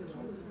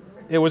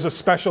 It was a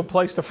special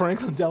place to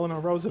Franklin Delano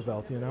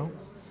Roosevelt, you know.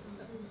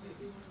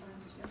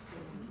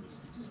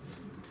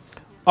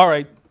 All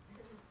right,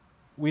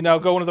 we now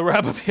go into the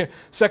wrap-up here.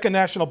 Second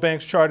National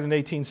Bank's chartered in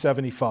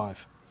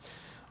 1875.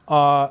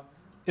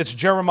 It's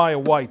Jeremiah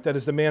White that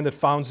is the man that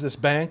founds this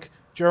bank.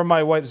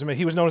 Jeremiah White is the man.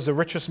 He was known as the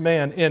richest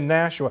man in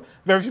Nashua.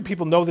 Very few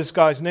people know this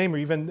guy's name or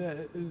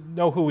even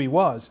know who he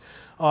was.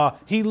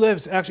 He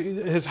lives, actually,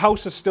 his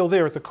house is still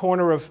there at the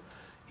corner of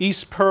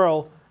East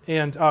Pearl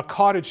and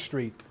Cottage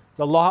Street.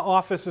 The law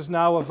office is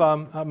now of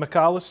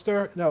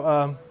McAllister.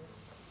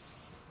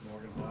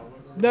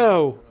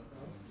 No,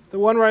 the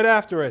one right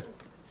after it.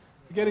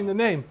 Forgetting the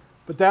name.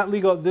 But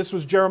this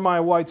was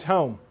Jeremiah White's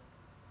home.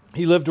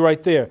 He lived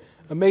right there.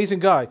 Amazing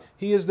guy.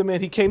 He is the man.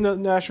 He came to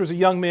Nashua as a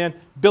young man,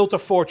 built a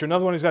fortune.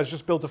 Another one of these guys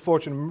just built a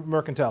fortune,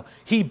 mercantile.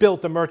 He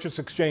built the Merchants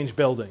Exchange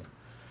building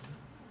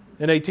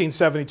in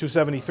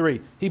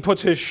 1872-73. He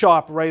puts his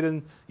shop right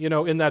in,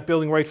 in that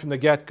building right from the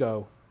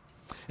get-go.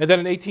 And then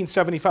in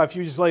 1875, a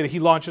few years later, he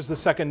launches the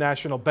Second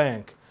National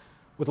Bank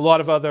with a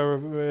lot of other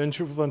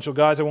influential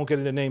guys. I won't get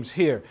into names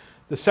here.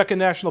 The Second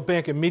National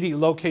Bank immediately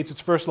locates,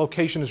 its first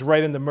location is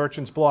right in the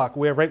Merchants Block,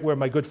 right where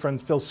my good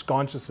friend Phil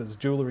Sconchus'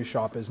 jewelry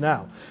shop is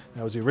now.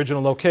 That was the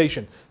original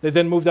location. They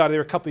then moved out of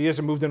there a couple of years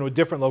and moved into a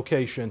different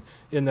location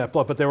in that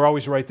block, but they were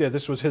always right there.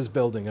 This was his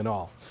building and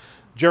all.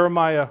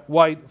 Jeremiah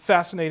White,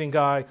 fascinating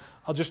guy.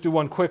 I'll just do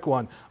one quick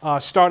one.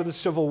 Started the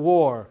Civil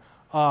War,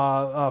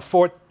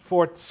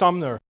 Fort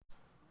Sumter.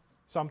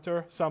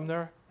 Sumter?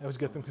 I always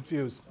get them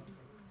confused.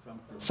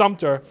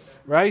 Sumter,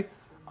 right?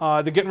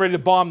 They're getting ready to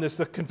bomb this,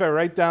 the Confederate,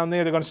 right down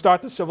there. They're going to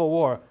start the Civil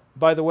War.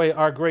 By the way,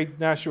 our great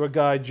Nashua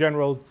guy,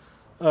 General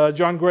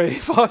John Gray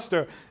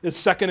Foster, is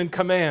second in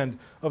command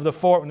of the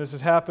fort when this is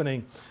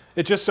happening.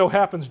 It just so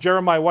happens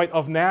Jeremiah White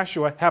of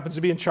Nashua happens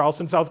to be in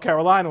Charleston, South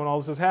Carolina when all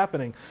this is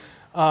happening.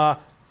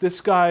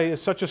 This guy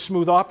is such a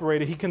smooth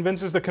operator. He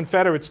convinces the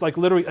Confederates, like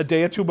literally a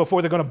day or two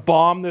before they're going to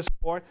bomb this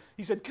fort.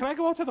 He said, "Can I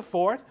go out to the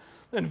fort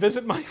and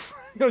visit my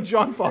friend,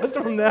 John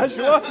Foster from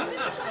Nashua?"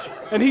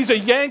 And he's a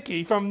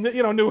Yankee from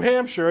New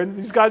Hampshire, and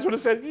these guys would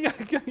have said, "Yeah,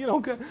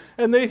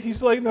 and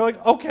they're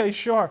like, "Okay,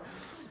 sure."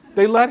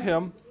 They let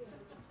him.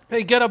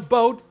 They get a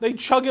boat. They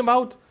chug him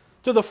out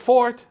to the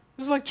fort.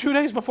 This is like 2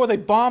 days before they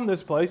bomb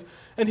this place,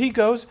 and he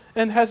goes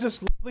and has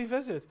this lovely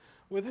visit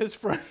with his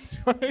friend,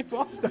 John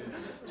Foster.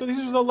 So these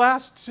are the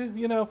last,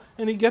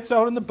 and he gets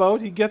out in the boat,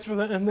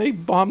 and they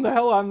bomb the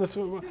hell out of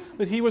the,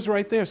 but he was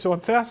right there. So I'm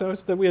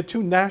fascinated that we had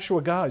two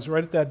Nashua guys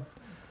right at that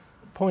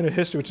point of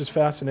history, which is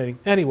fascinating.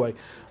 Anyway,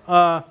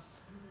 I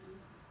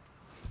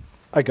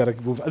got to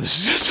move on. This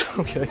is just,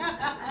 okay.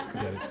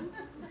 Forget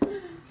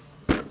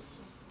it.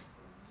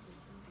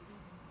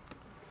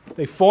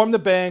 They form the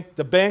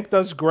bank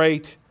does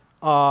great.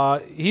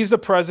 He's the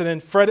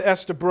president. Fred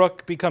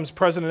Estabrook becomes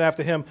president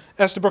after him.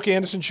 Estabrook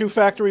Anderson Shoe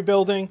Factory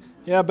building.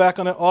 Yeah, back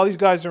on it. All these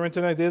guys are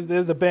into that.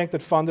 They're the bank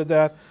that funded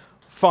that.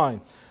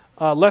 Fine.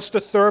 Lester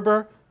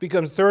Thurber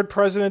becomes third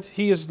president.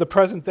 He is the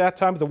president at that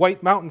time of the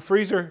White Mountain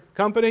Freezer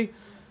Company.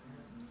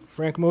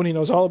 Frank Mooney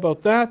knows all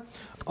about that.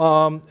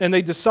 And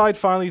they decide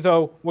finally,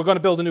 though, we're going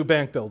to build a new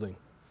bank building.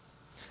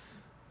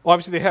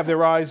 Obviously, they have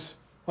their eyes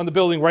on the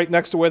building right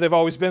next to where they've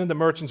always been in the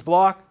Merchants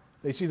Block.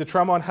 They see the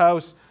Tremont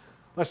House.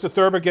 Lester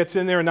Thurber gets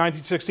in there in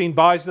 1916,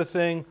 buys the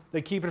thing.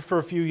 They keep it for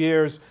a few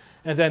years.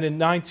 And then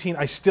in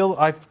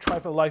I've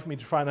tried for the life of me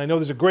to find, I know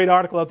there's a great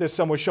article out there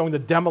somewhere showing the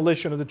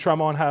demolition of the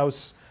Tremont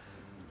House.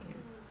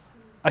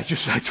 I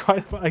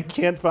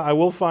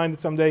will find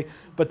it someday.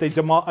 But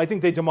I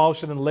think they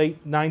demolished it in late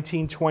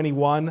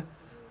 1921,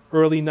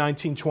 early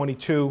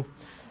 1922.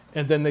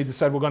 And then they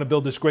decide we're going to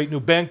build this great new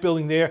bank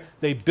building there.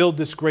 They build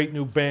this great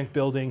new bank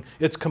building.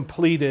 It's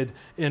completed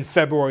in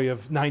February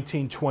of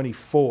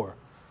 1924.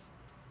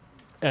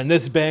 And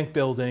this bank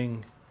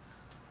building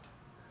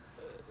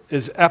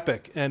is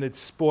epic. And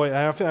it's, boy,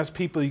 I often ask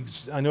people,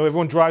 I know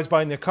everyone drives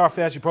by in their car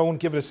fast, you probably won't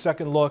give it a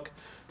second look.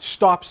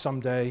 Stop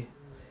someday.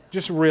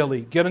 Just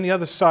really, get on the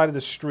other side of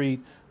the street.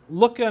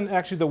 Look at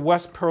actually the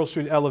West Pearl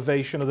Street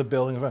elevation of the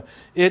building.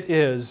 It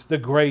is the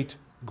great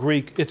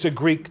Greek, it's a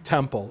Greek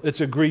temple.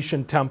 It's a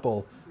Grecian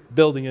temple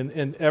building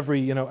in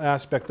every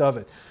aspect of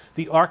it.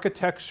 The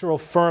architectural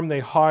firm they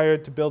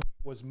hired to build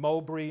was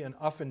Mowbray and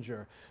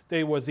Uffinger.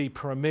 They were the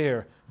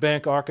premier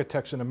bank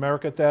architects in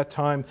America at that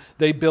time.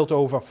 They built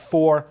over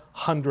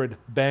 400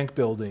 bank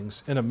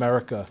buildings in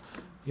America,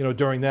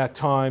 during that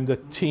time, the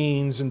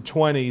teens and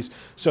 20s.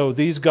 So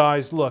these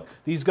guys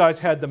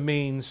had the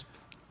means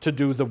to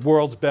do the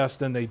world's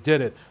best, and they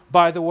did it.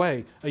 By the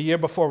way, a year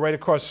before, right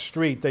across the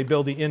street, they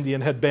built the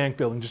Indian Head Bank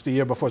building just a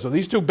year before. So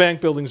these two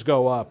bank buildings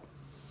go up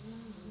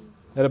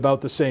at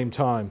about the same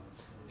time.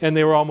 And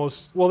they were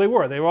almost, they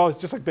were always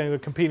just like they were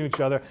competing with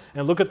each other.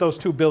 And look at those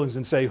two buildings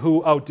and say,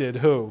 who outdid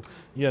who?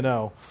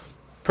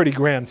 Pretty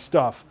grand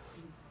stuff.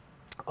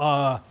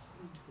 The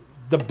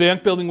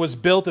bank building was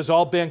built as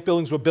all bank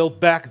buildings were built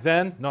back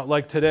then, not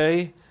like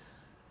today.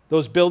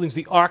 Those buildings,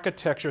 the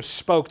architecture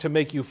spoke to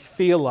make you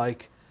feel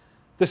like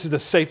this is the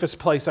safest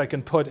place I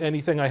can put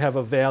anything I have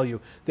of value.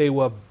 They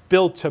were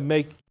built to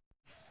make you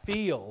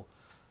feel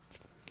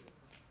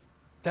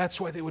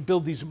That's why they would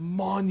build these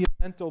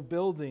monumental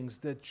buildings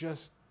that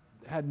just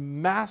had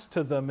mass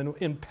to them and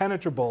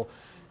impenetrable,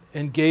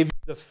 and gave you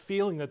the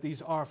feeling that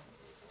these are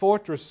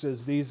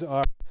fortresses, these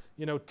are,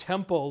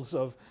 temples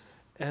of,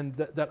 and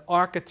that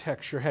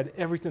architecture had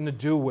everything to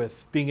do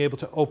with being able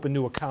to open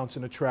new accounts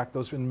and attract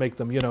those and make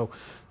them,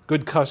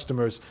 good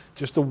customers.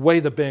 Just the way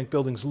the bank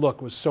buildings look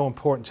was so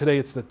important. Today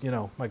it's that,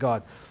 my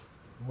God,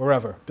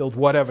 wherever, build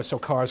whatever so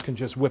cars can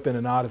just whip in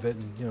and out of it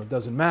and, it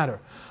doesn't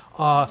matter.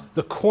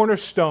 The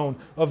cornerstone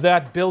of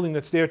that building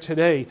that's there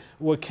today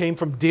came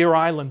from Deer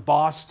Island,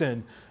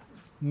 Boston.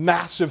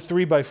 Massive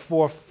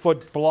 3-by-4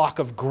 foot block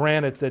of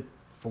granite that,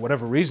 for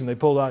whatever reason, they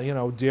pulled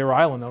out, Deer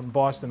Island out in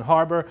Boston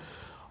Harbor.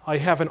 I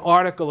have an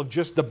article of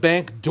just the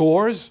bank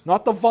doors,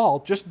 not the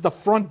vault, just the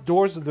front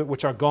doors of it,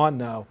 which are gone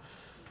now.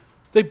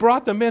 They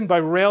brought them in by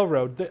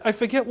railroad. I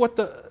forget what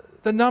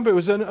the number, it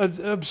was an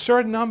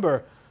absurd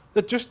number,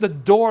 that just the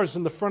doors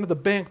in the front of the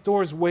bank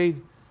doors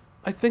weighed,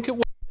 I think it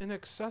was in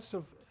excess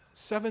of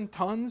 7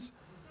 tons.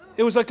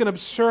 It was like an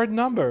absurd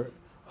number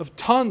of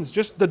tons,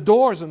 just the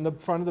doors in the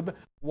front of the bank.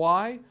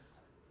 Why?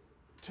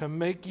 To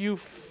make you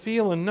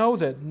feel and know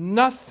that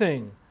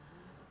nothing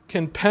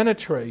can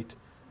penetrate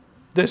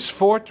this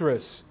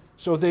fortress.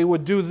 So they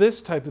would do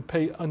this type of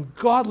pay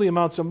ungodly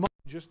amounts of money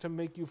just to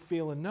make you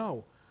feel and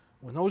know.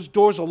 When those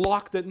doors are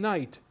locked at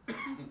night,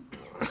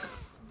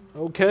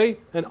 okay,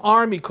 an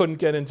army couldn't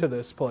get into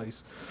this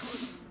place.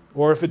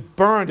 Or if it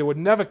burned, it would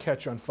never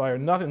catch on fire.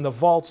 Nothing. The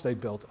vaults they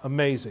built,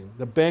 amazing.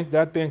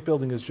 That bank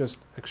building is just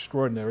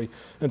extraordinary,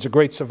 and it's a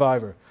great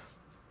survivor.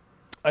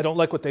 I don't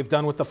like what they've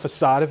done with the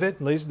facade of it.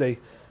 At least I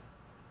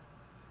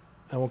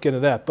won't get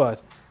into that,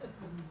 but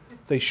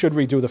they should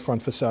redo the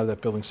front facade of that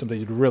building someday.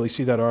 You'd really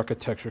see that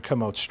architecture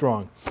come out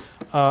strong.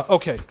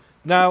 Okay,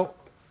 now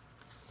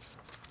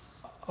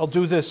I'll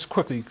do this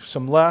quickly.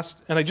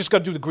 And I just got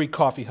to do the Greek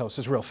coffee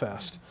houses real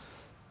fast,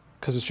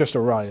 because it's just a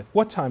riot.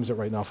 What time is it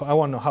right now? I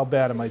want to know, how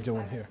bad am I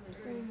doing here?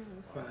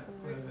 5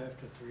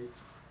 after 3.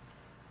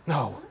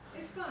 No.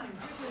 It's fine.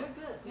 We're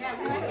good. Yeah,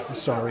 we're I'm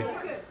sorry.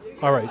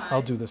 All right,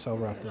 I'll do this. I'll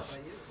wrap this.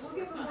 We'll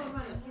give them more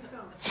money.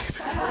 Keep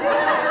going.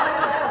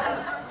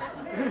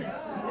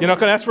 You're not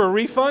going to ask for a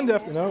refund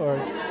after? No? All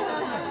right.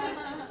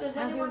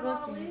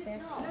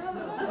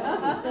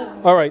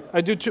 All right, I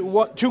do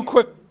two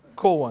quick,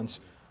 cool ones.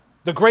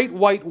 The Great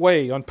White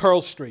Way on Pearl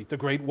Street. The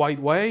Great White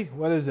Way?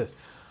 What is this?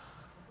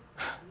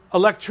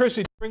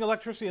 Electricity, bring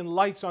electricity and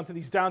lights onto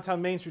these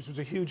downtown main streets was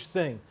a huge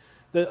thing.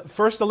 The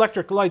first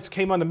electric lights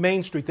came onto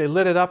Main Street. They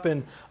lit it up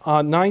in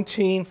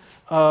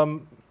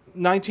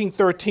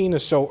 1913 or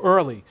so,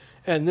 early.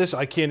 And this,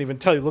 I can't even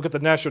tell you. Look at the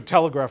National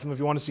Telegraph if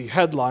you want to see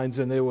headlines,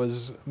 and there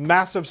was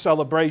massive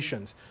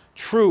celebrations.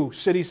 True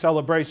city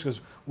celebrations,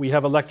 because we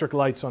have electric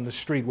lights on the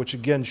street, which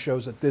again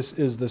shows that this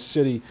is the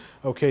city,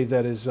 okay,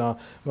 that is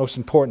most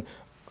important.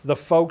 The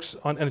folks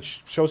on, and it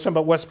shows something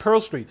about West Pearl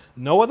Street.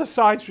 No other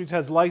side streets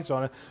has lights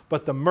on it,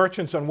 but the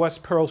merchants on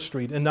West Pearl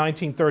Street in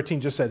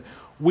 1913 just said,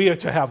 we are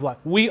to have light.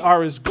 We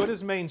are as good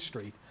as Main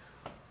Street.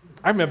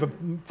 I remember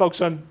folks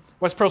on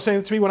West Pearl saying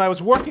it to me when I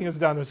was working as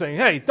down there, saying,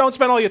 hey, don't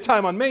spend all your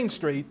time on Main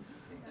Street.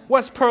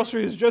 West Pearl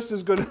Street is just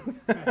as good.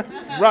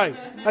 Right.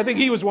 I think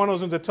he was one of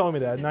those ones that told me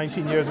that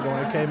 19 years ago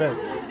when I came in.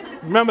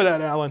 Remember that,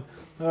 Alan.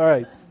 All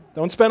right.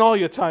 Don't spend all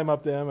your time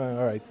up there.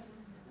 All right.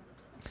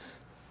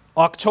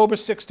 October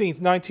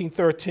 16th,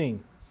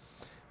 1913.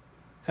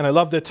 And I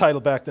love the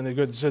title back then.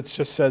 It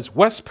just says,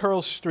 West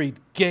Pearl Street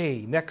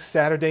Gay next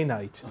Saturday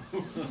night.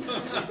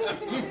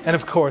 And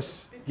of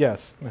course,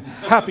 yes,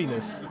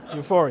 happiness,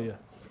 euphoria.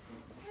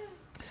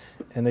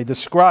 And they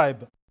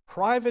describe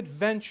private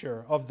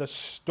venture of the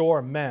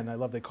store men, I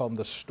love they call them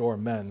the store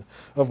men,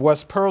 of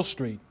West Pearl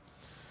Street,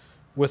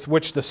 with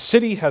which the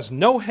city has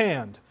no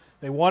hand.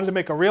 They wanted to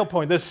make a real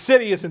point. This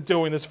city isn't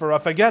doing this for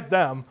us. Forget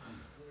them.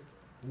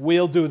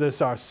 We'll do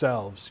this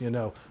ourselves, you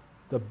know.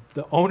 The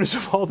owners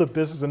of all the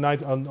business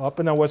up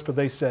and down West Pearl,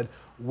 they said,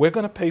 we're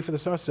going to pay for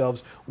this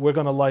ourselves. We're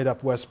going to light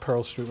up West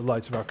Pearl Street with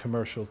lights of our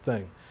commercial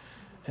thing.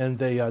 And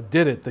they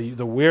did it.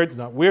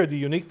 The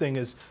unique thing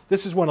is,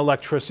 this is when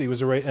electricity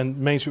was and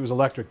Main Street was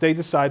electric. They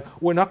decide,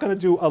 we're not going to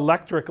do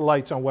electric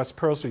lights on West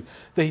Pearl Street.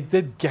 They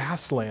did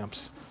gas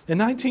lamps in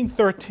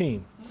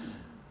 1913.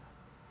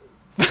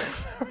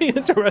 Very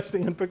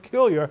interesting and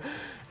peculiar.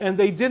 And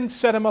they didn't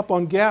set them up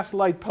on gas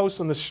light posts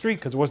on the street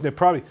because it wasn't their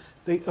property.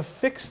 They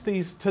affixed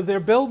these to their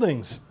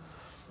buildings.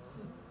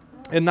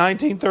 In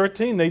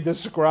 1913, they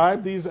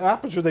described these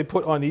apertures they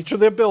put on each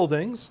of their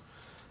buildings.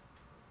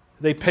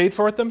 They paid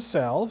for it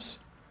themselves,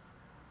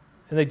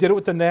 and they did it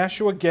with the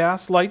Nashua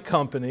Gas Light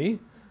Company,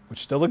 which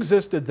still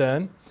existed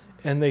then,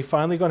 and they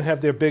finally going to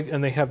have their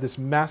and they have this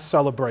mass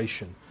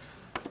celebration.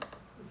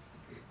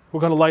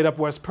 We're going to light up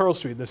West Pearl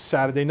Street this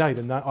Saturday night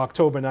in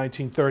October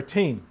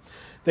 1913.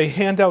 They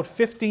hand out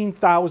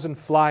 15,000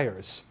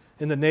 flyers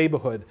in the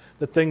neighborhood.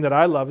 The thing that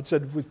I love, it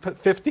said we put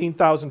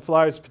 15,000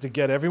 flyers to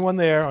get everyone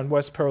there on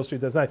West Pearl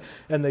Street that night.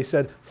 And they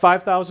said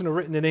 5,000 are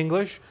written in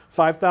English,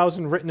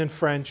 5,000 written in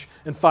French,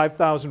 and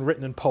 5,000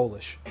 written in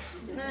Polish.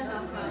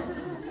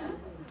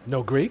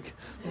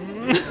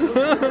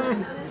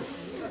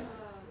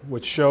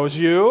 which shows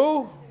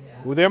you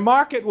who their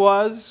market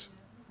was.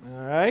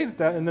 All right,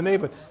 that in the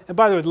neighborhood. And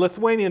by the way, the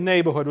Lithuanian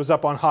neighborhood was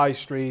up on High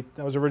Street.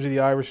 That was originally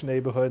the Irish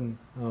neighborhood, and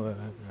all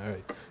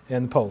right,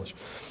 and the Polish.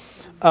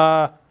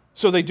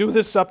 So they do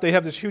this up. They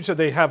have this huge.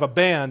 They have a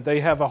band. They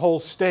have a whole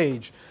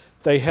stage.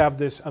 They have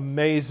this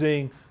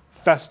amazing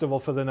festival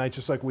for the night,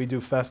 just like we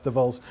do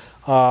festivals.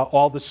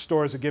 All the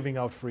stores are giving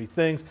out free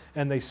things,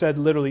 and they said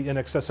literally in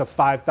excess of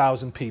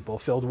 5,000 people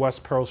filled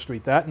West Pearl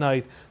Street that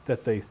night.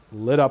 That they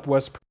lit up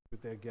West Pearl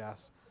with their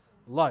gas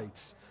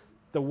lights.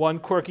 The one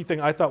quirky thing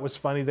I thought was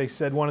funny, they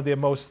said one of their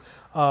most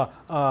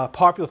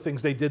popular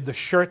things, they did the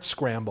shirt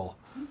scramble.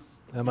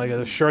 I'm like,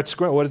 the shirt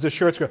scramble? What is the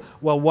shirt scramble?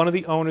 Well, one of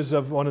the owners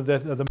of one of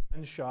the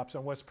men's shops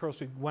on West Pearl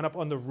Street went up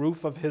on the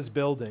roof of his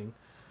building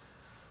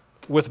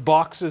with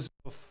boxes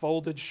of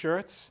folded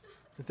shirts,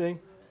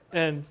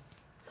 and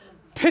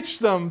pitched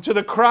them to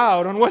the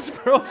crowd on West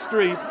Pearl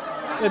Street.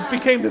 It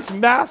became this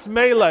mass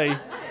melee.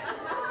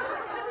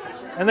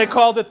 And they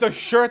called it the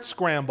shirt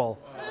scramble.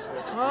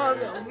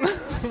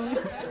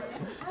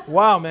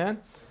 Wow, man.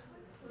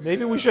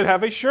 Maybe we should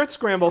have a shirt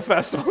scramble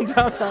festival in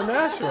downtown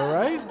Nashua,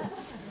 right?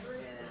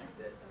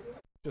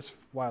 Just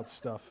wild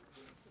stuff.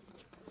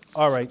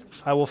 All right,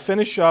 I will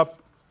finish up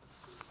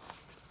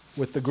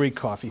with the Greek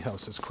coffee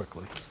houses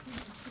quickly,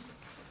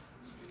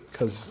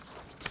 because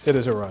it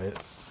is a riot.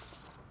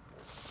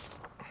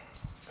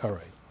 All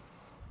right.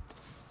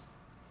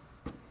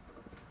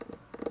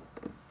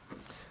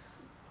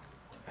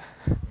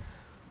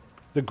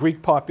 The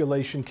Greek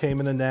population came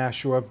into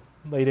Nashua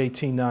late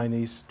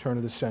 1890s, turn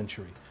of the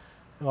century.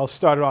 It all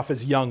started off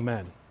as young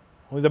men.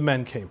 Only the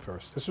men came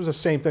first. This was the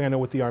same thing I know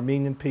with the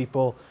Armenian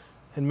people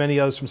and many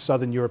others from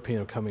Southern Europe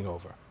coming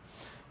over.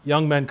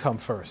 Young men come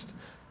first.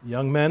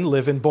 Young men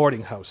live in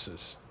boarding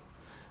houses.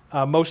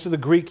 Most of the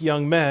Greek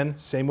young men,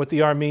 same with the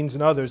Armenes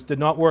and others, did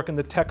not work in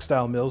the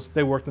textile mills.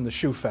 They worked in the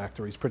shoe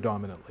factories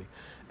predominantly.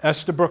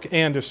 Estabrook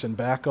Anderson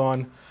back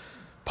on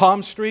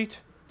Palm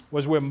Street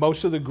was where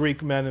most of the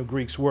Greek men and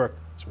Greeks worked.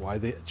 That's why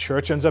the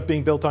church ends up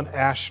being built on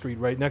Ash Street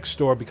right next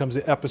door, becomes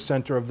the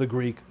epicenter of the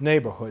Greek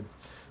neighborhood.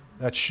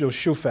 That's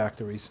shoe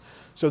factories.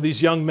 So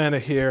these young men are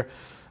here,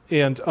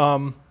 and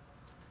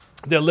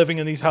they're living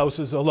in these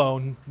houses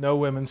alone, no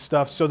women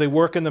stuff. So they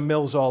work in the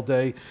mills all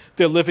day.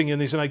 They're living in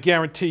these, and I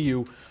guarantee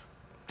you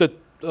that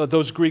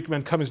those Greek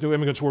men coming as new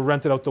immigrants were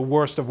rented out the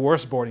worst of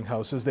worst boarding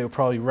houses. They were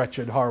probably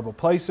wretched, horrible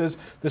places.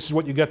 This is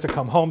what you get to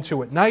come home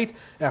to at night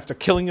after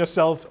killing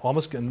yourself,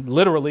 almost, and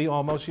literally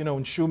almost,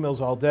 in shoe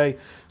mills all day.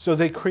 So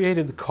they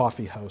created the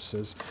coffee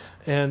houses.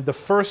 And the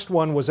first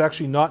one was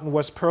actually not in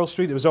West Pearl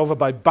Street. It was over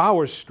by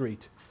Bowers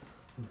Street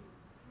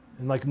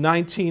in like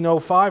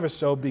 1905 or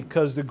so,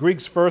 because the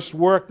Greeks first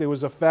worked, there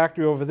was a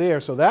factory over there.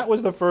 So that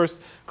was the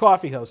first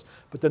coffee house.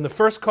 But then the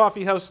first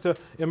coffee house to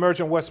emerge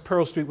on West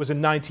Pearl Street was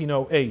in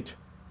 1908.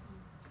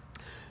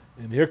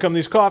 And here come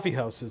these coffee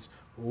houses.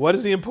 What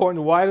is the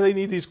important? Why do they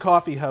need these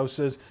coffee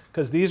houses?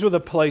 Because these were the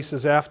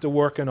places after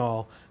work and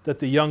all that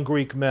the young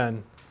Greek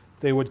men,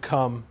 they would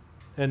come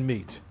and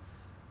meet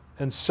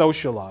and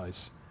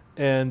socialize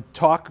and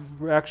talk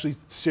actually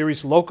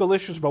serious local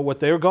issues about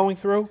what they were going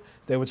through.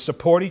 They would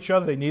support each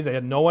other. They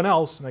had no one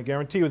else, and I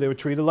guarantee you they were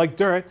treated like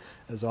dirt,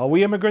 as all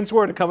we immigrants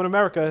were to come to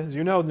America. As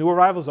you know, new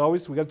arrivals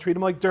always, we got to treat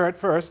them like dirt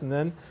first, and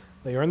then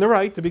they earn the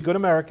right to be good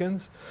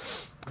Americans,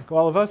 like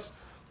all of us.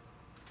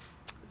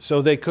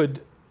 So they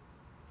could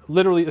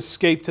literally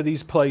escape to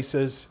these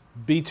places,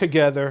 be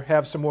together,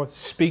 have some more,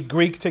 speak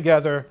Greek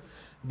together.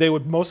 They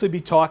would mostly be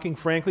talking,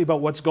 frankly,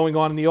 about what's going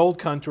on in the old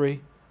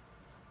country,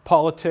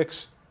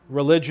 politics,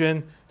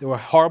 religion. There were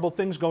horrible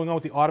things going on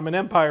with the Ottoman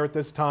Empire at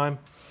this time,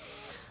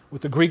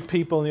 with the Greek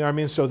people and the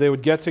Armenians. So they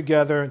would get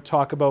together and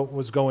talk about what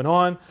was going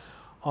on,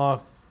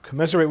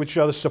 commiserate with each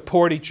other,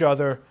 support each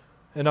other,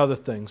 and other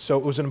things. So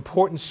it was an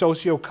important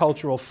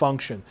socio-cultural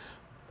function.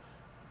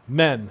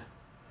 Men,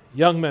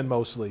 young men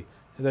mostly,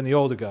 and then the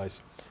older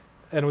guys.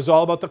 And it was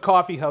all about the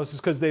coffee houses,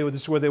 because this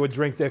is where they would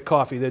drink their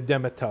coffee, their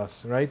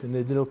demitasse, right? And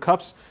their little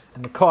cups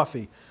and the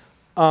coffee.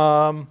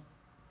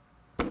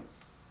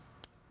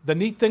 The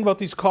neat thing about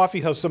these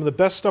coffee houses, some of the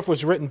best stuff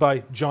was written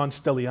by John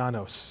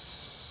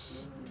Stylianos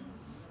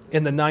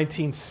in the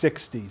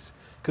 1960s,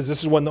 because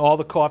this is when all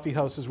the coffee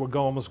houses were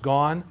almost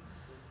gone.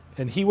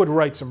 And he would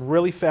write some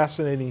really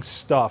fascinating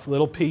stuff,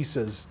 little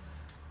pieces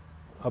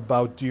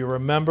about, do you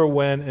remember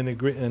when,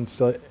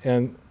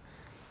 and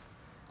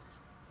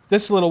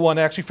this little one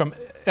actually from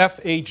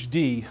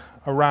FHD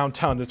around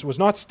town. It was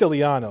not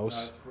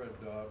Stylianos.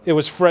 It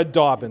was Fred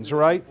Dobbins,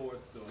 right?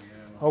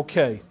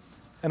 Okay.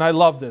 And I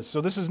love this.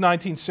 So this is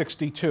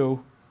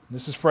 1962.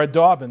 This is Fred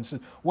Dobbins.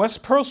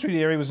 West Pearl Street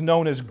area was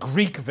known as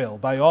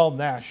Greekville by all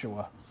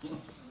Nashua.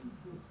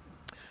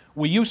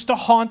 We used to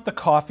haunt the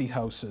coffee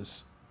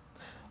houses,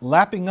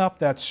 lapping up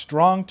that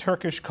strong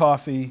Turkish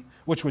coffee,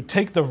 which would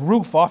take the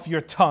roof off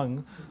your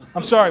tongue.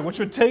 Which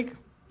would take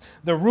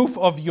the roof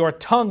of your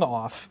tongue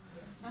off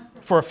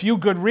for a few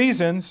good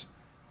reasons,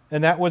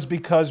 and that was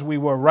because we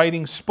were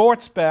writing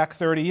sports back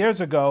 30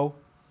 years ago,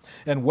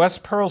 and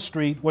West Pearl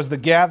Street was the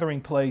gathering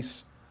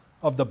place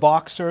of the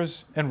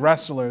boxers and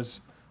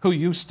wrestlers who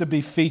used to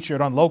be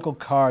featured on local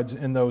cards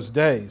in those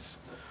days.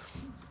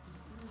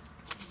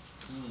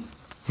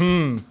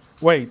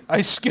 Wait,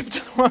 I skipped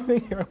one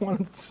thing here I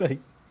wanted to say.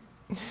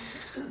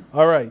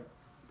 All right.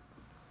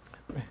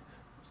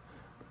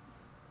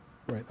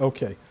 Right,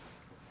 okay.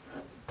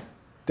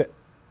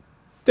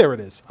 There it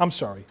is. I'm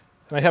sorry.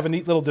 And I have a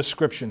neat little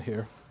description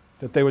here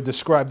that they would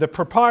describe. The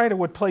proprietor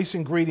would place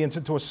ingredients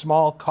into a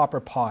small copper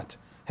pot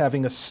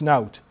having a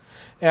snout,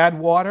 add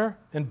water,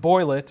 and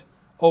boil it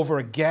over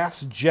a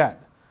gas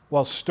jet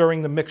while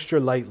stirring the mixture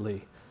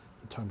lightly.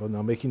 I'm talking about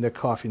now making their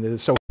coffee.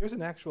 So here's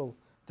an actual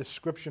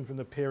description from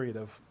the period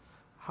of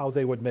how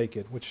they would make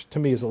it, which to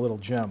me is a little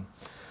gem.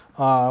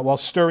 While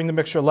stirring the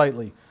mixture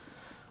lightly.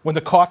 When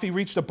the coffee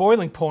reached a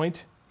boiling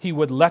point, he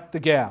would let the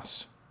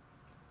gas.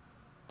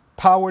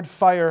 Powered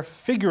fire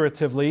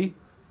figuratively,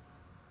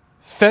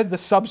 fed the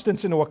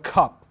substance into a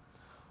cup,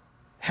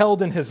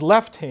 held in his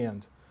left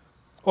hand,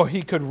 or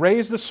he could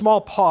raise the small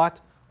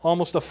pot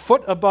almost a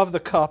foot above the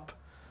cup,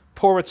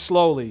 pour it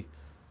slowly.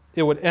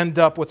 It would end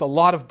up with a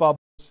lot of bubbles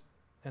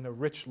and a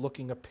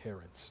rich-looking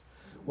appearance.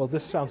 Well,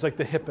 this sounds like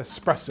the hip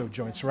espresso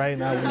joints, right?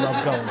 Now we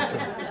love going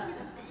to.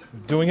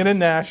 We're doing it in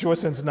Nashua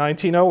since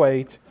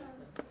 1908,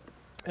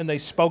 and they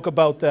spoke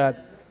about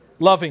that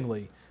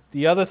lovingly.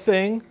 The other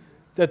thing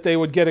that they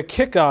would get a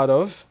kick out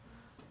of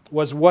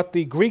was what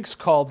the Greeks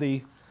called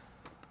the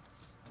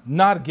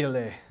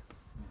nargile.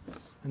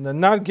 And the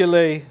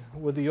nargile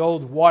were the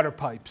old water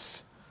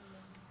pipes.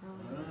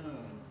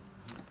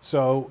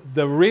 So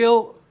the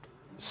real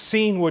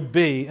scene would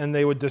be, and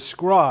they would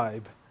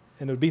describe,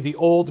 and it would be the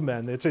old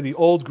men, they'd say the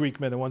old Greek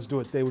men, the ones do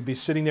it, they would be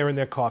sitting there in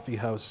their coffee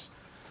house,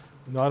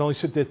 not only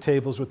sit at their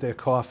tables with their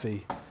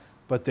coffee,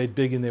 but they'd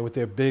be in there with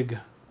their big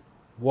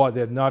water,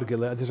 their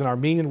nargile. There's an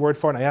Armenian word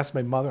for it, and I asked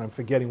my mother, I'm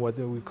forgetting what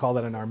we call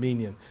that in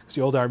Armenian, because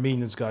the old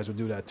Armenians guys would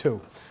do that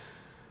too.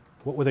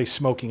 What were they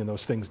smoking in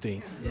those things,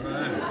 Dean?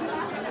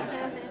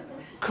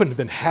 Couldn't have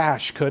been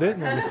hash, could it?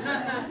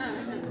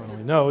 One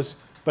only knows.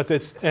 But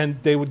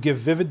and they would give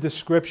vivid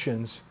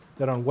descriptions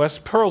that on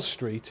West Pearl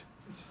Street,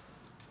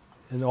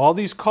 and all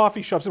these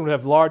coffee shops would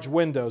have large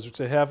windows, which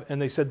they have,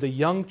 and they said the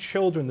young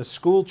children, the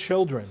school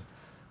children,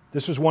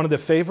 this was one of their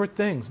favorite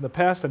things in the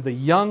past time. The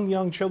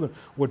young children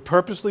would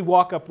purposely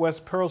walk up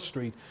West Pearl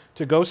Street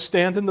to go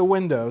stand in the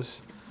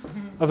windows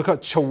of the car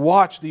to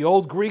watch the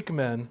old Greek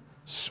men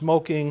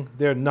smoking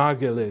their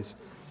nargiles.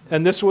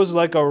 And this was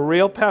like a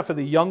real path for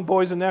the young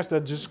boys in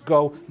Nashville that just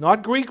go,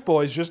 not Greek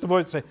boys, just the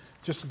boys, say,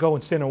 just go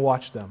and stand and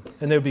watch them.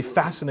 And they would be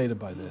fascinated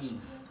by this.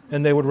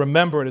 And they would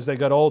remember it as they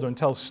got older and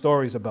tell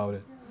stories about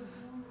it.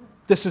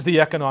 This is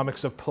the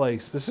economics of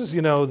place. This is,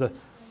 the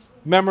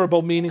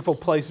memorable, meaningful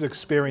places,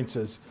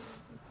 experiences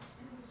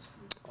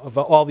of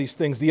all these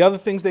things. The other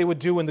things they would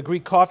do in the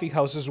Greek coffee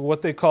houses were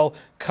what they call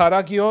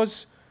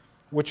karagios,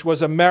 which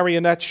was a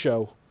marionette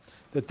show,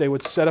 that they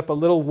would set up a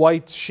little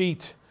white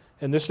sheet,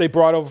 and this they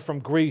brought over from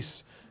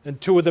Greece, and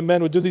two of the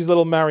men would do these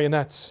little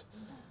marionettes,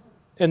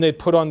 and they'd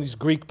put on these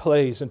Greek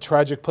plays and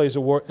tragic plays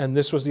of war, and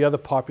this was the other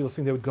popular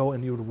thing. They would go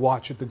and you would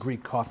watch at the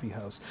Greek coffee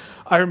house.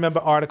 I remember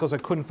articles, I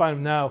couldn't find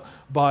them now,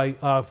 by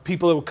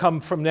people that would come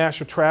from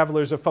Nashua,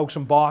 travelers or folks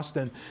from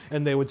Boston,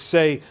 and they would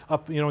say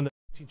up, in the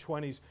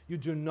 1920s, you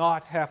do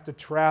not have to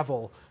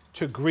travel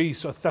to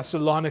Greece or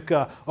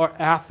Thessalonica or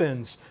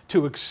Athens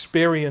to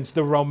experience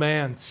the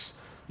romance,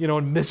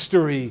 and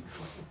mystery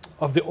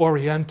of the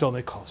Oriental, and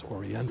they call us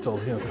Oriental,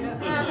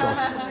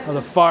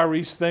 the Far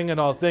East thing and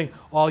all thing.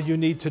 All you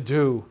need to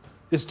do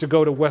is to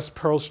go to West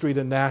Pearl Street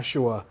in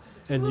Nashua,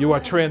 and you are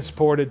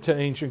transported to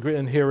ancient Greece,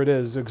 and here it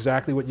is,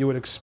 exactly what you would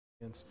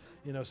experience.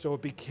 So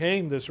it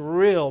became this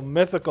real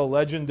mythical,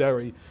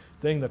 legendary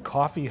thing, the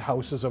coffee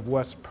houses of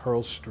West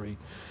Pearl Street.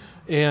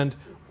 And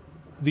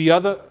the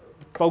other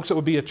folks that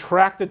would be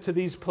attracted to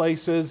these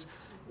places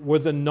were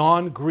the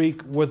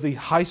non-Greek, were the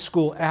high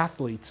school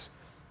athletes.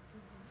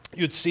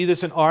 You'd see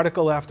this in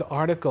article after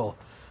article,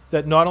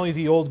 that not only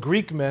the old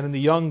Greek men and the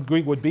young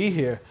Greek would be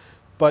here,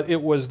 but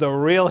it was the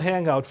real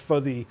hangout for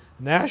the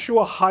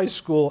Nashua high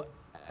school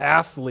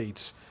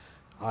athletes,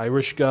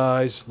 Irish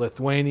guys,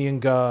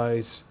 Lithuanian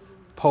guys,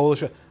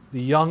 Polish.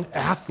 The young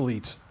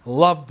athletes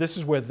loved, this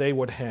is where they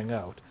would hang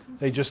out.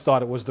 They just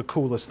thought it was the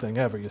coolest thing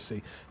ever, you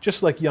see.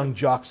 Just like young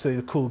jocks say,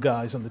 the cool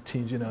guys on the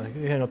teams, they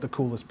hang out the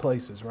coolest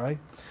places, right?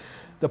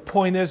 The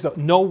point is that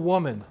no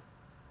woman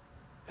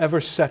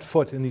ever set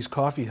foot in these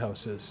coffee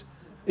houses.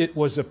 It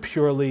was a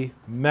purely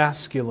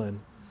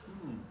masculine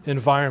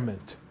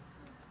environment.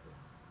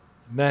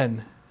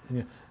 Men.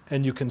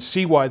 And you can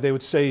see why they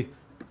would say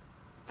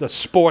the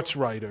sports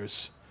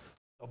writers,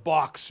 the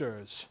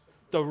boxers,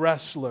 the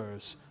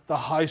wrestlers, the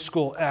high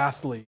school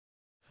athletes.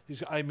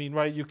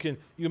 Right, you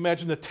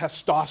imagine the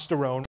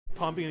testosterone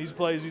pumping in these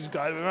places, these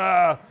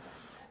guys.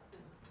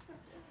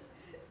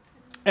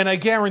 And I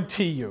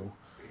guarantee you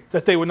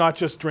that they were not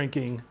just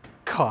drinking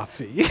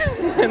coffee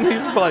in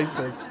these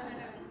places.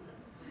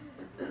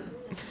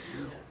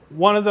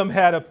 One of them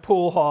had a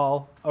pool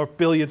hall or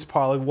billiards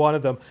parlor, one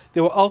of them.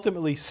 There were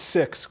ultimately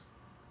 6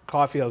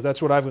 coffee houses.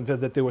 That's what I've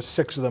invented, that there were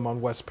 6 of them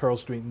on West Pearl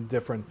Street in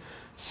different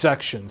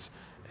sections.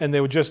 and they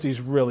were just these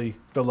really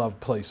beloved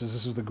places.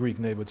 This is the Greek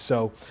neighborhood.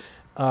 So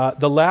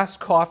the last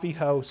coffee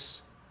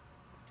house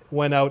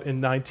went out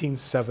in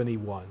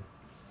 1971.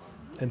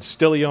 And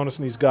Stillionis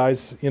and these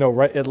guys,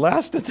 right, it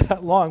lasted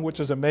that long, which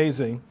is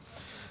amazing.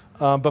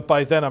 But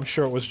by then, I'm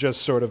sure it was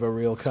just sort of a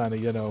real kind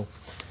of,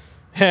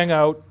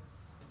 hangout.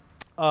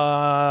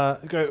 Right,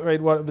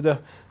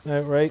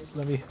 right,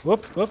 let me,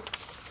 whoop.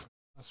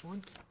 Last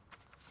one.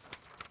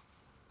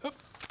 Whoop.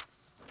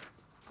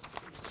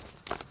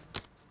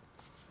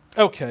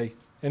 Okay,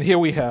 and here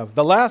we have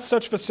the last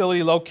such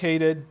facility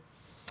located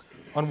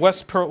on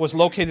was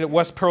located at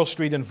West Pearl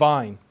Street in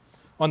Vine,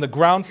 on the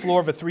ground floor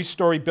of a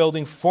 3-story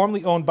building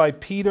formerly owned by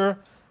Peter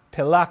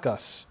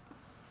Pelakas.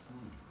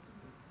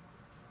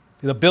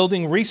 The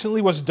building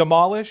recently was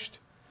demolished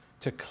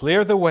to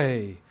clear the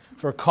way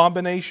for a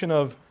combination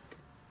of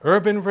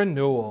urban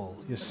renewal,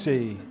 you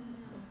see,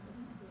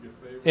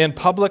 and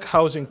public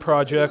housing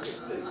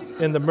projects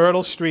in the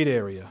Myrtle Street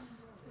area.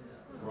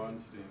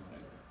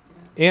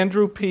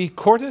 Andrew P.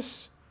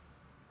 Cortis,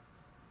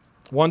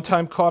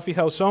 one-time coffee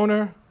house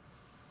owner.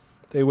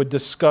 They would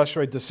discuss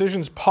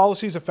decisions,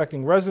 policies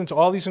affecting residents.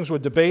 All these things were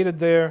debated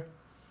there.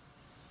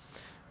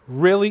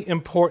 Really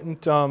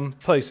important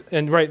place.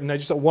 And I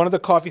just thought one of the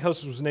coffee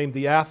houses was named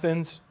the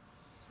Athens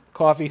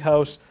Coffee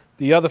House.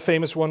 The other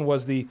famous one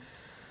was the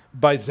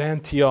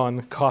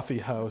Byzantion Coffee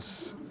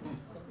House.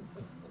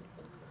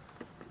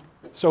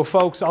 So,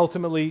 folks,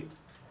 ultimately,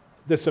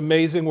 this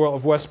amazing world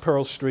of West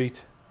Pearl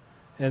Street.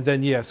 And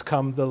then, yes,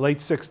 come the late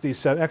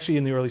 60s, actually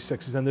in the early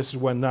 60s, and this is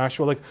when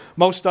Nashua, like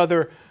most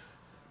other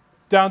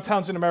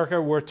downtowns in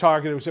America, were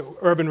targeted. It was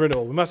urban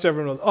renewal. We must have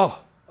renewal.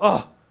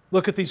 Oh,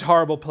 look at these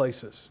horrible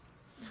places.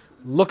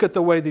 Look at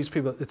the way these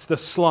people, it's the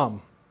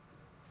slum.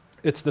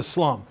 It's the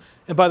slum.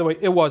 And by the way,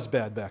 it was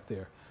bad back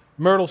there.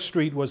 Myrtle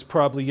Street was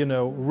probably,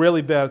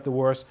 really bad at the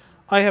worst.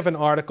 I have an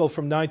article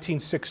from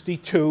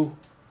 1962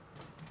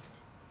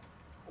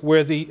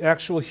 where the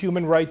actual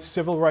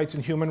Civil Rights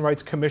and Human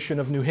Rights Commission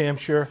of New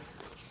Hampshire,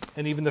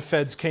 and even the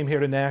feds came here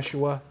to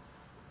Nashua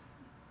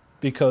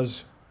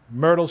because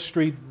Myrtle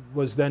Street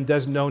was then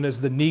known as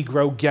the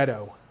Negro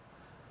Ghetto.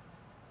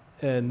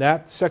 And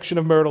that section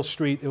of Myrtle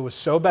Street, it was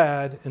so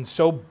bad and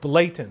so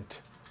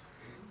blatant.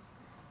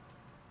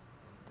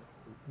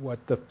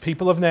 What the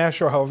people of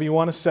Nashua, however you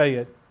want to say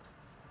it,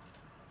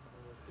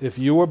 if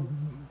you were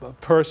a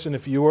person,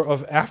 if you were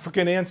of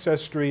African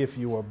ancestry, if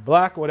you were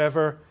black,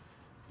 whatever,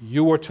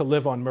 you were to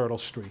live on Myrtle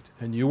Street,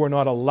 and you were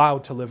not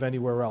allowed to live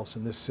anywhere else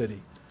in this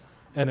city.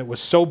 And it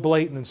was so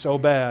blatant and so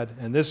bad,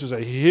 and this is a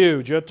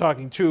huge, you're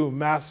talking 2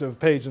 massive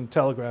pages in the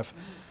Telegraph.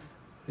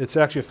 It's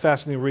actually a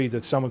fascinating read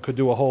that someone could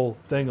do a whole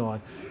thing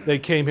on. They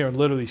came here and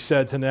literally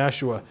said to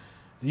Nashua,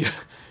 you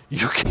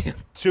can't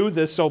do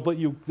this,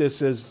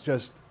 this is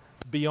just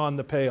beyond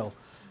the pale.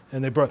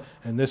 And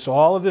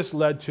all of this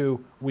led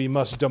to, we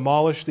must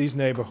demolish these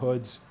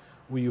neighborhoods.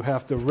 You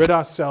have to rid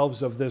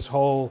ourselves of this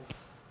whole,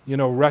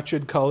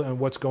 wretched color and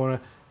what's going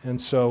on. And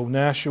so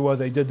Nashua,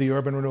 they did the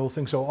urban renewal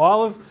thing. So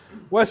all of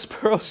West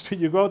Pearl Street,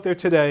 you go out there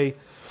today,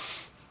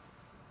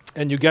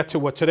 and you get to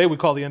what today we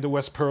call the end of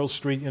West Pearl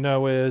Street,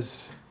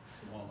 is,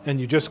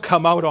 and you just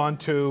come out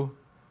onto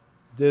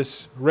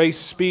this race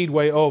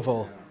speedway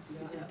oval,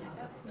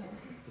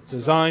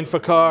 designed for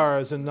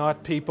cars and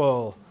not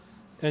people.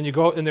 And you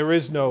go, and there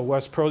is no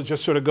West Pearl, it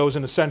just sort of goes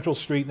into Central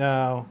Street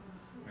now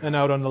and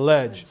out on the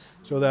ledge.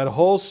 So that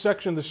whole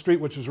section of the street,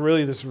 which was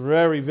really this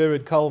very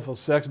vivid, colorful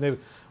section,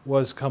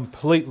 was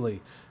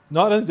completely,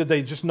 not only did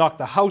they just knock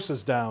the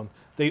houses down,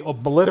 they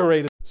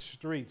obliterated the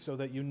street so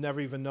that you never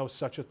even know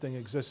such a thing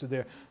existed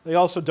there. They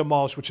also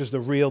demolished, which is the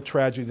real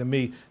tragedy to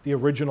me, the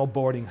original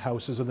boarding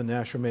houses of the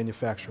Nashua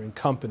Manufacturing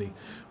Company,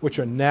 which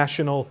are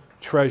national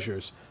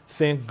treasures.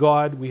 Thank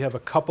God we have a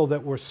couple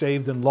that were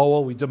saved in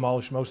Lowell. We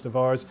demolished most of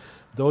ours.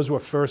 Those were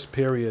first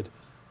period,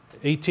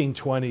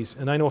 1820s,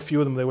 and I know a few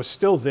of them, they were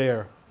still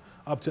there,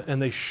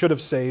 and they should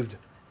have saved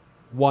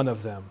one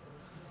of them.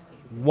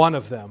 One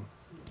of them,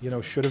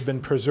 should have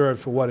been preserved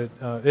for what it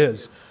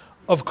is.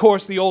 Of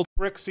course, the old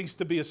brick ceased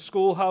to be a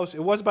schoolhouse.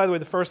 It was, by the way,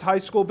 the first high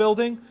school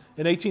building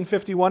in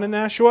 1851 in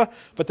Nashua,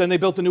 but then they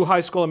built a new high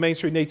school on Main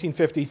Street in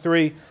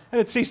 1853, and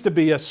it ceased to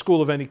be a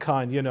school of any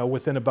kind,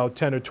 within about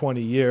 10 or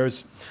 20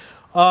 years.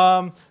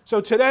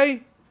 So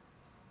today,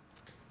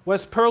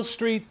 West Pearl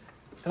Street,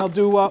 and I'll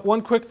do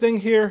one quick thing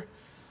here.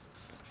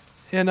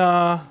 And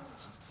I'll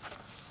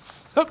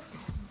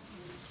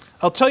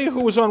tell you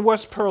who was on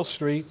West Pearl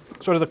Street,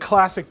 sort of the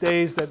classic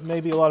days that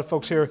maybe a lot of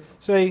folks here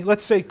say,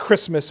 let's say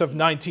Christmas of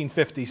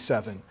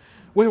 1957.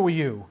 Where were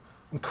you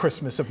on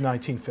Christmas of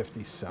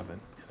 1957?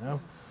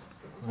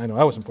 I know,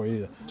 I wasn't born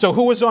either. So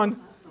who was on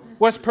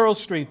West Pearl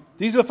Street?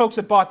 These are the folks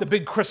that bought the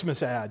big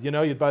Christmas ad.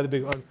 You'd buy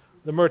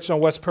the merch on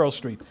West Pearl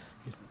Street.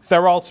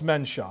 Theralt's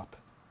Men's Shop.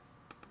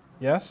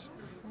 Yes?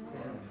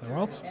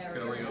 Theralt's?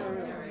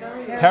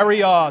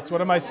 Terry-Arts.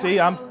 What am I seeing?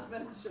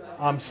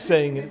 I'm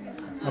saying it.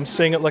 I'm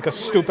saying it like a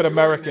stupid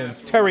American.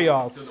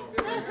 Terry-Arts.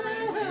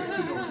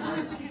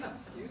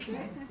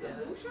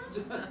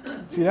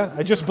 See that?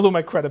 I just blew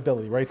my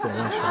credibility right there.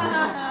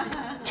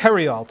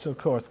 Terrialts, of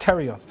course,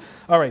 Terrialts.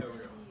 All right,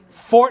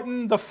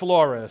 Fortin the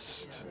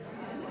florist.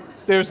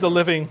 There's the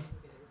living,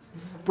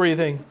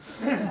 breathing.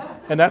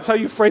 And that's how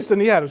you phrased it in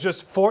the ad. It was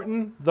just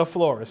Fortin the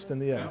florist in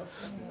the ad.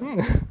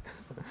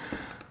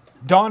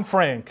 Don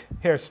Frank,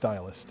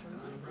 hairstylist.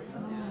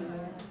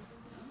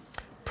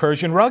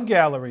 Persian rug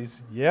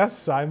galleries.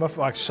 Yes, I'm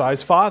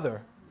Shai's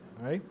father.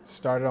 Right?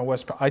 Started on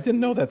West Pearl. I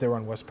didn't know that they were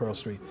on West Pearl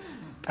Street.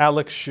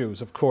 Alex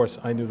Shoes. Of course,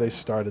 I knew they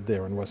started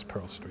there on West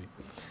Pearl Street.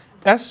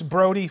 S.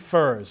 Brody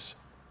Furs.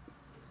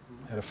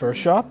 Had a fur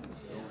shop.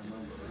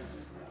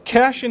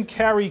 Cash and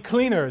Carry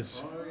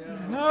Cleaners.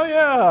 Oh,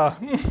 yeah.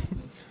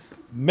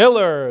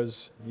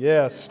 Miller's.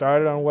 Yes,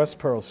 started on West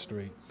Pearl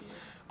Street.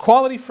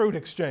 Quality Fruit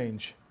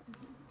Exchange.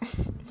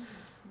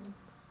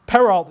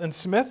 Perrault and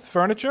Smith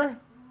Furniture.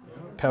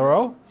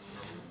 Perrault.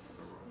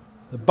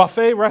 The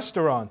Buffet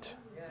Restaurant.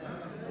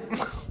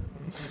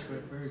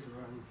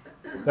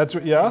 That's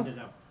what, yeah?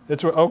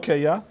 That's what, okay,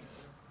 yeah.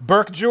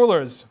 Burke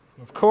Jewelers,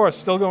 of course,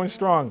 still going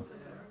strong.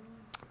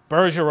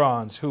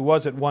 Bergeron's, who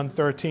was at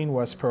 113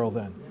 West Pearl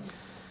then.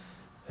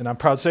 And I'm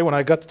proud to say when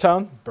I got to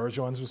town,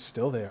 Bergeron's was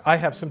still there. I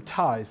have some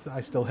ties that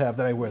I still have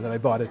that I wear that I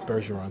bought at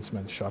Bergeron's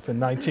men's shop in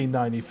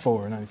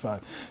 1994 or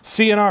 95.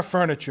 C&R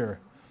Furniture.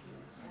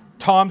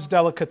 Tom's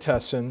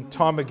Delicatessen,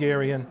 Tom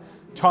McGarian.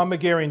 Tom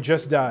McGarian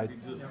just died,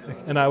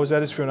 and I was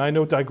at his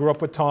funeral. I grew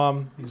up with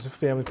Tom. He was a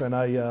family friend.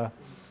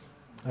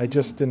 I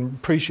just didn't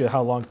appreciate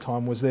how long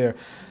Tom was there.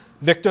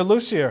 Victor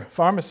Lucier,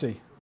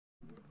 pharmacy.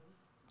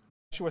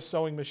 Joshua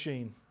Sewing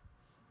Machine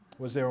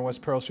was there on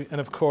West Pearl Street. And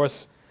of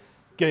course,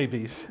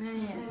 Gaby's,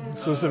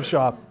 exclusive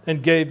shop.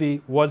 And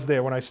Gaby was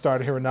there when I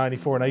started here in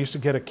 94, and I used to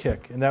get a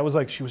kick. And that was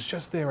like, she was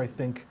just there, I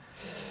think,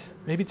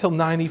 maybe till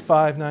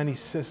 95,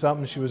 96,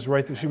 something. She was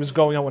right there. She was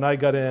going out when I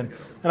got in.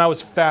 And I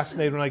was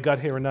fascinated when I got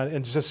here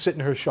and just sit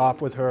in her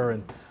shop with her.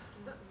 And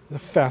a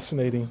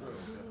fascinating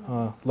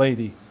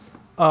lady.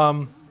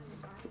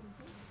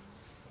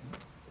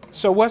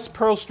 So West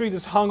Pearl Street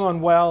is hung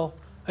on well.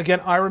 Again,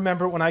 I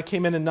remember when I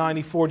came in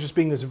 94, just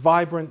being this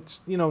vibrant,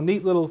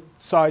 neat little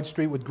side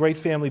street with great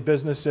family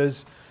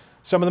businesses.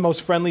 Some of the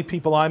most friendly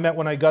people I met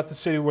when I got to the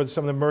city were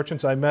some of the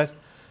merchants I met,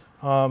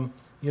 on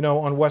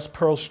West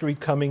Pearl Street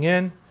coming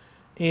in.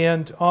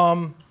 And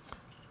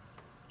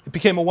it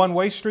became a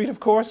one-way street, of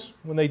course,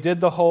 when they did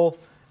the whole,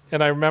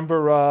 and I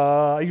remember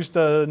I used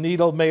to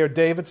needle Mayor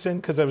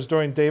Davidson because I was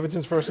during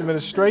Davidson's first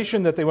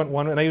administration that they went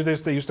one way, and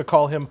they used to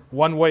call him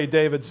One-Way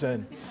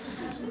Davidson.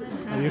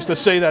 I used to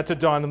say that to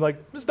Don. I'm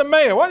like, Mr.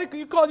 Mayor, why do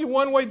you call you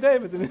One-Way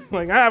Davidson? He's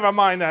like, never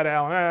mind that,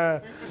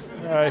 Alan.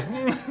 All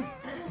right.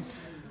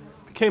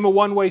 Became a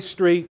one-way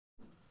street.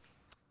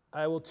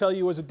 I will tell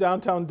you, as a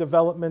downtown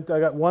development, I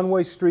got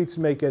one-way streets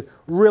make it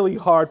really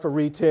hard for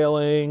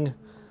retailing.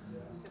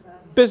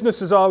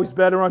 Business is always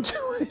better on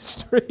two-way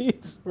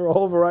streets for a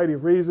whole variety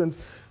of reasons.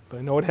 But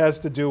I know it has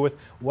to do with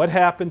what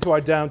happened to our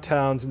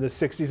downtowns in the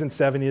 60s and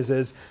 70s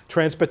is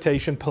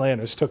transportation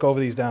planners took over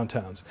these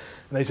downtowns.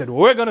 And they said, well,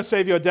 we're going to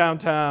save your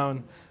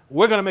downtown.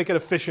 We're going to make it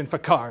efficient for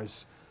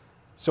cars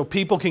so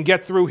people can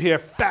get through here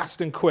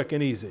fast and quick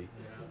and easy.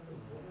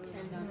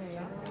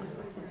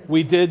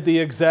 We did the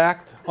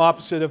exact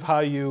opposite of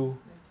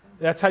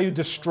that's how you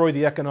destroy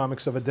the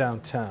economics of a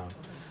downtown.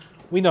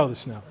 We know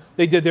this now.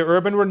 They did their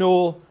urban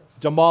renewal,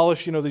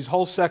 demolish, these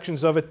whole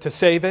sections of it to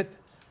save it.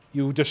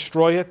 You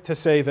destroy it to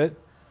save it.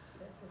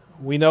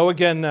 We know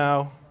again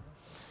now,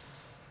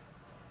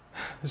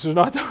 this is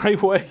not the right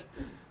way.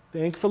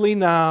 Thankfully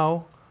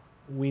now,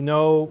 we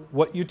know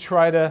what you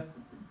try to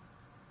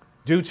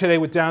do today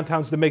with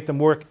downtowns to make them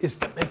work is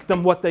to make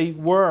them what they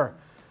were.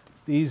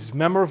 These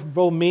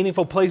memorable,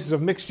 meaningful places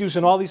of mixed use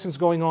and all these things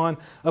going on,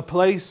 a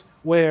place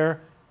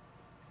where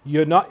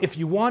if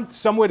you want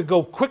somewhere to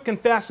go quick and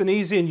fast and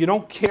easy and you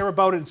don't care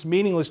about it, it's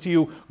meaningless to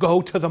you,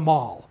 go to the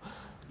mall.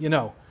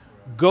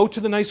 Go to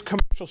the nice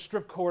commercial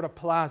strip corridor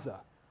plaza.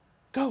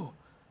 Go.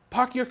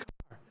 Park your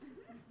car.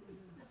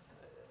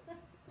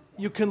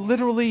 You can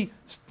literally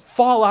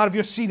fall out of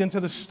your seat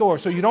into the store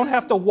so you don't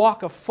have to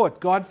walk a foot,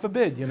 God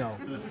forbid, I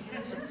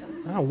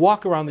don't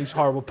walk around these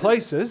horrible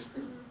places.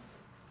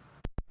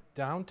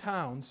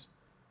 Downtowns,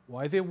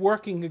 why they're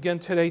working again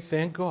today,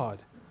 thank God,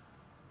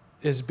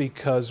 is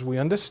because we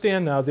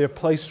understand now they're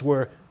places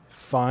where,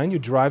 fine, you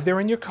drive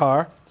there in your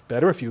car. It's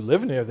better if you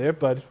live near there,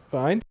 but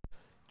fine.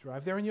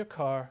 Drive there in your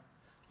car.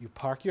 You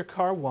park your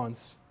car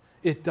once.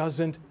 It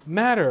doesn't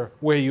matter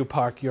where you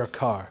park your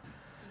car.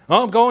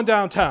 Oh, I'm going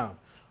downtown.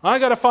 I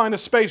got to find a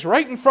space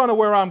right in front of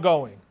where I'm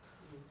going.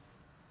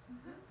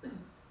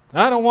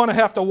 I don't want to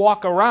have to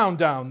walk around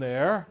down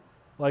there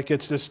like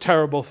it's this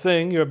terrible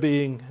thing you're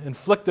being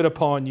inflicted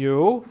upon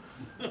you.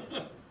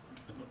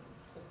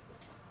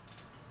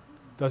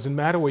 Doesn't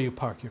matter where you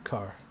park your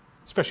car,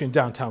 especially in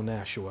downtown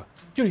Nashua.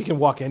 You can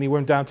walk anywhere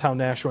in downtown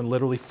Nashua in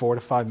literally 4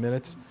 to 5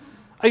 minutes.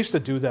 I used to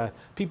do that.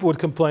 People would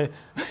complain,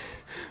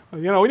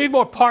 we need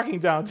more parking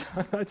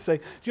downtown. I'd say,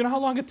 do you know how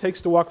long it takes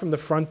to walk from the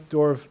front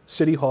door of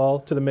City Hall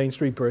to the Main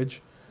Street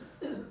Bridge?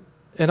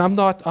 And I'm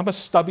a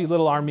stubby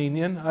little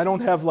Armenian. I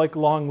don't have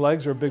long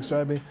legs or a big,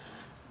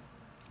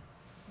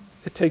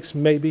 it takes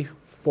maybe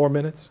 4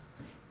 minutes,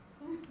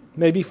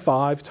 maybe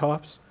 5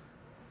 tops.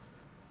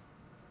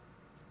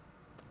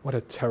 What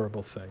a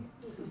terrible thing.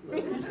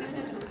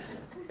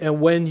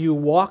 And when you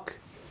walk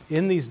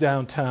in these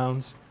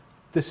downtowns,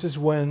 this is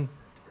when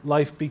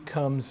life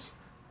becomes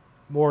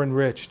more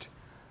enriched.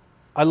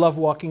 I love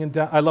walking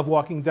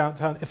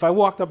downtown. If I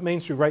walked up Main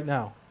Street right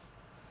now,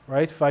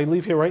 right? If I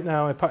leave here right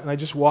now and I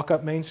just walk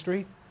up Main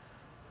Street,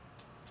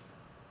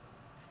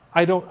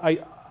 I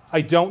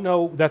don't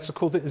know. That's the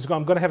cool thing.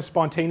 I'm going to have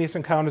spontaneous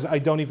encounters. I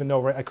don't even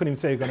know. Right? I couldn't even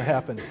say it's going to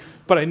happen,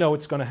 but I know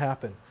it's going to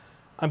happen.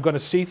 I'm going to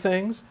see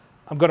things.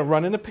 I'm going to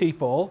run into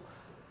people.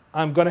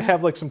 I'm going to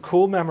have like some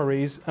cool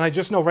memories. And I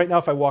just know right now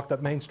if I walked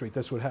up Main Street,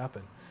 this would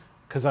happen.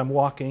 Because I'm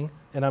walking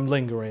and I'm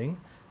lingering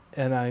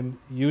and I'm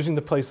using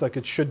the place like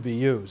it should be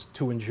used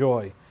to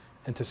enjoy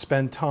and to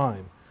spend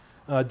time.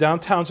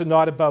 Downtowns are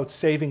not about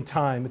saving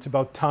time. It's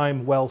about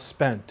time well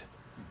spent.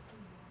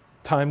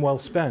 Time well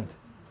spent.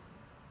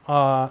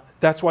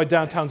 That's why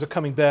downtowns are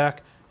coming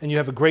back, and you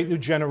have a great new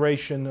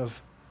generation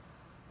of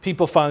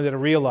people finally that are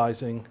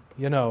realizing,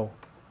 you know,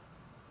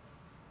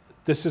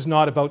 this is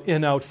not about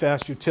in-out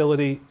fast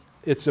utility.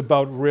 It's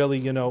about really,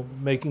 you know,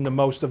 making the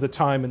most of the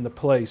time and the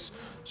place.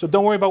 So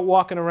don't worry about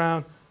walking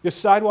around. Your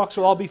sidewalks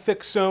will all be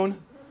fixed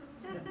soon.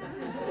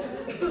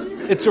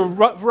 It's a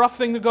rough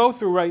thing to go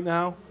through right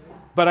now,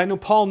 but I knew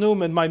Paul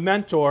Newman, my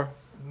mentor,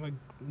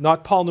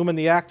 not Paul Newman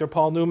the actor,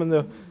 Paul Newman,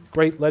 the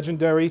great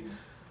legendary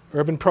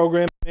urban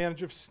program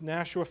manager of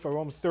Nashua for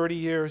almost 30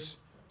 years.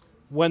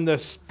 When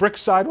the brick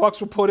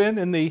sidewalks were put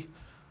in the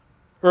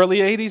early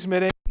 80s,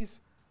 mid-80s,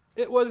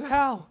 it was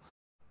hell.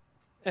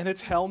 And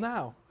it's hell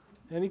now.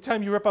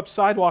 Anytime you rip up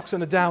sidewalks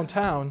in a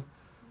downtown,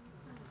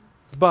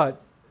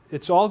 but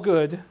it's all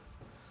good.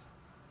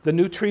 The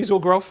new trees will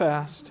grow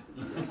fast.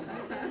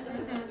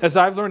 As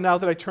I've learned now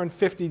that I turned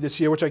 50 this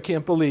year, which I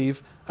can't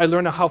believe, I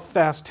learned how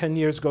fast 10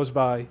 years goes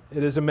by.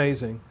 It is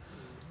amazing.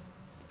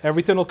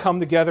 Everything will come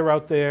together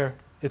out there.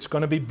 It's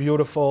going to be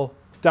beautiful.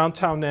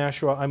 Downtown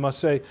Nashua, I must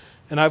say.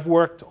 And I've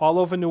worked all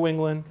over New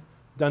England,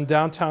 done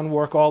downtown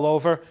work all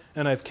over,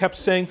 and I've kept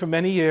saying for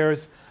many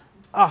years,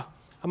 I'm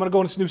going to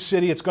go in this new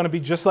city. It's going to be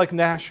just like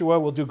Nashua.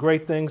 We'll do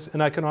great things.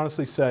 And I can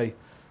honestly say,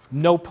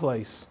 no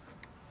place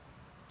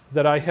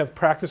that I have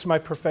practiced my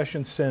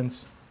profession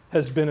since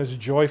has been as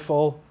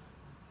joyful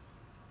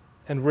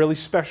and really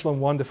special and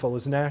wonderful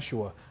as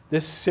Nashua.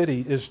 This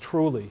city is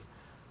truly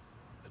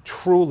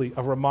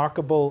a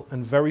remarkable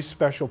and very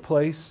special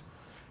place.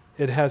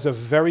 It has a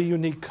very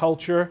unique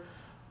culture.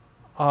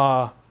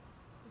 The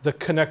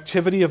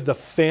connectivity of the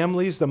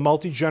families, the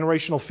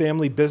multi-generational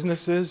family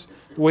businesses,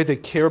 the way they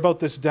care about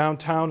this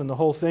downtown and the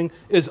whole thing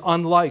is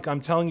unlike,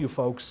 I'm telling you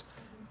folks,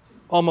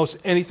 almost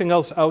anything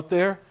else out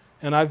there.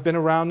 And I've been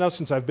around now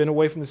since I've been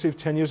away from the city for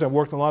 10 years. I've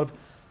worked in a lot of,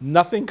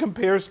 nothing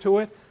compares to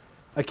it.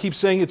 I keep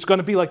saying it's going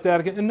to be like that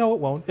again, and no, it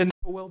won't. It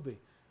never will be.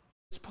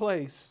 This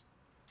place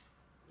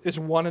is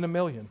 1 in a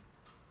million.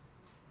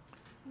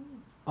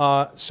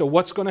 So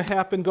what's going to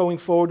happen going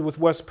forward with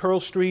West Pearl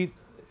Street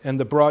and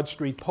the Broad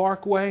Street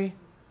Parkway,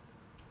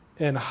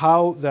 and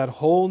how that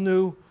whole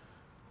new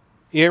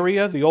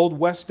area, the old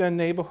West End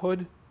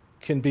neighborhood,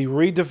 can be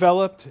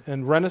redeveloped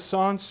and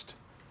renaissanced.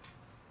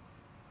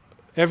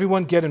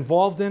 Everyone get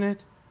involved in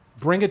it.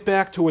 Bring it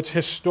back to its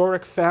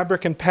historic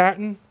fabric and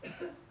pattern.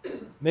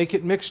 Make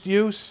it mixed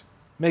use.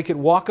 Make it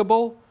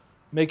walkable.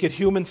 Make it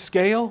human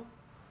scale.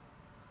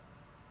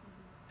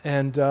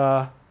 And,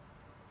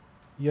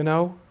 you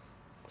know,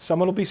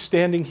 someone will be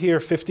standing here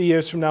 50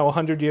 years from now,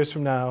 100 years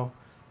from now,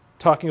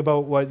 talking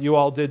about what you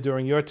all did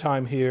during your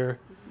time here.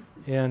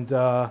 And,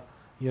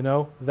 you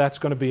know, that's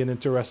going to be an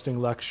interesting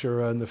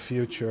lecture in the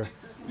future.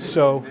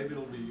 So Maybe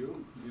it'll be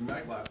you. You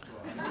might last long.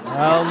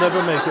 I'll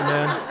never make it,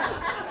 man.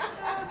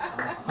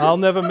 I'll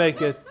never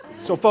make it.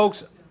 So,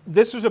 folks,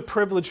 this was a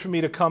privilege for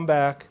me to come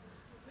back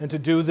and to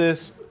do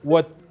this.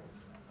 What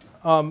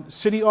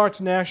City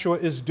Arts Nashua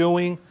is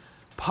doing,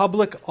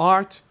 public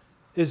art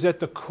is at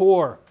the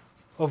core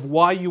of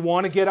why you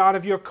want to get out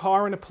of your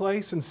car in a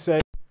place and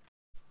say,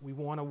 we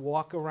want to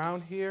walk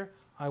around here.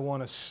 I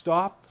want to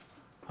stop.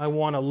 I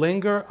want to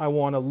linger. I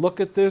want to look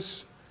at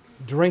this,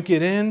 drink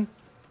it in,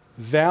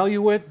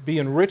 value it, be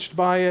enriched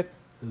by it.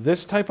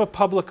 This type of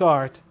public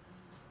art.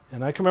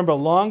 And I can remember a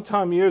long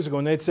time years ago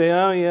when they'd say,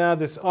 oh yeah,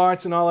 this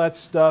arts and all that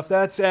stuff,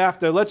 that's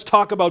after. Let's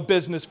talk about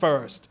business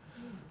first.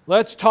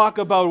 Let's talk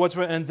about what's,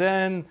 and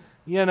then,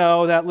 you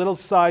know, that little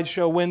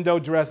sideshow window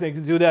dressing, they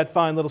can do that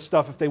fine little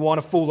stuff if they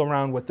want to fool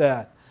around with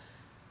that.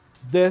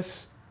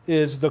 This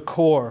is the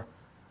core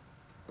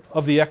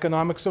of the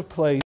economics of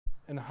place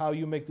and how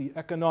you make the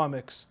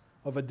economics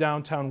of a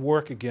downtown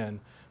work again.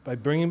 By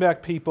bringing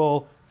back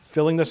people,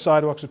 filling the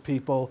sidewalks with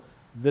people,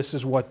 this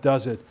is what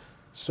does it.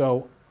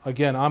 So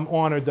again, I'm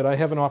honored that I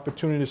have an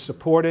opportunity to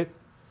support it.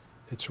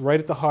 It's right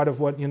at the heart of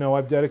what, you know,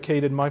 I've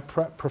dedicated my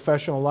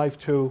professional life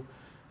to.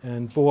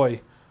 And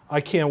boy, I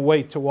can't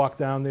wait to walk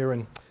down there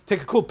and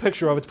take a cool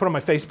picture of it to put on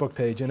my Facebook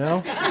page, you know?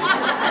 Here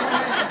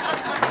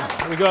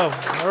we go.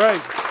 All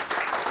right.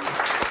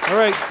 All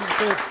right.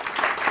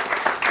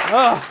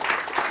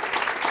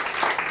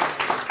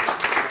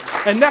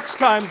 And next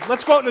time,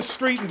 let's go out in the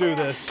street and do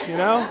this, you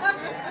know?